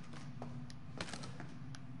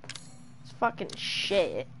 It's fucking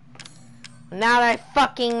shit. Now that I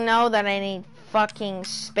fucking know that I need fucking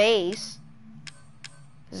space.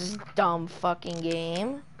 This is a dumb fucking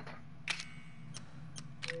game.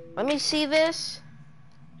 Let me see this.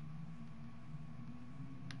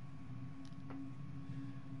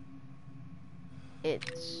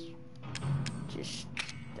 It's just,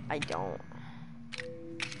 I don't.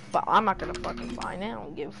 I'm not gonna fucking find it. I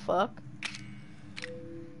don't give a fuck.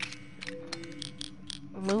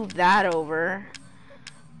 Move that over.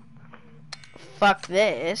 Fuck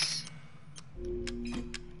this.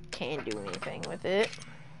 Can't do anything with it.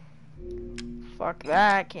 Fuck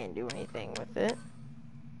that. Can't do anything with it.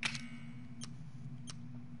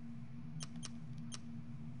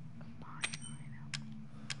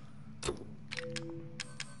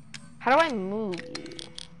 How do I move you?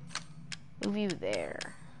 Move you there.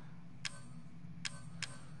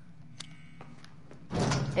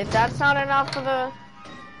 If that's not enough for the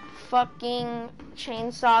fucking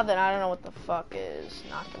chainsaw, then I don't know what the fuck is.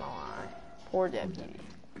 Not gonna lie. Poor deputy.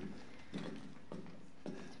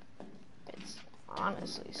 It's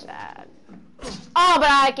honestly sad. Oh, but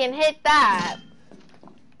I can hit that.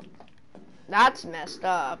 That's messed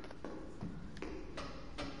up.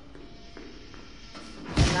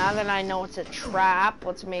 Now that I know it's a trap,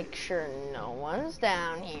 let's make sure no one's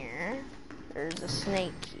down here. There's a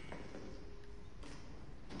snake key.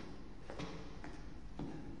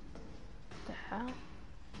 What the hell?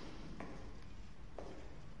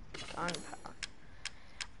 Gunpowder.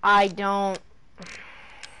 I don't...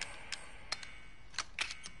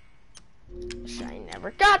 Wish I never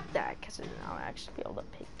got that, because then I'll actually be able able to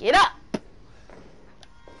pick it up.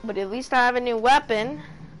 But at least I have a new weapon.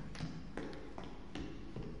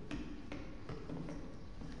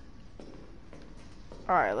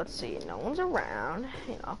 Alright, let's see. No one's around,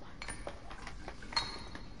 you know.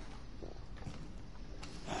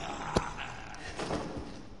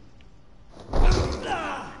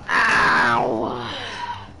 Ow!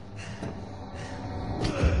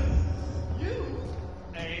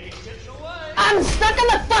 I'm stuck on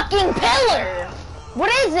the fucking pillar! What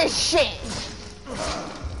is this shit?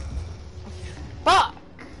 Fuck!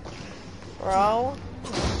 Bro.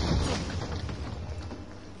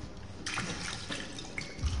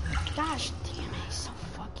 Gosh damn it, he's so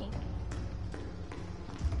fucking...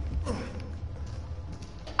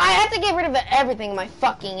 I have to get rid of everything in my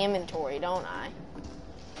fucking inventory, don't I?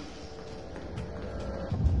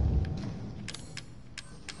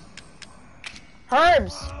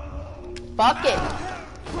 Herbs! Fuck it.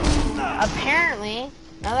 Apparently,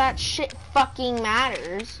 now that shit fucking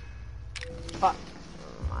matters. Fuck. Oh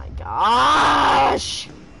my gosh!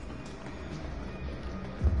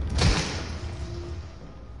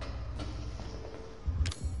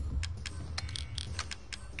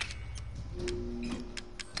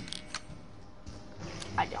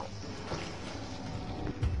 I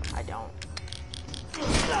don't.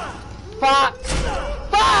 Fuck!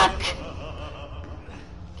 Fuck!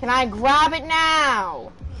 Can I grab it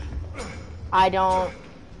now? I don't.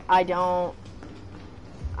 Am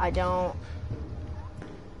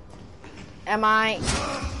I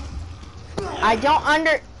don't.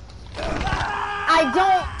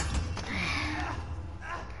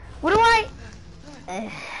 What do I?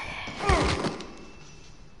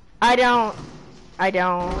 I don't.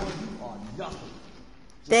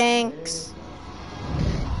 Thanks.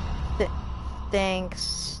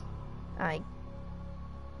 Thanks. I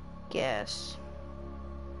guess.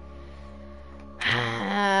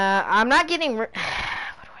 I'm not getting. What do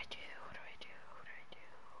I do?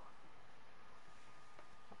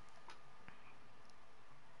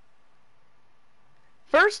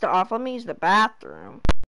 First off, let me use the bathroom.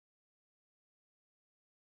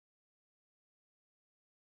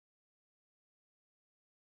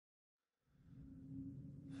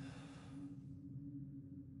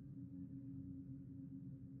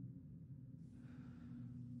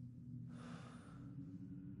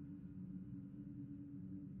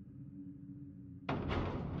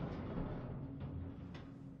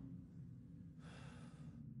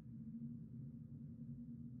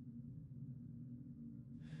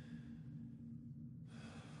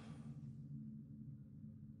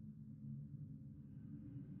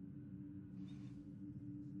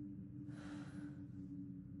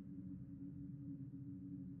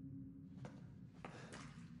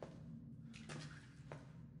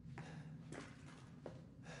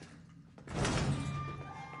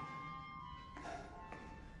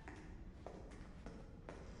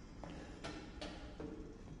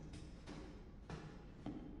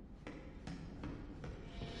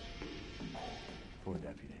 For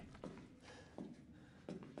deputy.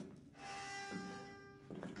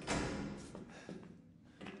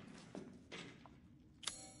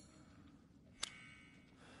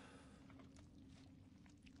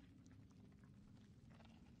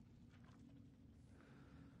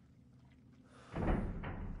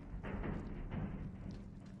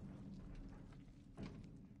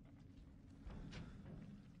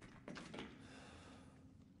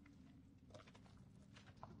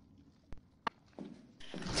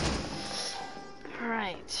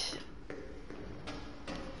 Alright.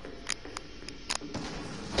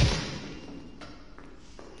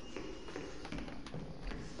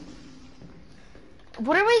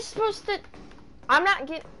 What are we supposed to... I'm not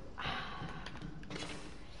getting...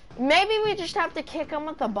 Maybe we just have to kick them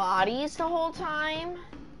with the bodies the whole time?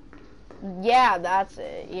 Yeah, that's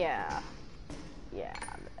it. Yeah. Yeah,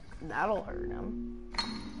 that'll hurt them.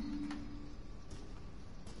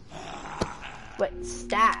 But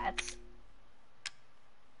stats...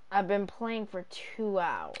 I've been playing for 2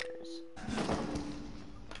 hours.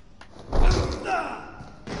 Ow.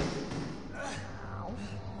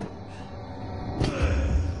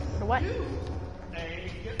 What?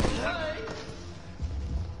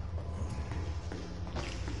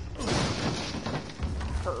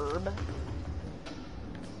 Herb.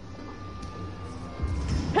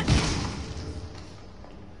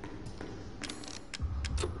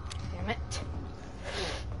 Damn it.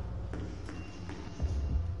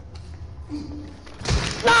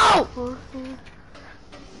 No!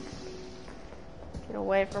 Get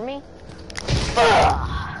away from me.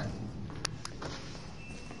 Ugh.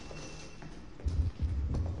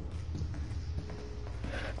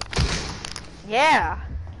 Yeah.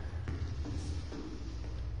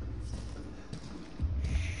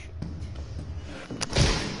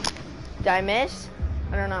 Did I miss?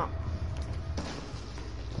 I don't know.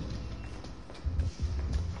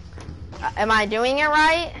 Am I doing it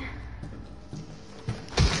right?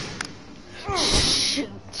 Shoot.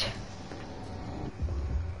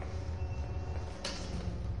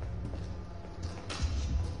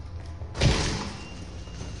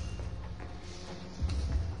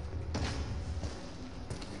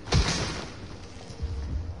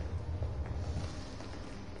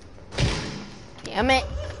 Damn it.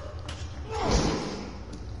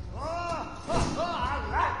 I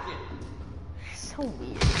like it. So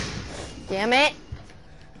weird. Damn it.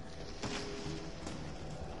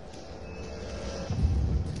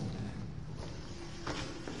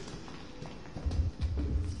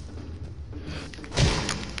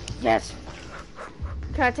 Yes.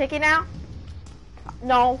 Can I take it now?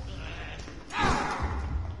 No.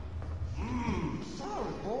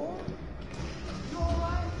 Sorry, boy. You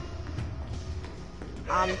alright?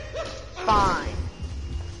 I'm fine.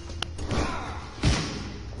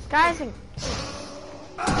 This guy's in...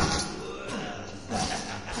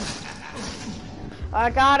 I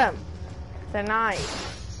got him. The knife.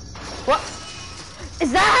 What?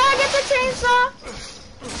 Is that how I get the chainsaw?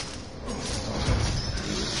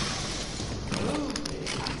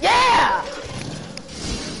 Yeah!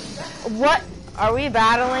 What? Are we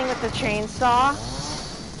battling with the chainsaw?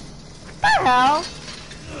 What the hell?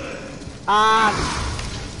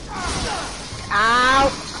 Ow!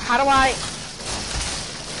 How do I?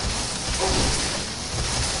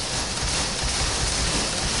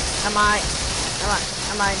 Am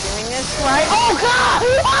I doing this right? Oh God!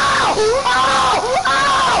 Ow! Ow!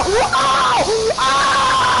 Ow!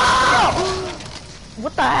 Ow!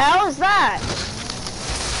 What the hell is that?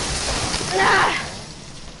 What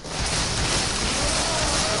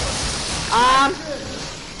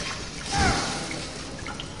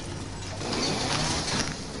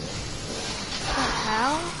the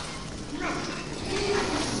hell?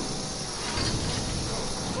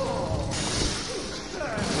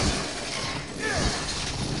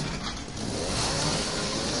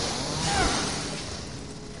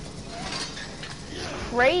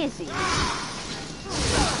 Crazy.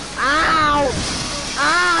 Ow!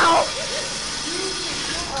 Ow!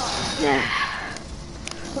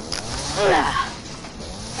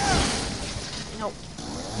 Nope.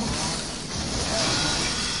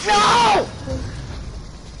 No!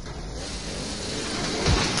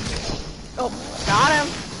 Oh, got him.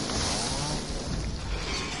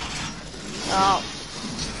 Oh.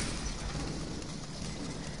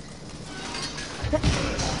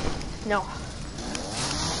 No.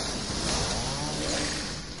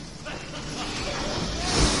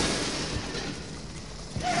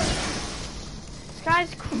 This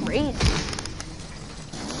guy's crazy.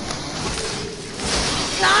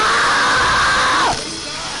 No!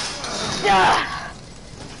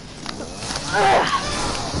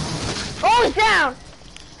 Oh, he's down!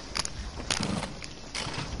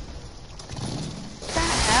 What the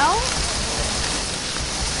hell?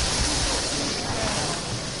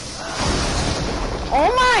 Oh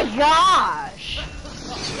my gosh!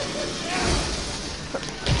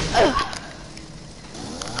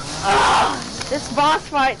 This boss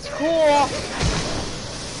fight's cool.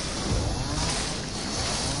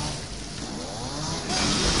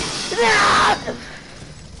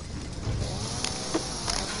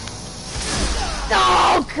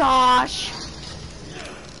 Oh gosh!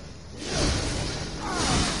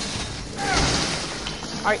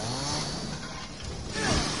 Are you...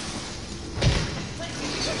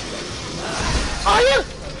 Are you...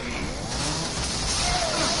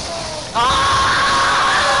 Oh!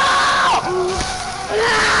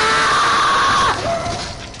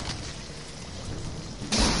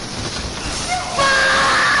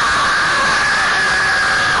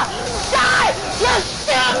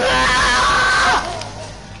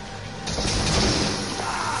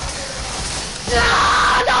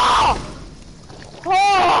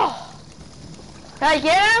 Did I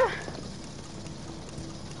get him?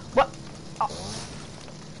 What? Oh.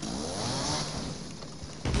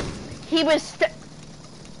 He was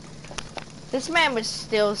this man was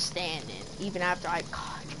still standing, even after I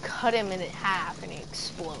cut him in half and he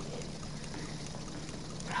exploded.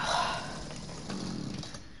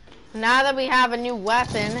 Now that we have a new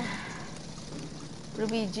weapon, what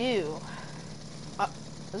do we do? What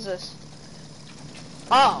is this?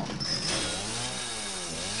 Oh.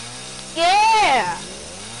 Yeah!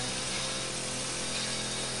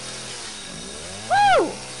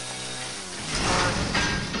 Woo!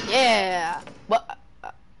 Yeah! What?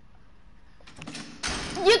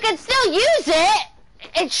 you can still use it.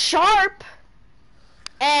 It's sharp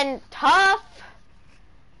and tough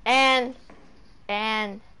and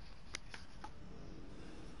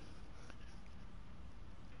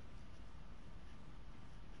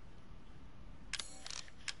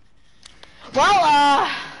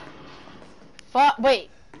well, wait.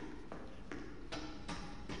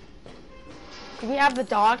 Do we have the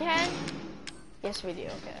dog head? Yes, we do.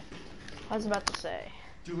 Okay. I was about to say.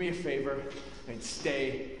 Do me a favor and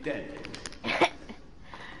stay dead.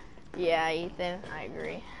 Yeah, Ethan, I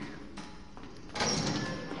agree.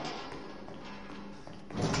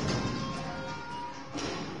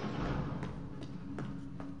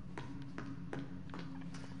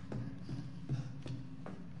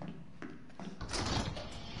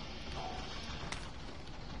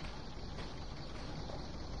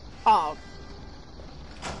 Oh.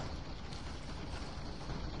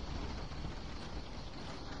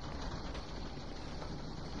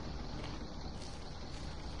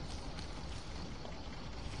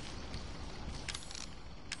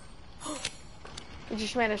 We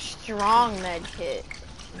just made a strong med kit.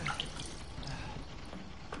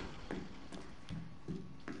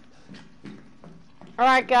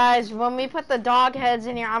 Alright guys, when we put the dog heads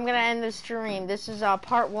in here, I'm gonna end the stream. This is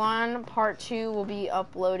part 1. Part 2 will be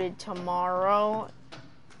uploaded tomorrow.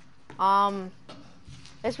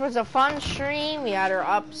 This was a fun stream. We had our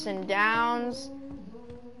ups and downs.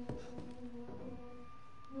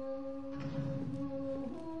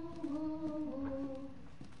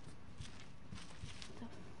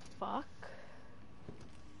 Fuck.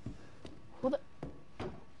 Who the?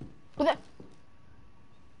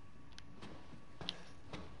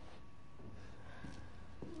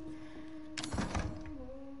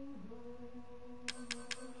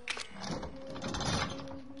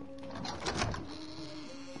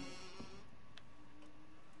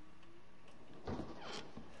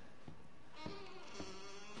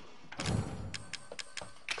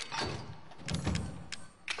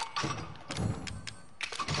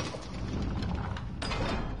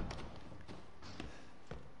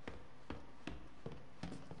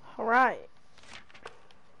 All right.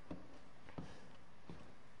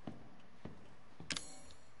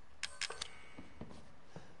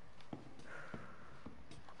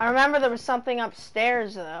 I remember there was something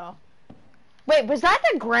upstairs though. Wait, was that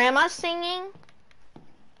the grandma singing?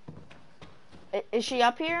 Is she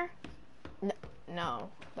up here? No,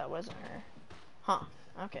 that wasn't her. Huh,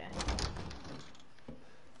 okay.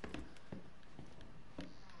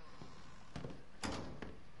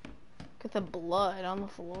 Look at the blood on the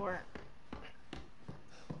floor.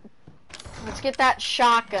 Let's get that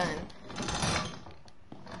shotgun.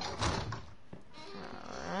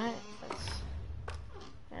 Alright,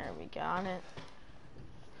 there we got it.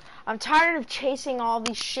 I'm tired of chasing all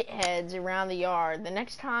these shitheads around the yard. The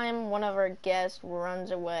next time one of our guests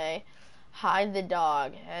runs away, hide the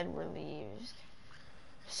dog head relieved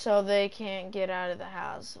so they can't get out of the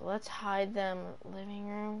house. Let's hide them. Living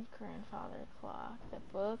room, grandfather clock, the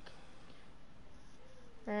book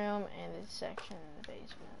room, and the section in the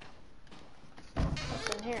basement.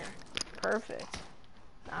 What's in here? Perfect.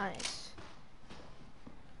 Nice.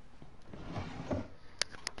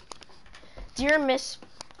 Dear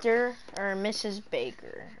Mr. or Mrs.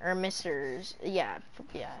 Baker, or Mrs. Yeah.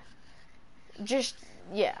 Just,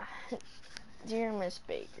 yeah. Dear Miss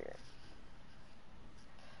Baker,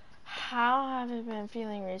 how have you been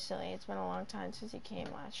feeling recently? It's been a long time since you came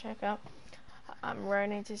last checkup. I'm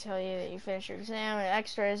writing to tell you that you finished your exam. The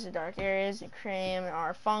X-rays, the dark areas, the cream,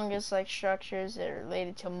 are fungus-like structures that are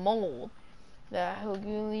related to mold. The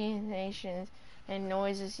hallucinations and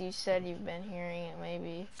noises you said you've been hearing, it may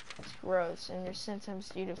be gross, and your symptoms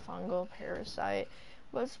due to fungal parasite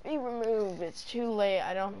must be removed. It's too late.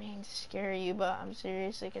 I don't mean to scare you, but I'm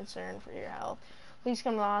seriously concerned for your health. Please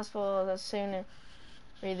come to the hospital as soon as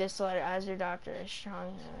read this letter as your doctor is strong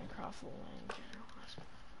and Crawford Lane General Hospital.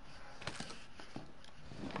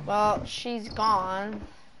 Well, she's gone.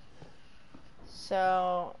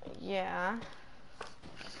 So, yeah.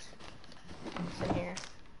 What's in here?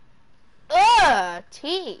 Ugh!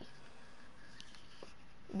 Teeth!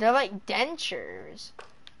 They're like dentures.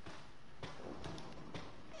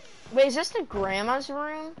 Wait, is this the grandma's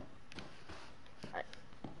room?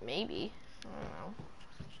 Maybe. I don't know.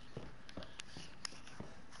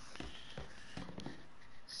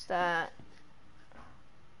 What's that?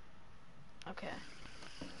 Okay.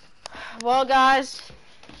 Well, guys,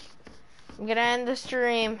 I'm gonna end the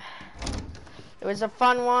stream. It was a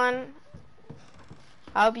fun one.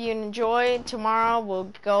 I hope you enjoyed. Tomorrow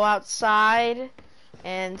we'll go outside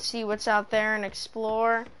and see what's out there and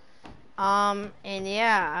explore. And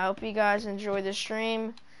yeah, I hope you guys enjoy the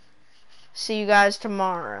stream. See you guys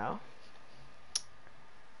tomorrow.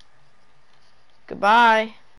 Goodbye.